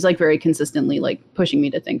so she was very consistently pushing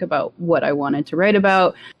me to think about what I wanted to write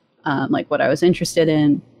about, what I was interested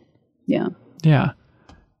in. Yeah. Yeah.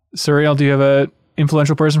 Suriel, do you have a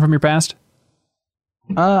influential person from your past?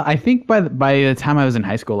 I think by the time I was in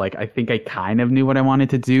high school, I think I kind of knew what I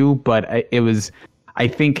wanted to do, but I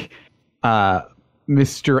think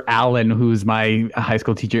Mr. Allen, who's my high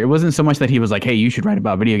school teacher, it wasn't so much that he was hey, you should write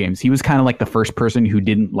about video games. He was kind of the first person who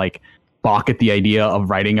didn't balk at the idea of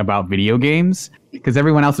writing about video games, because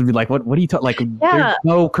everyone else would be what are you talking? There's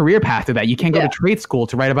no career path to that. You can't go to trade school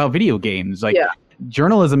to write about video games.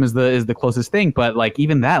 Journalism is the closest thing, but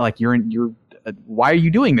even that, you're why are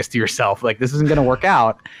you doing this to yourself? This isn't going to work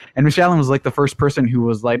out. And Mr. Allen was the first person who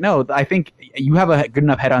was no, I think you have a good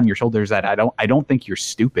enough head on your shoulders that I don't think you're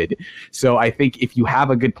stupid. So I think if you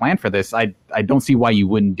have a good plan for this, I don't see why you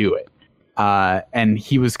wouldn't do it. And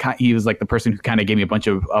he was the person who kind of gave me a bunch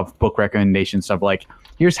of book recommendations of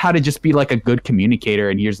here's how to just be a good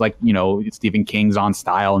communicator. And here's Stephen King's On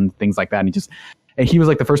Style and things like that. And he was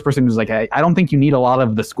the first person who was I don't think you need a lot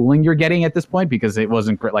of the schooling you're getting at this point, because it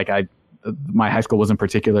wasn't my high school wasn't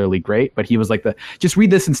particularly great, but he was just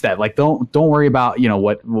read this instead. Don't worry about,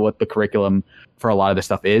 what the curriculum for a lot of this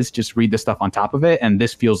stuff is. Just read this stuff on top of it. And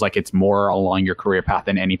this feels like it's more along your career path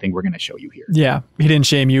than anything we're going to show you here. Yeah. He didn't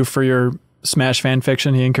shame you for your Smash fan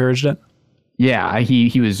fiction. He encouraged it. Yeah,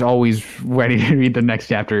 he was always ready to read the next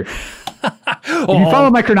chapter. If you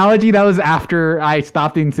follow my chronology, that was after I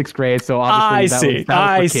stopped in 6th grade. So obviously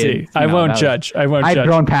that was for kids. I won't judge. I've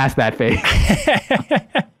grown past that phase.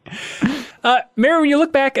 Mary, when you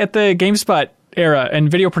look back at the GameSpot era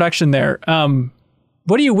and video production there,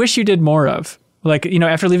 what do you wish you did more of? Like,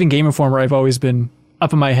 after leaving Game Informer, I've always been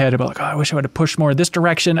up in my head about I wish I would have pushed more this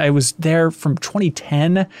direction. I was there from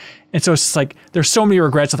 2010. And so it's just like, there's so many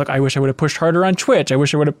regrets of I wish I would have pushed harder on Twitch. I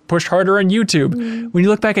wish I would have pushed harder on YouTube. Mm-hmm. When you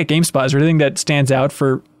look back at GameSpot, is there anything that stands out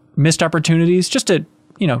for missed opportunities just to,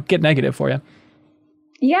 get negative for you?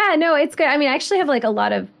 Yeah, no, it's good. I mean, I actually have a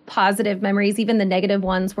lot of positive memories. Even the negative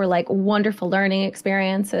ones were wonderful learning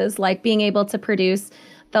experiences, like being able to produce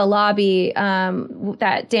the lobby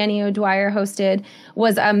that Danny O'Dwyer hosted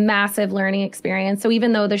was a massive learning experience. So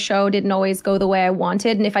even though the show didn't always go the way I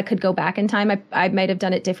wanted, and if I could go back in time, I might have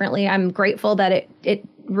done it differently. I'm grateful that it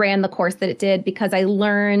ran the course that it did, because I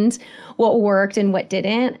learned what worked and what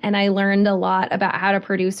didn't. And I learned a lot about how to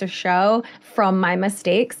produce a show from my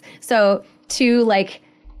mistakes. So to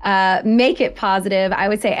make it positive, I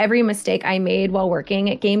would say every mistake I made while working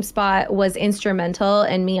at GameSpot was instrumental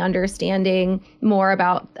in me understanding more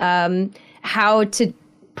about how to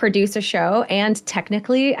produce a show and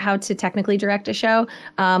how to technically direct a show.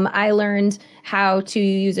 I learned how to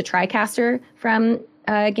use a TriCaster from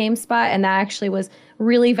GameSpot, and that actually was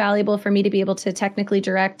really valuable for me to be able to technically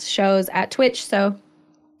direct shows at Twitch. So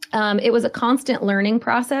it was a constant learning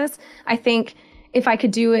process. I think if I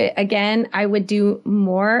could do it again, I would do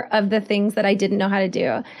more of the things that I didn't know how to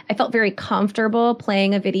do. I felt very comfortable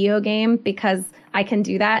playing a video game because I can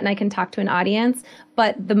do that and I can talk to an audience.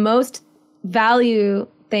 But the most value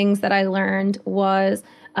things that I learned was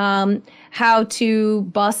how to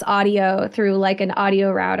bus audio through an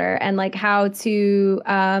audio router, and how to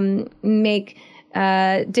make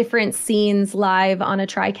different scenes live on a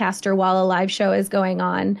TriCaster while a live show is going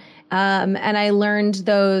on. And I learned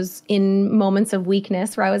those in moments of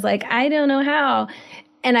weakness where I was like, I don't know how.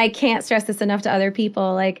 And I can't stress this enough to other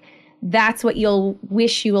people. That's what you'll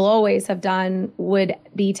wish you will always have done, would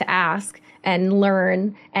be to ask and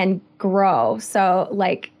learn and grow. So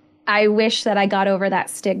I wish that I got over that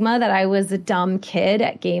stigma that I was a dumb kid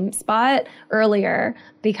at GameSpot earlier,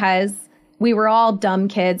 because we were all dumb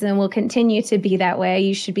kids and will continue to be that way.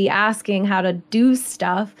 You should be asking how to do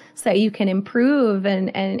stuff so that you can improve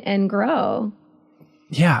and grow.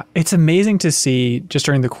 Yeah, it's amazing to see just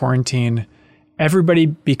during the quarantine, everybody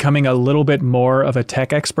becoming a little bit more of a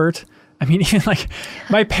tech expert. I mean, even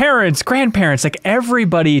my parents, grandparents,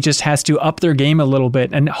 everybody just has to up their game a little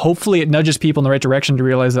bit. And hopefully it nudges people in the right direction to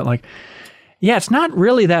realize that yeah, it's not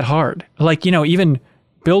really that hard. Even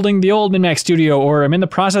building the old MinMax studio, or I'm in the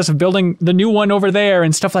process of building the new one over there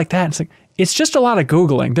and stuff like that. It's just a lot of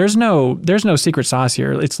Googling. There's no secret sauce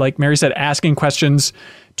here. It's like Mary said, asking questions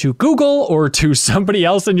to Google or to somebody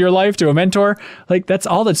else in your life, to a mentor. That's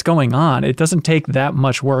all that's going on. It doesn't take that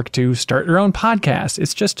much work to start your own podcast.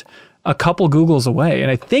 It's just a couple Googles away. And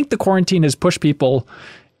I think the quarantine has pushed people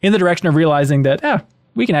in the direction of realizing that,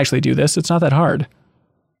 we can actually do this. It's not that hard.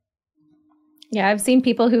 Yeah, I've seen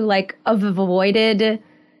people who have avoided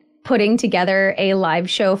putting together a live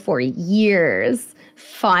show for years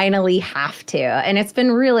finally have to. And it's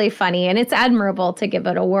been really funny, and it's admirable to give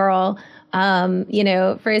it a whirl.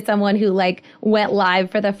 For someone who went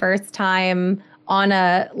live for the first time on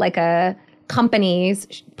a company's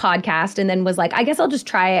podcast and then was I guess I'll just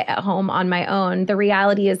try it at home on my own. The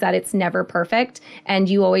reality is that it's never perfect, and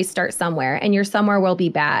you always start somewhere, and your somewhere will be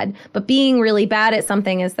bad. But being really bad at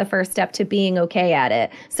something is the first step to being okay at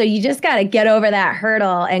it. So you just got to get over that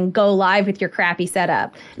hurdle and go live with your crappy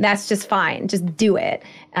setup. That's just fine. Just do it.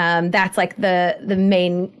 That's the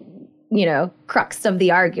main, crux of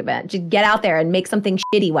the argument. Just get out there and make something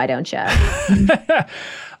shitty. Why don't you?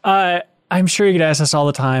 I'm sure you get asked this all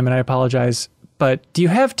the time, and I apologize, but do you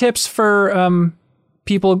have tips for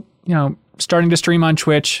people, starting to stream on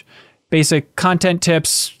Twitch, basic content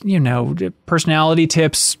tips, personality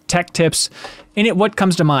tips, tech tips? What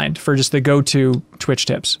comes to mind for just the go-to Twitch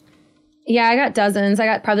tips? Yeah, I got dozens. I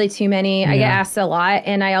got probably too many. Yeah. I get asked a lot.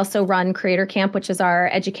 And I also run Creator Camp, which is our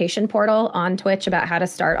education portal on Twitch about how to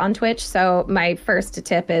start on Twitch. So my first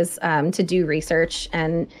tip is to do research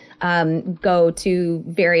and go to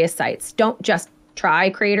various sites. Don't just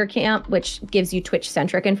try Creator Camp, which gives you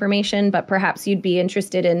Twitch-centric information, but perhaps you'd be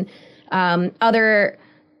interested in other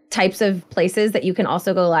types of places that you can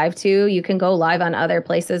also go live to. You can go live on other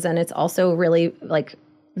places, and it's also really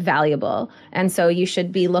valuable. And so you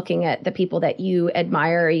should be looking at the people that you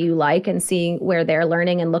admire or you like and seeing where they're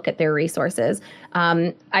learning and look at their resources.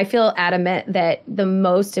 I feel adamant that the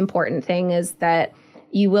most important thing is that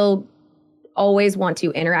you will always want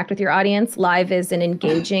to interact with your audience. Live is an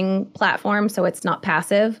engaging platform, so it's not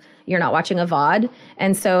passive. You're not watching a VOD.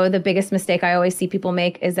 And so the biggest mistake I always see people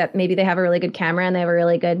make is that maybe they have a really good camera and they have a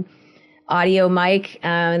really good audio mic,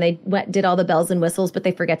 and they did all the bells and whistles, but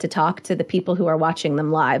they forget to talk to the people who are watching them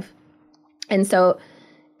live. And so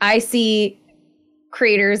I see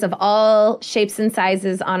creators of all shapes and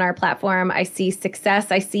sizes on our platform. I see success,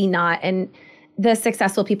 I see not. And the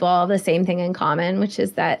successful people all have the same thing in common, which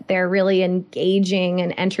is that they're really engaging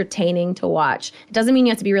and entertaining to watch. It doesn't mean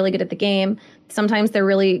you have to be really good at the game. Sometimes they're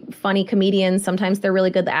really funny comedians. Sometimes they're really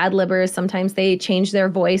good ad-libbers. Sometimes they change their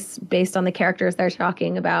voice based on the characters they're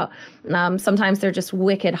talking about. Sometimes they're just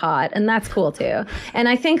wicked hot, and that's cool too. And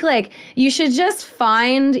I think like you should just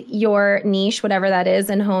find your niche, whatever that is,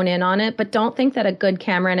 and hone in on it. But don't think that a good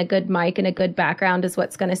camera and a good mic and a good background is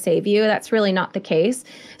what's going to save you. That's really not the case.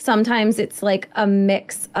 Sometimes it's like a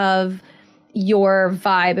mix of your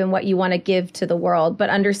vibe and what you want to give to the world, but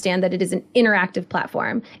understand that it is an interactive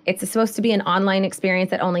platform. It's supposed to be an online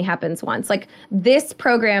experience that only happens once. Like this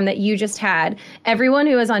program that you just had, everyone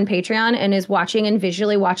who is on Patreon and is watching and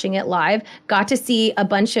visually watching it live got to see a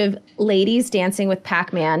bunch of ladies dancing with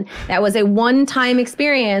Pac-Man. That was a one-time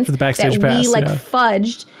experience for the backstage that pass, we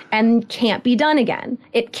fudged and can't be done again.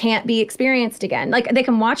 It can't be experienced again. Like they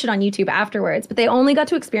can watch it on YouTube afterwards, but they only got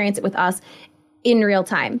to experience it with us in real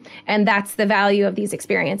time. And that's the value of these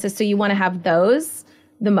experiences. So you want to have those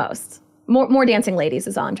the most. More dancing ladies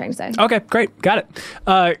is all I'm trying to say. Okay, great. Got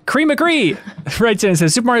it. Cream McCree writes in and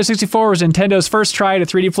says, Super Mario 64 was Nintendo's first try at a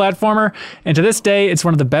 3D platformer, and to this day, it's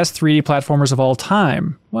one of the best 3D platformers of all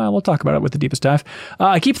time. Well, we'll talk about it with the deepest dive.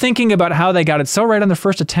 I keep thinking about how they got it so right on the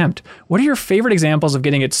first attempt. What are your favorite examples of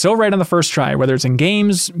getting it so right on the first try, whether it's in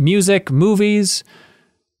games, music, movies?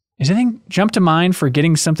 Does anything jump to mind for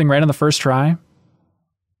getting something right on the first try?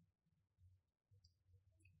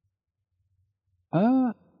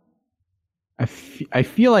 I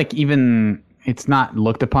feel like even it's not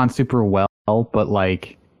looked upon super well, but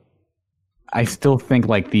like I still think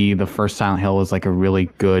like the first Silent Hill is like a really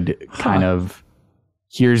good kind of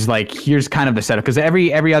here's kind of the setup, because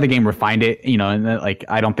every other game refined it, you know, and like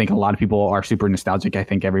I don't think a lot of people are super nostalgic. I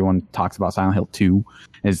think everyone talks about Silent Hill 2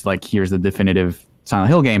 as like here's the definitive Silent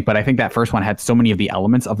Hill game, but I think that first one had so many of the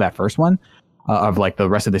elements of that first one. Of like the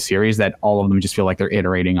rest of the series that all of them just feel like they're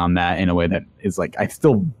iterating on that in a way that is like I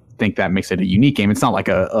still think that makes it a unique game. It's not like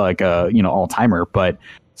a you know all timer, but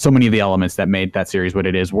so many of the elements that made that series what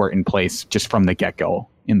it is were in place just from the get go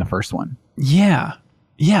in the first one. Yeah.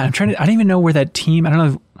 I don't even know where that team. I don't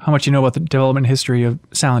know how much you know about the development history of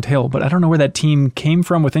Silent Hill, but I don't know where that team came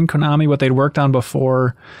from within Konami, what they'd worked on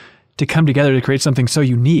before to come together to create something so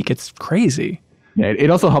unique. It's crazy. Yeah,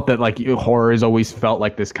 it also helped that like horror has always felt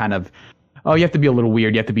like this kind of. Oh, you have to be a little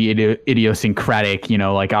weird. You have to be idiosyncratic. You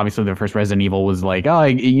know, like obviously the first Resident Evil was like, oh,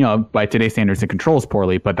 you know, by today's standards, it controls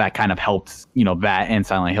poorly. But that kind of helped, you know, that and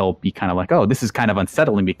Silent Hill be kind of like, oh, this is kind of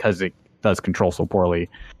unsettling because it does control so poorly.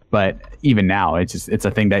 But even now, it's a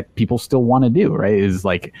thing that people still want to do, right? Is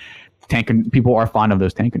like people are fond of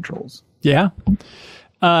those tank controls. Yeah.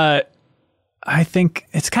 I think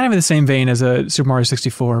it's kind of in the same vein as a Super Mario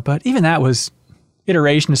 64, but even that was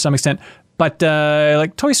iteration to some extent. But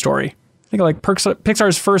like Toy Story. I think like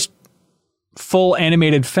Pixar's first full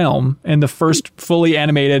animated film and the first fully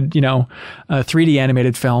animated, 3D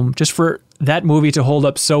animated film, just for that movie to hold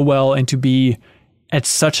up so well and to be at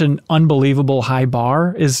such an unbelievable high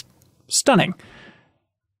bar is stunning.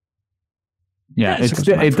 Yeah,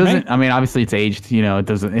 it doesn't. I mean, obviously, it's aged.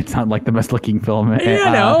 It's not like the best looking film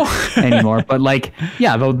anymore. But like,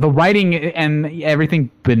 yeah, the writing and everything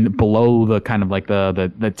been below the kind of like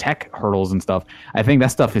the tech hurdles and stuff. I think that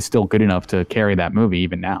stuff is still good enough to carry that movie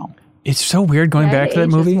even now. It's so weird going back to that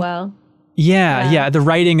movie. Well. Yeah. The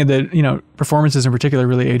writing and the performances in particular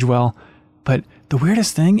really age well. But the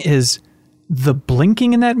weirdest thing is the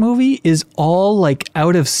blinking in that movie is all like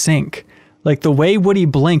out of sync. Like the way Woody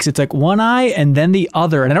blinks, it's like one eye and then the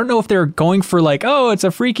other. And I don't know if they're going for like, oh, it's a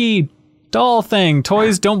freaky doll thing.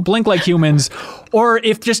 Toys don't blink like humans. Or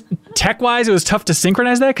if just tech-wise, it was tough to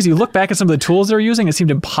synchronize that because you look back at some of the tools they're using, it seemed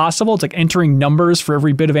impossible. It's like entering numbers for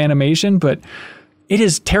every bit of animation, but it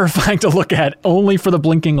is terrifying to look at only for the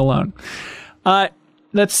blinking alone.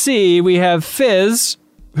 Let's see. We have Fizz,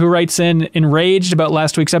 who writes in enraged about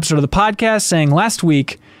last week's episode of the podcast, saying last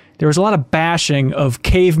week, there was a lot of bashing of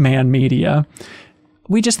caveman media.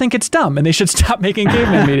 we just think it's dumb and they should stop making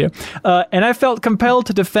caveman media. And I felt compelled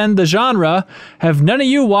to defend the genre. Have none of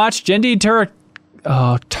you watched Genndy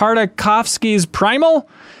Tartakovsky's Primal?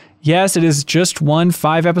 Yes, it is just one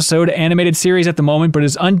 5-episode animated series at the moment, but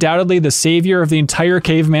is undoubtedly the savior of the entire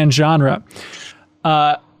caveman genre.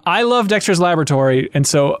 I love Dexter's Laboratory, and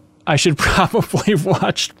so I should probably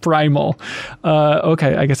watch Primal.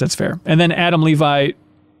 Okay, I guess that's fair. And then Adam Levi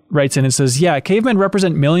writes in and says, yeah, cavemen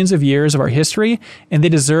represent millions of years of our history, and they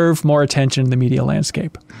deserve more attention in the media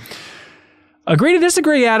landscape. Agree to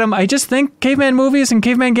disagree, Adam. I just think caveman movies and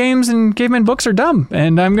caveman games and caveman books are dumb,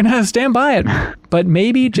 and I'm going to stand by it. But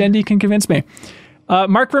maybe Genndy can convince me.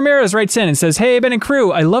 Mark Ramirez writes in and says, hey, Ben and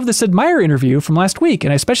crew, I love the Sid Meier interview from last week,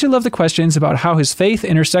 and I especially love the questions about how his faith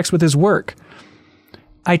intersects with his work.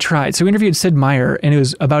 I tried. So we interviewed Sid Meier, and it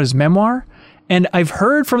was about his memoir, and I've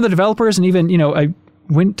heard from the developers, and even, I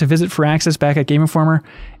went to visit Firaxis back at Game Informer,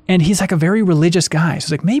 and he's like a very religious guy. So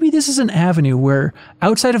it's like, maybe this is an avenue where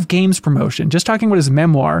outside of games promotion, just talking about his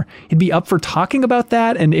memoir, he'd be up for talking about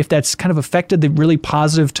that. And if that's kind of affected the really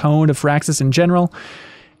positive tone of Firaxis in general.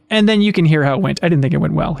 And then you can hear how it went. I didn't think it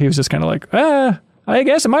went well. He was just kind of like, I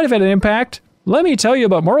guess it might have had an impact. Let me tell you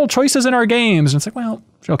about moral choices in our games. And it's like, well,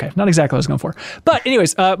 okay, not exactly what I was going for. But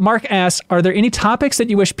anyways, Mark asks, are there any topics that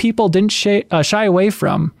you wish people didn't shy away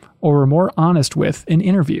from or were more honest with in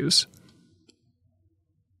interviews?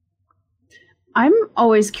 I'm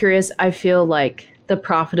always curious. I feel like the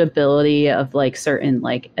profitability of like certain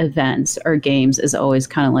like events or games is always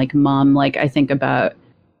kind of like mom. Like I think about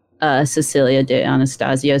Cecilia de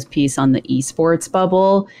Anastasio's piece on the esports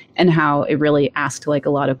bubble and how it really asked like a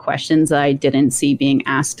lot of questions that I didn't see being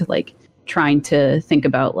asked, like trying to think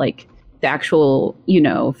about like the actual,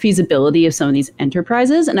 feasibility of some of these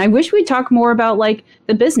enterprises. And I wish we'd talk more about like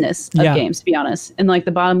the business of games, to be honest, and like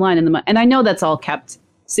the bottom line and I know that's all kept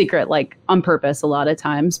secret, like on purpose a lot of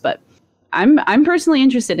times, but I'm personally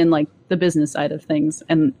interested in like the business side of things.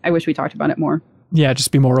 And I wish we talked about it more. Yeah.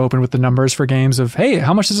 Just be more open with the numbers for games of, hey,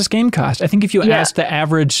 how much does this game cost? I think if you ask the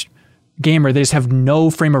average gamer, they just have no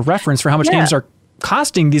frame of reference for how much games are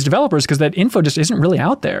costing these developers because that info just isn't really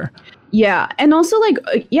out there. Yeah. And also like,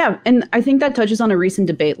 and I think that touches on a recent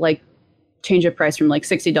debate, like change of price from like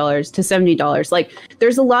 $60 to $70. Like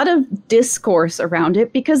there's a lot of discourse around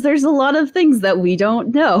it because there's a lot of things that we don't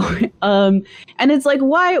know. And it's like,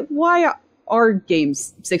 why are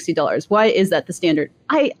games $60? Why is that the standard?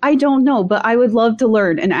 I don't know, but I would love to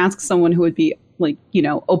learn and ask someone who would be like,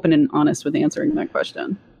 open and honest with answering that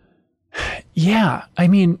question. Yeah. I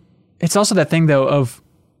mean, it's also that thing though of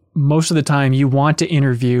most of the time you want to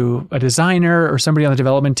interview a designer or somebody on the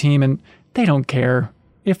development team and they don't care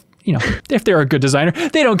if they're a good designer,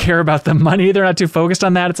 they don't care about the money. They're not too focused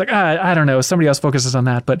on that. It's like, I don't know. Somebody else focuses on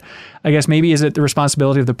that. But I guess maybe is it the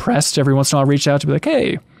responsibility of the press to every once in a while reach out to be like,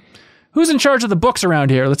 hey, who's in charge of the books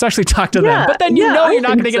around here? Let's actually talk to them. But then you're not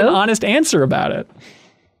going to get an honest answer about it.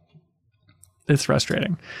 It's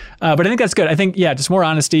frustrating. But I think that's good. I think, just more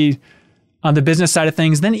honesty on the business side of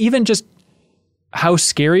things. Then even just how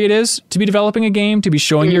scary it is to be developing a game, to be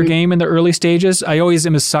showing your game in the early stages. I always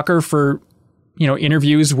am a sucker for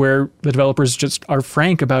interviews where the developers just are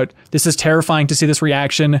frank about this is terrifying to see this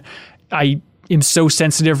reaction. I am so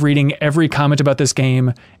sensitive reading every comment about this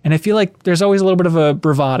game. And I feel like there's always a little bit of a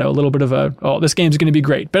bravado, a little bit of this game's going to be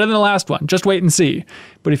great. Better than the last one. Just wait and see.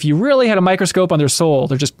 But if you really had a microscope on their soul,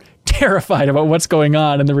 they're just terrified about what's going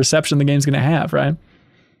on and the reception the game's going to have, right?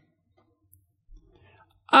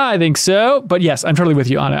 I think so. But yes, I'm totally with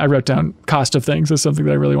you on it. I wrote down cost of things as something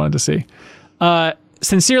that I really wanted to see.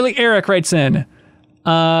 Sincerely, Eric writes in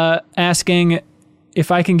asking if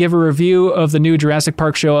I can give a review of the new Jurassic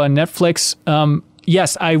Park show on Netflix.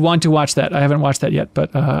 Yes, I want to watch that. I haven't watched that yet,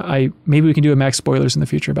 but maybe we can do a max spoilers in the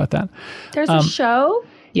future about that. There's a show?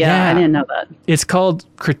 Yeah, I didn't know that. It's called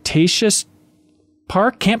Cretaceous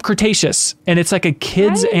Park, Camp Cretaceous, and it's like a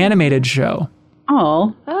kids animated show.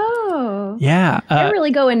 Oh. Yeah. They're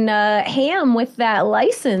really going ham with that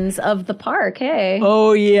license of the park, hey?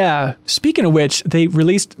 Oh, yeah. Speaking of which, they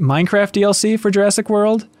released Minecraft DLC for Jurassic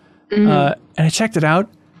World, and I checked it out.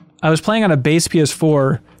 I was playing on a base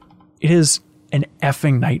PS4. It is an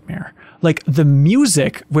effing nightmare. Like, the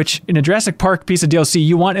music, which in a Jurassic Park piece of DLC,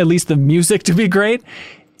 you want at least the music to be great.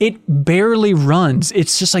 It barely runs.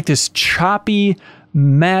 It's just like this choppy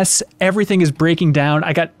mess. Everything is breaking down.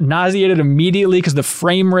 I got nauseated immediately because the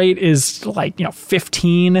frame rate is like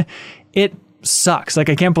 15. It sucks. Like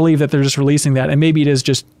I can't believe that they're just releasing that. And maybe it is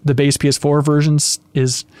just the base PS4 versions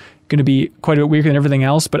is going to be quite a bit weaker than everything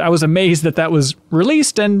else. But I was amazed that was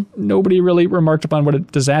released and nobody really remarked upon what a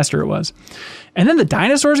disaster it was. And then the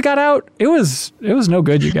dinosaurs got out. It was no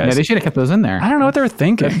good, you guys. Yeah, they should have kept those in there. I don't know what they were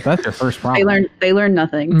thinking. That's their first problem. They learned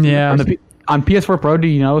nothing. Yeah. On PS4 Pro, do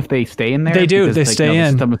you know if they stay in there? They do. They stay in.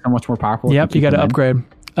 The system is so much more powerful. Yep, you got to upgrade.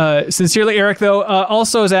 Sincerely, Eric, though,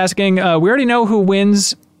 also is asking, we already know who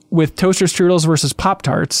wins with toaster strudels versus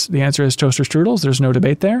Pop-Tarts. The answer is toaster strudels. There's no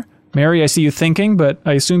debate there. Mary, I see you thinking, but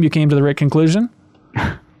I assume you came to the right conclusion.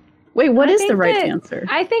 Wait, what is the right answer?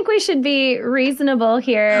 I think we should be reasonable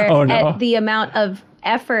here at the amount of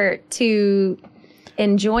effort to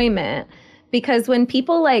enjoyment. Because when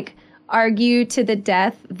people like argue to the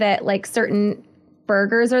death that like certain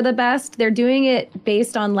burgers are the best, they're doing it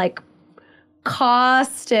based on like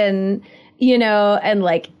cost and, you know, and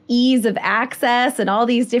like ease of access and all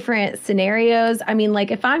these different scenarios. I mean,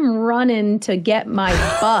 like if I'm running to get my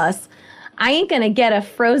bus, I ain't gonna get a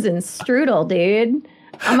frozen strudel, dude.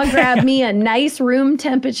 I'm gonna grab me a nice room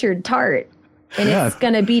temperatured tart. And it's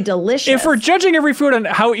going to be delicious. If we're judging every food on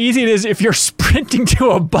how easy it is if you're sprinting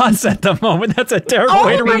to a bus at the moment, that's a terrible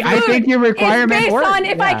way to review. I think your requirement is based on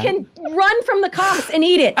if I can run from the cops and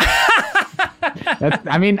eat it.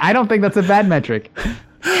 I don't think that's a bad metric.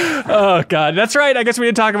 Oh, God. That's right. I guess we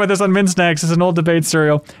did talk about this on Min Snacks. It's an old debate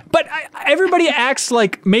cereal. But everybody acts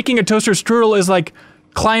like making a toaster strudel is like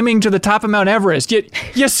climbing to the top of Mount Everest.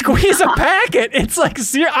 You squeeze a packet. It's like,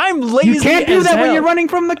 I'm lazy. You can't do that when you're running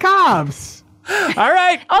from the cops. All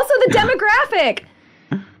right. Also, the demographic.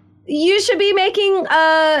 You should be making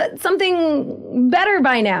something better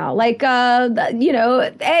by now, like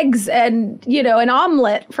eggs and an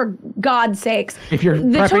omelet, for God's sakes. If you're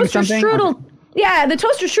the toaster strudel, the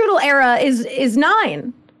toaster strudel era is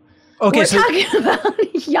 9. Okay, we're talking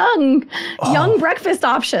about young breakfast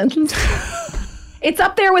options. It's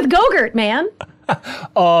up there with Go-Gurt, man.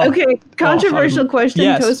 Okay, controversial question: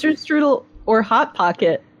 yes. Toaster strudel or Hot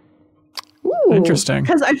Pocket? Ooh, interesting.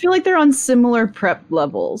 Because I feel like they're on similar prep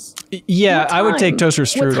levels. Yeah, I would take toaster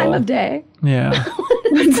strudel. What time of day? Yeah.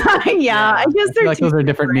 I guess they're like those are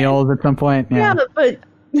different meals at some point. Yeah, but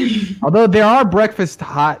although there are breakfast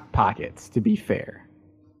Hot Pockets, to be fair.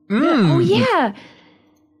 Oh yeah.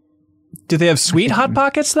 Do they have sweet Hot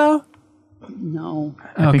Pockets though? No.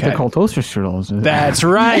 I think they're called toaster strudels. That's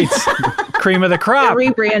right. Cream of the crop. They're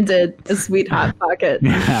rebranded as Sweet Hot Pocket.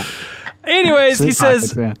 Yeah. Anyways, he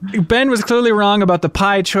says Ben was clearly wrong about the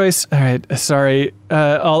pie choice. All right, sorry.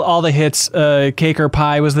 All the hits, cake or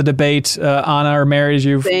pie was the debate. Anna or Mary,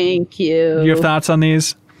 Thank you. You have thoughts on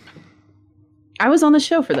these? I was on the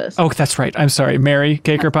show for this. Oh, that's right. I'm sorry. Mary,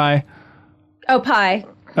 cake or pie? Oh, pie.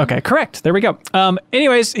 Okay, correct. There we go.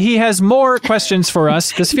 Anyways, he has more questions for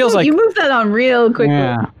us. This feels like you moved that on real quickly.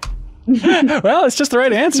 Yeah. Well, it's just the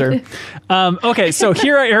right answer. Okay, so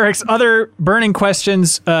here are Eric's other burning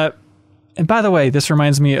questions. And by the way, this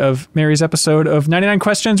reminds me of Mary's episode of 99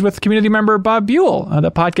 Questions with community member Bob Buell, the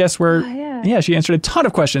podcast where, she answered a ton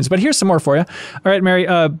of questions. But here's some more for you. All right, Mary,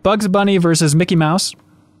 Bugs Bunny versus Mickey Mouse.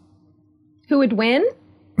 Who would win?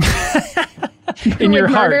 In your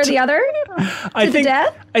heart. Murder the other? To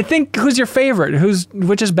death? I think who's your favorite?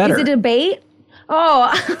 Which is better? Is it a debate? Oh.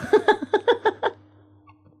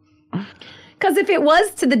 Because if it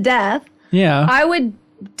was to the death, I would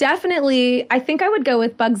I think I would go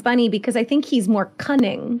with Bugs Bunny because I think he's more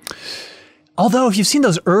cunning. Although, if you've seen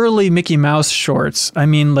those early Mickey Mouse shorts, I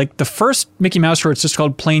mean, like the first Mickey Mouse short's just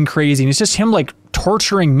called Plain Crazy, and it's just him like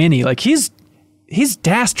torturing Minnie. Like he's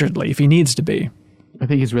dastardly if he needs to be. I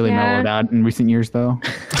think he's really mellowed out in recent years, though.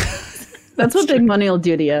 That's what big money will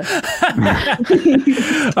do to you.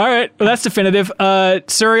 All right, well, that's definitive.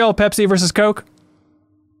 Cereal, Pepsi versus Coke.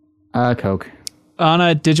 Coke.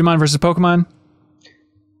 Anna, Digimon versus Pokemon.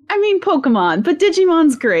 I mean, Pokemon, but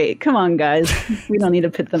Digimon's great. Come on, guys. We don't need to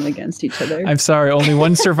pit them against each other. I'm sorry, only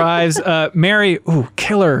one survives. Mary,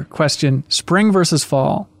 killer question. Spring versus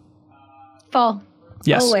fall. Fall.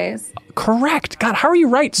 Yes. Always. Correct. God, how are you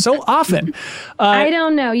right so often? I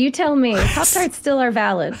don't know. You tell me. Pop-Tarts still are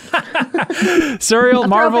valid. Cereal,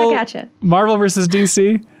 Marvel. Back at you. Marvel versus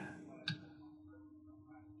DC.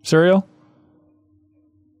 Cereal.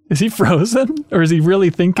 Is he frozen, or is he really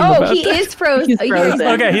thinking about that? Oh, he is frozen. He's frozen.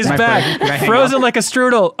 Okay, he's back. Frozen like a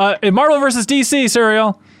strudel. Marvel versus DC,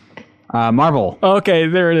 Cereal. Marvel. Okay,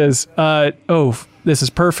 there it is. This is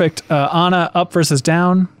perfect. Anna, up versus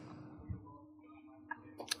down.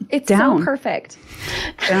 It's down. So perfect.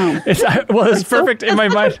 Down. It's perfect in my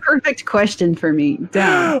mind. Perfect question for me.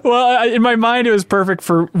 Down. Well, in my mind, it was perfect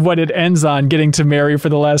for what it ends on, getting to Mary for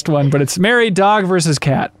the last one. But it's Mary, dog versus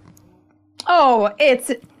cat. Oh,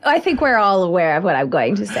 it's I think we're all aware of what I'm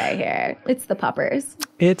going to say here. It's the puppers.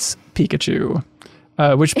 It's Pikachu.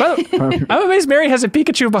 Which, I'm amazed Mary has a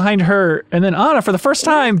Pikachu behind her. And then Anna, for the first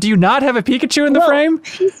time, do you not have a Pikachu in the frame?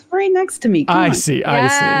 He's right next to me. Come on. I see.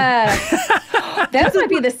 That might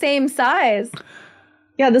be the same size.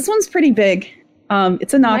 Yeah, this one's pretty big.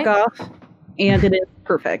 It's a knockoff, and it is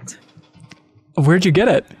perfect. Where'd you get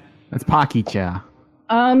it? That's Pakicha.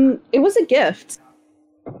 It was a gift.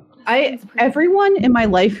 Everyone in my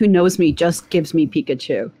life who knows me just gives me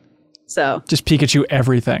Pikachu. So just Pikachu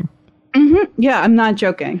everything. Yeah, I'm not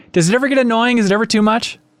joking. Does it ever get annoying? Is it ever too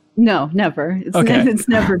much? No, never. It's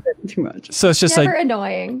never been too much. So it's just never like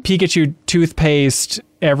annoying. Pikachu toothpaste,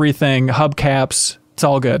 everything, hubcaps. It's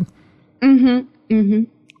all good.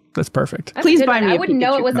 That's perfect. That's Please a good buy one. me a I wouldn't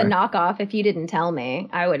know Pikachu it was card. a knockoff if you didn't tell me.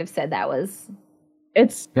 I would have said that was.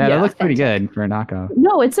 That looks pretty good for a knockoff.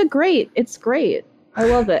 No, it's great. I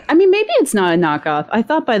love it. I mean, maybe it's not a knockoff. I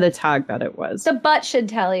thought by the tag that it was. The butt should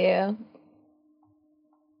tell you.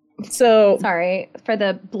 So Sorry for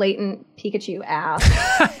the blatant Pikachu ass.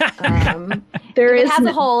 there If is it has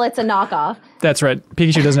a hole, it's a knockoff. That's right.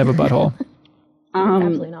 Pikachu doesn't have a butthole.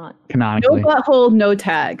 Absolutely not. no Canonically. butthole, no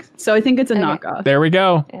tag. So I think it's a knockoff. There we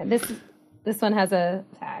go. Yeah, this one has a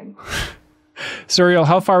tag. Suriel,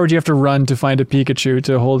 how far would you have to run to find a Pikachu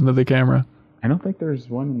to hold into the camera? I don't think there's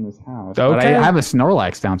one in this house. Okay. But I have a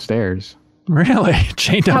Snorlax downstairs. Really?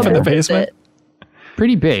 Chained up in the big is basement? it?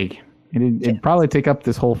 Pretty big. It'd probably take up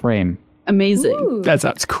this whole frame. Amazing. Ooh. That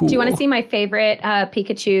sounds cool. Do you want to see my favorite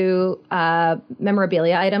Pikachu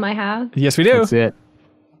memorabilia item I have? Yes, we do. That's it.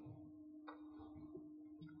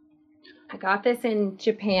 I got this in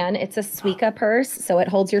Japan. It's a Suica purse, so it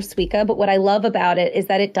holds your Suica. But what I love about it is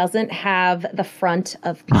that it doesn't have the front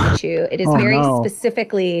of Pikachu. It is very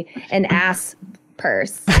specifically an ass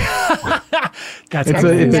purse. That's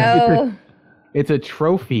It's a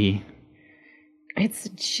trophy. It's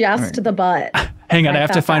just the butt. Hang on, I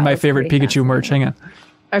have to thought find that my was favorite pretty Pikachu merch. Hang on.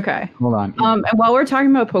 Okay. Hold on. And while we're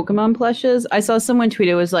talking about Pokemon plushes, I saw someone tweet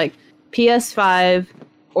it was like PS5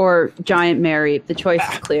 or Giant Mary. The choice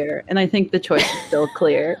is clear, and I think the choice is still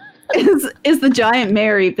clear. Is the Giant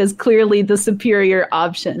Mary is clearly the superior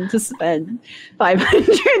option to spend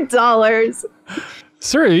 $500.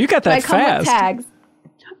 Suriel, you got that I come with fast. tags.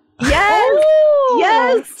 Yes.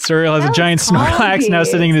 Yes. Suriel has a giant Snorlax now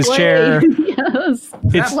sitting in his chair. Yes.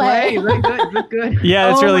 It's Very good. That's good. yeah,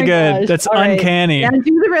 that's Oh really my good. gosh. That's All right. uncanny. And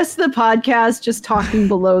do the rest of the podcast just talking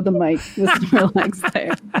below the mic with Snorlax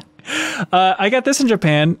there. I got this in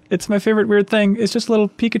Japan. It's my favorite weird thing. It's just a little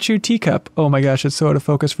Pikachu teacup. Oh my gosh, it's so out of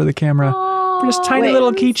focus for the camera. Just tiny Wait,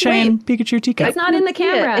 little keychain Pikachu teacup. It's not in the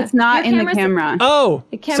camera. It's not Your in the camera's- camera. Oh,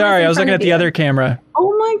 camera's sorry. in I was front looking of at the you. other camera.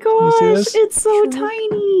 Oh my You see gosh, this? it's so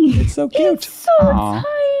tiny. It's so cute. Aw.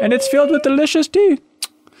 And it's filled with delicious tea.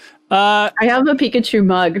 I have a Pikachu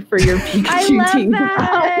mug for your Pikachu love team.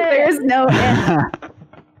 that. There's no end.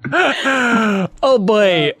 Oh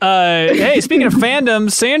boy. Hey, speaking of fandom,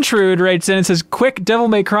 Sandtrude writes in and says, quick Devil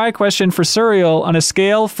May Cry question for Suriel. On a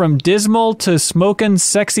scale from dismal to smokin'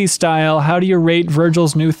 sexy style, how do you rate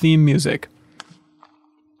Virgil's new theme music?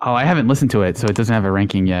 Oh, I haven't listened to it, so it doesn't have a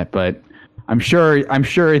ranking yet. But I'm sure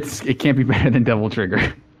it can't be better than Devil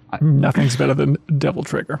Trigger. Nothing's better than Devil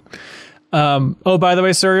Trigger. Oh, by the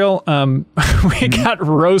way, Suriel, we got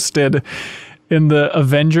roasted in the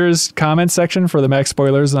Avengers comment section for the Max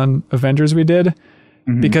spoilers on Avengers we did,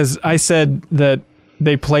 because I said that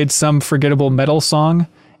they played some forgettable metal song,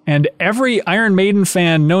 and every Iron Maiden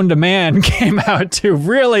fan known to man came out to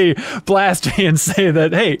really blast me and say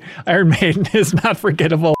that, hey, Iron Maiden is not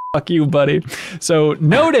forgettable. Fuck you, buddy. So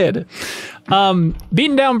noted.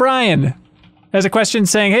 Beaten Down Brian has a question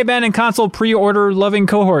saying, hey, band and console pre-order loving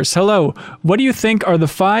cohorts. Hello. What do you think are the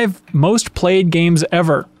 5 most played games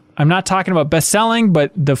ever? I'm not talking about best-selling,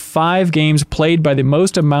 but the 5 games played by the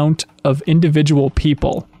most amount of individual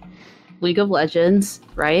people. League of Legends,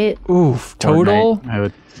 right? Oof. Total? Fortnite, I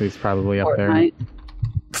would say it's probably up there. Fortnite.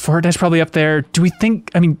 Fortnite's probably up there. Do we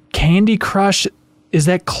think, Candy Crush, is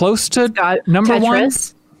that close to number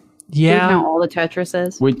Tetris. 1? Do you Yeah. count all the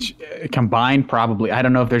Tetrises? Which combined probably, I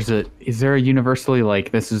don't know if is there a universally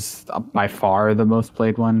like this is by far the most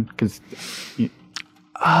played one? Because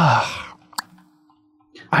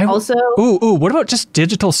Also, what about just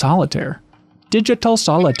Digital Solitaire? Digital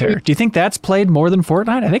Solitaire. Do you think that's played more than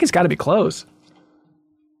Fortnite? I think it's got to be close.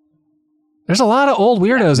 There's a lot of old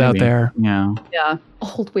weirdos out there. Yeah. yeah.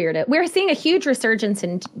 Old weirdo. We're seeing a huge resurgence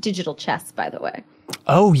in digital chess, by the way.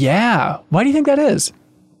 Oh, yeah. Why do you think that is?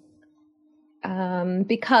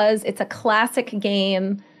 Because it's a classic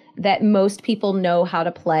game that most people know how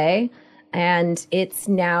to play. and it's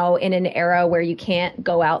now in an era where you can't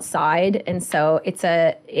go outside, and so it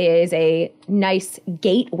is a nice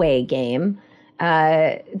gateway game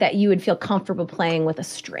that you would feel comfortable playing with a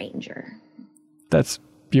stranger. That's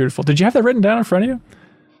beautiful. Did you have that written down in front of you?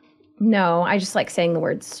 No, I just like saying the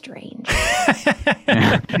word strange.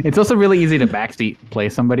 It's also really easy to backseat play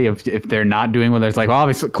somebody if they're not doing what it's like, well,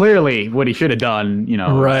 obviously, clearly what he should have done, you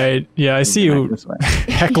know. Right. Yeah, I see you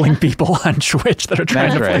heckling people on Twitch that are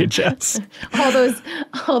trying to play chess.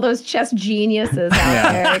 all those chess geniuses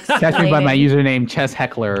out there. Catch me by my username Chess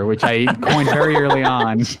Heckler, which I coined very early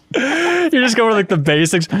on. You just go over like the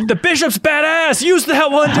basics. The bishop's badass. Use that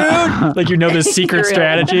one, dude. Like, you know, this secret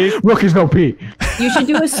strategy. Rook is no P. You should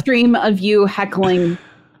do a stream of you heckling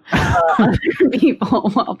other people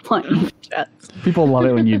while playing chess. People love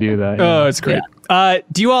it when you do that. Oh, it's great. Yeah.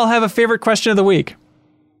 Do you all have a favorite question of the week?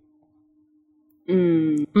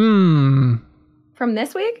 From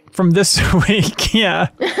this week? From this week, yeah.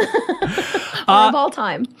 Or of all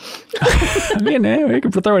time. I mean, we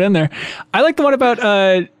can throw it in there. I like the one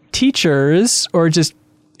about teachers or just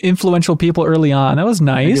influential people early on. That was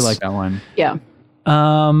nice. I do like that one. Yeah.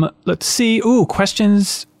 Let's see. Ooh,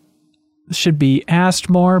 questions should be asked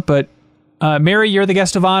more, but Mary, you're the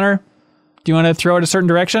guest of honor. Do you want to throw it a certain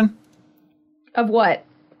direction? Of what?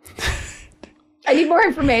 I need more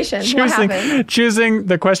information. What happened? Choosing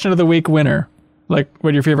the question of the week winner. Like,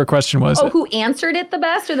 what your favorite question was. Oh, who answered it the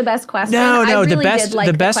best or the best question? No, I really the best. Like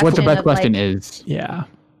the best. What the best question is? Yeah.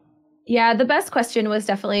 Yeah, the best question was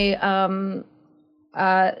definitely.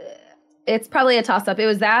 It's probably a toss-up. It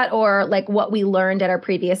was that or like what we learned at our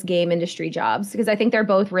previous game industry jobs, because I think they're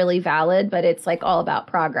both really valid, but it's like all about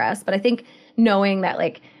progress. But I think knowing that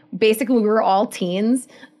like basically we were all teens,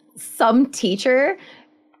 some teacher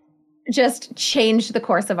just changed the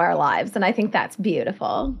course of our lives. And I think that's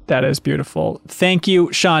beautiful. That is beautiful. Thank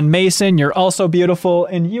you, Sean Mason. You're also beautiful.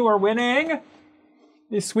 And you are winning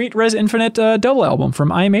the sweet Res Infinite double album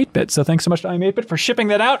from I'm 8-Bit. So thanks so much to I'm 8-Bit for shipping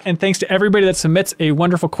that out. And thanks to everybody that submits a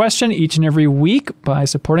wonderful question each and every week by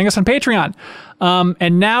supporting us on Patreon.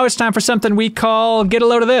 And now it's time for something we call Get a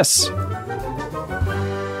Load of This.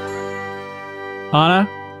 Anna,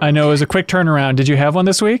 I know it was a quick turnaround. Did you have one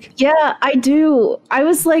this week? Yeah, I do. I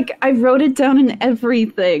was like, I wrote it down in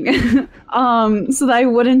everything so that I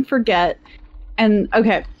wouldn't forget. And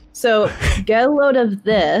okay. So, get a load of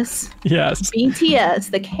this. Yes.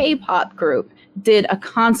 BTS, the K-pop group, did a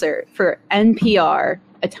concert for NPR,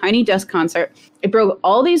 a Tiny Desk concert. It broke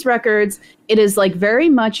all these records. It is like very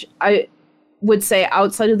much, I would say,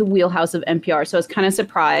 outside of the wheelhouse of NPR. So I was kind of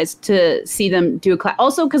surprised to see them do a class.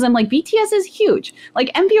 Also, because I'm like, BTS is huge.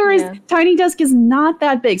 Like NPR's Tiny Desk is not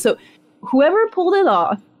that big. So whoever pulled it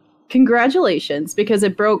off, congratulations, because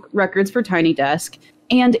it broke records for Tiny Desk.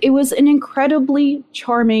 And it was an incredibly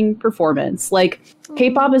charming performance. Like,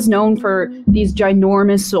 K-pop is known for these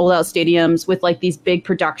ginormous sold-out stadiums with, like, these big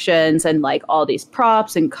productions and, like, all these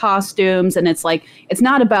props and costumes. And it's, like, it's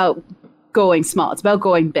not about going small. It's about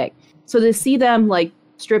going big. So to see them, like,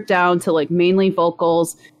 stripped down to, like, mainly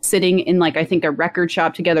vocals, sitting in, like, I think a record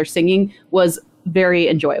shop together singing was very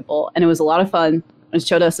enjoyable. And it was a lot of fun. It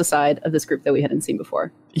showed us a side of this group that we hadn't seen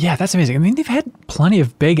before. Yeah, that's amazing. I mean, they've had plenty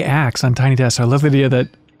of big acts on Tiny Desk. So I love the idea that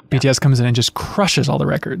BTS comes in and just crushes all the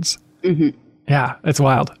records. Mm-hmm. Yeah, it's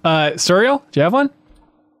wild. Suriel, do you have one?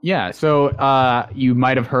 Yeah, so you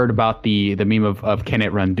might have heard about the meme of Can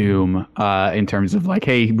It Run Doom in terms of like,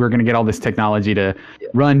 hey, we're going to get all this technology to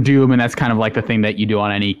run Doom, and that's kind of like the thing that you do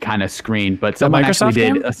on any kind of screen. But someone actually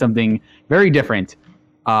did something very different.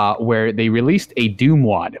 Where they released a Doom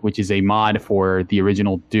WOD, which is a mod for the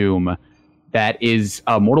original Doom that is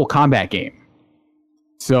a Mortal Kombat game.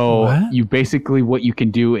 So you basically, what you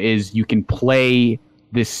can do is you can play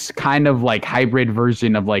this kind of like hybrid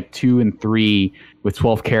version of like 2 and 3 with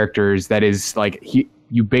 12 characters. That is like,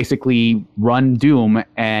 you basically run Doom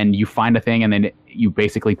and you find a thing and then you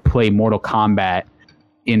basically play Mortal Kombat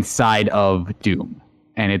inside of Doom.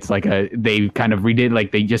 And it's like they kind of redid,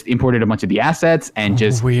 like they just imported a bunch of the assets and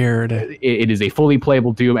just weird. It is a fully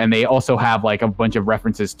playable Doom. And they also have like a bunch of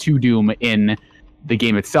references to Doom in the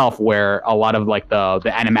game itself, where a lot of like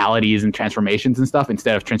the animalities and transformations and stuff,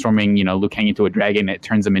 instead of transforming, you know, Liu Kang into a dragon, it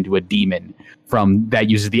turns him into a demon that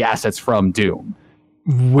uses the assets from Doom.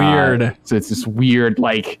 Weird. So it's this weird,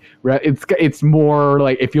 like it's more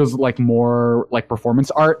like, it feels like more like performance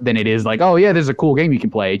art than it is like, oh yeah, there's a cool game you can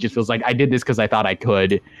play. It just feels like I did this because I thought I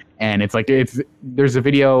could. And it's like, there's a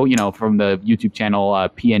video, you know, from the YouTube channel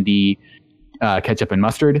PND Ketchup and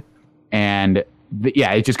Mustard, and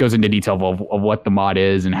it just goes into detail of what the mod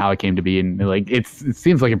is and how it came to be, and like it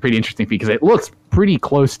seems like a pretty interesting feat because it looks pretty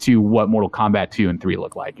close to what Mortal Kombat 2 and 3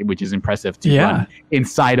 look like, which is impressive to run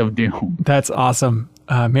inside of Doom. That's awesome.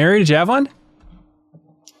 Mary, did you have one?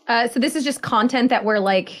 So this is just content that we're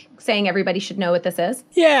like saying everybody should know what this is?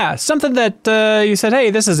 Yeah, something that you said, hey,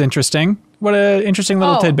 this is interesting. What an interesting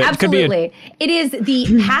little tidbit. Absolutely. It is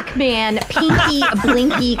the Pac-Man Pinky,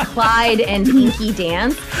 Blinky, Clyde, and Pinky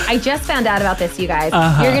dance. I just found out about this, you guys.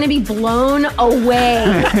 You're going to be blown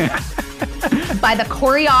away by the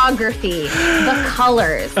choreography, the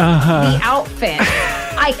colors, the outfit,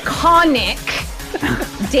 iconic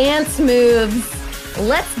dance moves.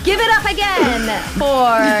 Let's give it up again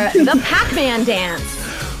for the Pac-Man dance.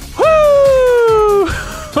 Woo!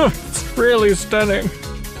 It's really stunning.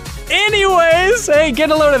 Anyways, hey, get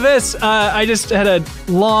a load of this. I just had a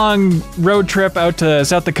long road trip out to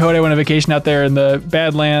South Dakota. I went on vacation out there in the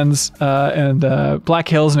Badlands and Black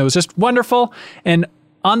Hills, and it was just wonderful. And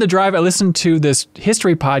on the drive, I listened to this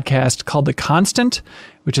history podcast called The Constant,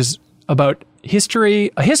 which is about a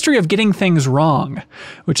history of getting things wrong,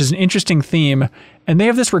 which is an interesting theme. And they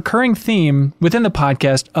have this recurring theme within the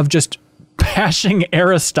podcast of just bashing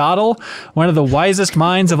Aristotle, one of the wisest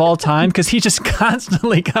minds of all time, because he just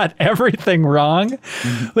constantly got everything wrong.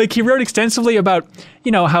 Like, he wrote extensively about,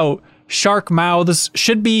 how shark mouths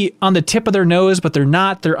should be on the tip of their nose, but they're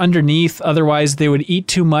not. They're underneath. Otherwise, they would eat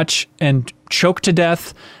too much and choke to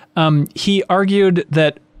death. He argued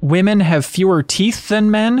that women have fewer teeth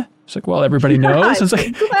than men. It's like, well, everybody knows. It's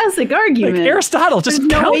like classic argument. Like Aristotle just There's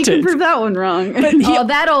no counted. way you can prove that one wrong. But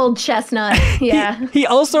that old chestnut. Yeah. He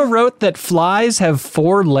also wrote that flies have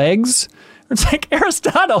 4 legs. It's like,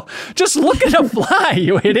 Aristotle, just look at a fly,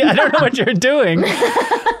 you idiot. I don't know what you're doing.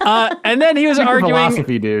 And then he was arguing.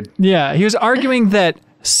 Philosophy, dude. Yeah, he was arguing that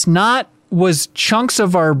snot was chunks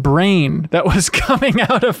of our brain that was coming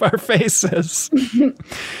out of our faces.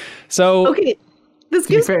 So okay, this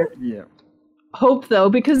gives me hope though,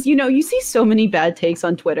 because you see so many bad takes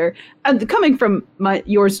on Twitter, coming from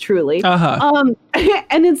yours truly. And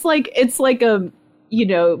it's like a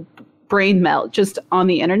brain melt just on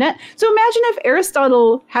the internet. So imagine if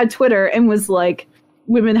Aristotle had Twitter and was like,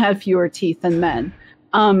 women have fewer teeth than men.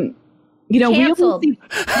 Canceled. we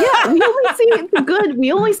only see the good.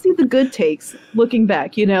 We only see the good takes looking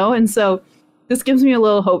back, and so this gives me a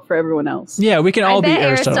little hope for everyone else. Yeah, we can all be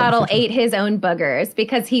Aristotle. Aristotle ate his own boogers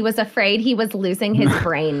because he was afraid he was losing his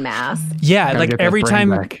brain mass. Yeah, like every time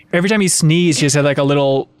he sneezed, he just had like a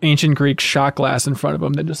little ancient Greek shot glass in front of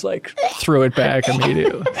him that just like threw it back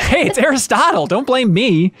immediately. Hey, it's Aristotle. Don't blame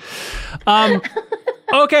me.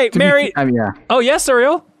 Okay, Mary. Oh, yes,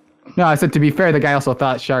 Ariel? No, I said, to be fair, the guy also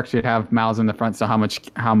thought sharks should have mouths in the front, so how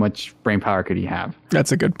much brain power could he have?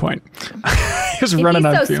 That's a good point. He was if running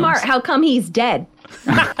on he's so fumes. smart, how come he's dead?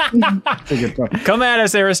 That's a good point. Come at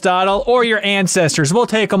us, Aristotle, or your ancestors. We'll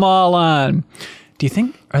take them all on. Do you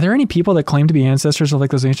think, are there any people that claim to be ancestors of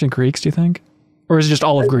like those ancient Greeks, do you think? Or is it just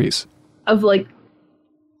all of Greece? Of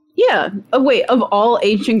all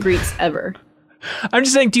ancient Greeks ever. I'm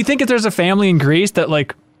just saying, do you think if there's a family in Greece that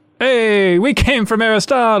like, hey, we came from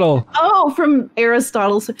Aristotle? Oh, from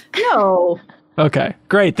Aristotle's. No. Okay,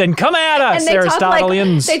 great. Then come at us,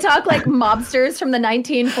 Aristotelians. They talk like mobsters from the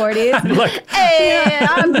 1940s. Look. Hey,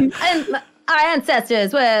 our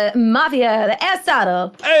ancestors were mafia, the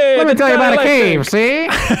Aristotle. Hey, let me tell you about a cave, see?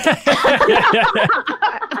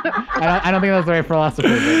 I don't think that's the right philosophy.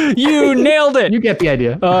 But you nailed it. You get the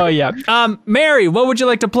idea. Oh, yeah. Mary, what would you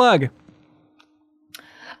like to plug?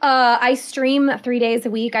 I stream 3 days a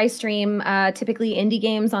week. I stream typically indie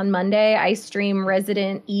games on Monday. I stream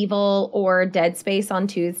Resident Evil or Dead Space on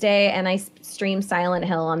Tuesday. And I stream Silent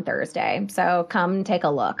Hill on Thursday. So come take a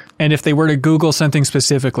look. And if they were to Google something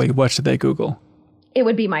specifically, what should they Google? It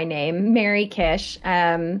would be my name, Mary Kish.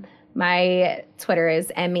 My Twitter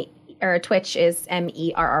is Twitch is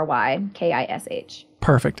MERRYKISH.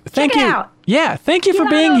 Perfect. Thank Check you. it out. Yeah, thank you for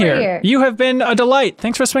being here. You have been a delight.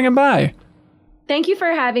 Thanks for swinging by. Thank you for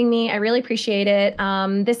having me. I really appreciate it.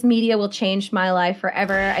 This media will change my life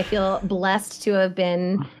forever. I feel blessed to have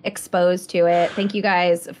been exposed to it. Thank you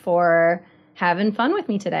guys for having fun with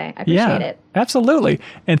me today. I appreciate it. Absolutely.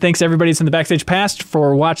 And thanks to everybody in the Backstage Past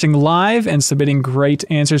for watching live and submitting great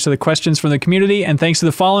answers to the questions from the community. And thanks to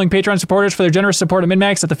the following Patreon supporters for their generous support of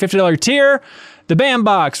MinMax at the $50 tier. The Bam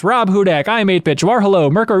Box, Rob Hudak, I Am 8-Bit, Jawar Hello,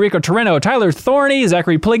 Mirko Rico Torino, Tyler Thorny,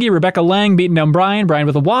 Zachary Pliggy, Rebecca Lang, Beaten Down Brian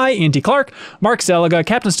with a Y, Auntie Clark, Mark Zeliga,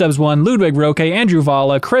 Captain Stubbs 1, Ludwig Roque, Andrew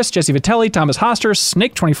Vala, Chris, Jesse Vitelli, Thomas Hoster,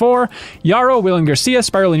 Snake24, Yarrow, William Garcia,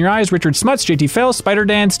 Spiral in Your Eyes, Richard Smuts, JT Fell, Spider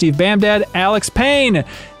Dan, Steve Bamdad, Alex Payne.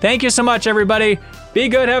 Thank you so much, everybody. Be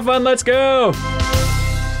good, have fun, let's go.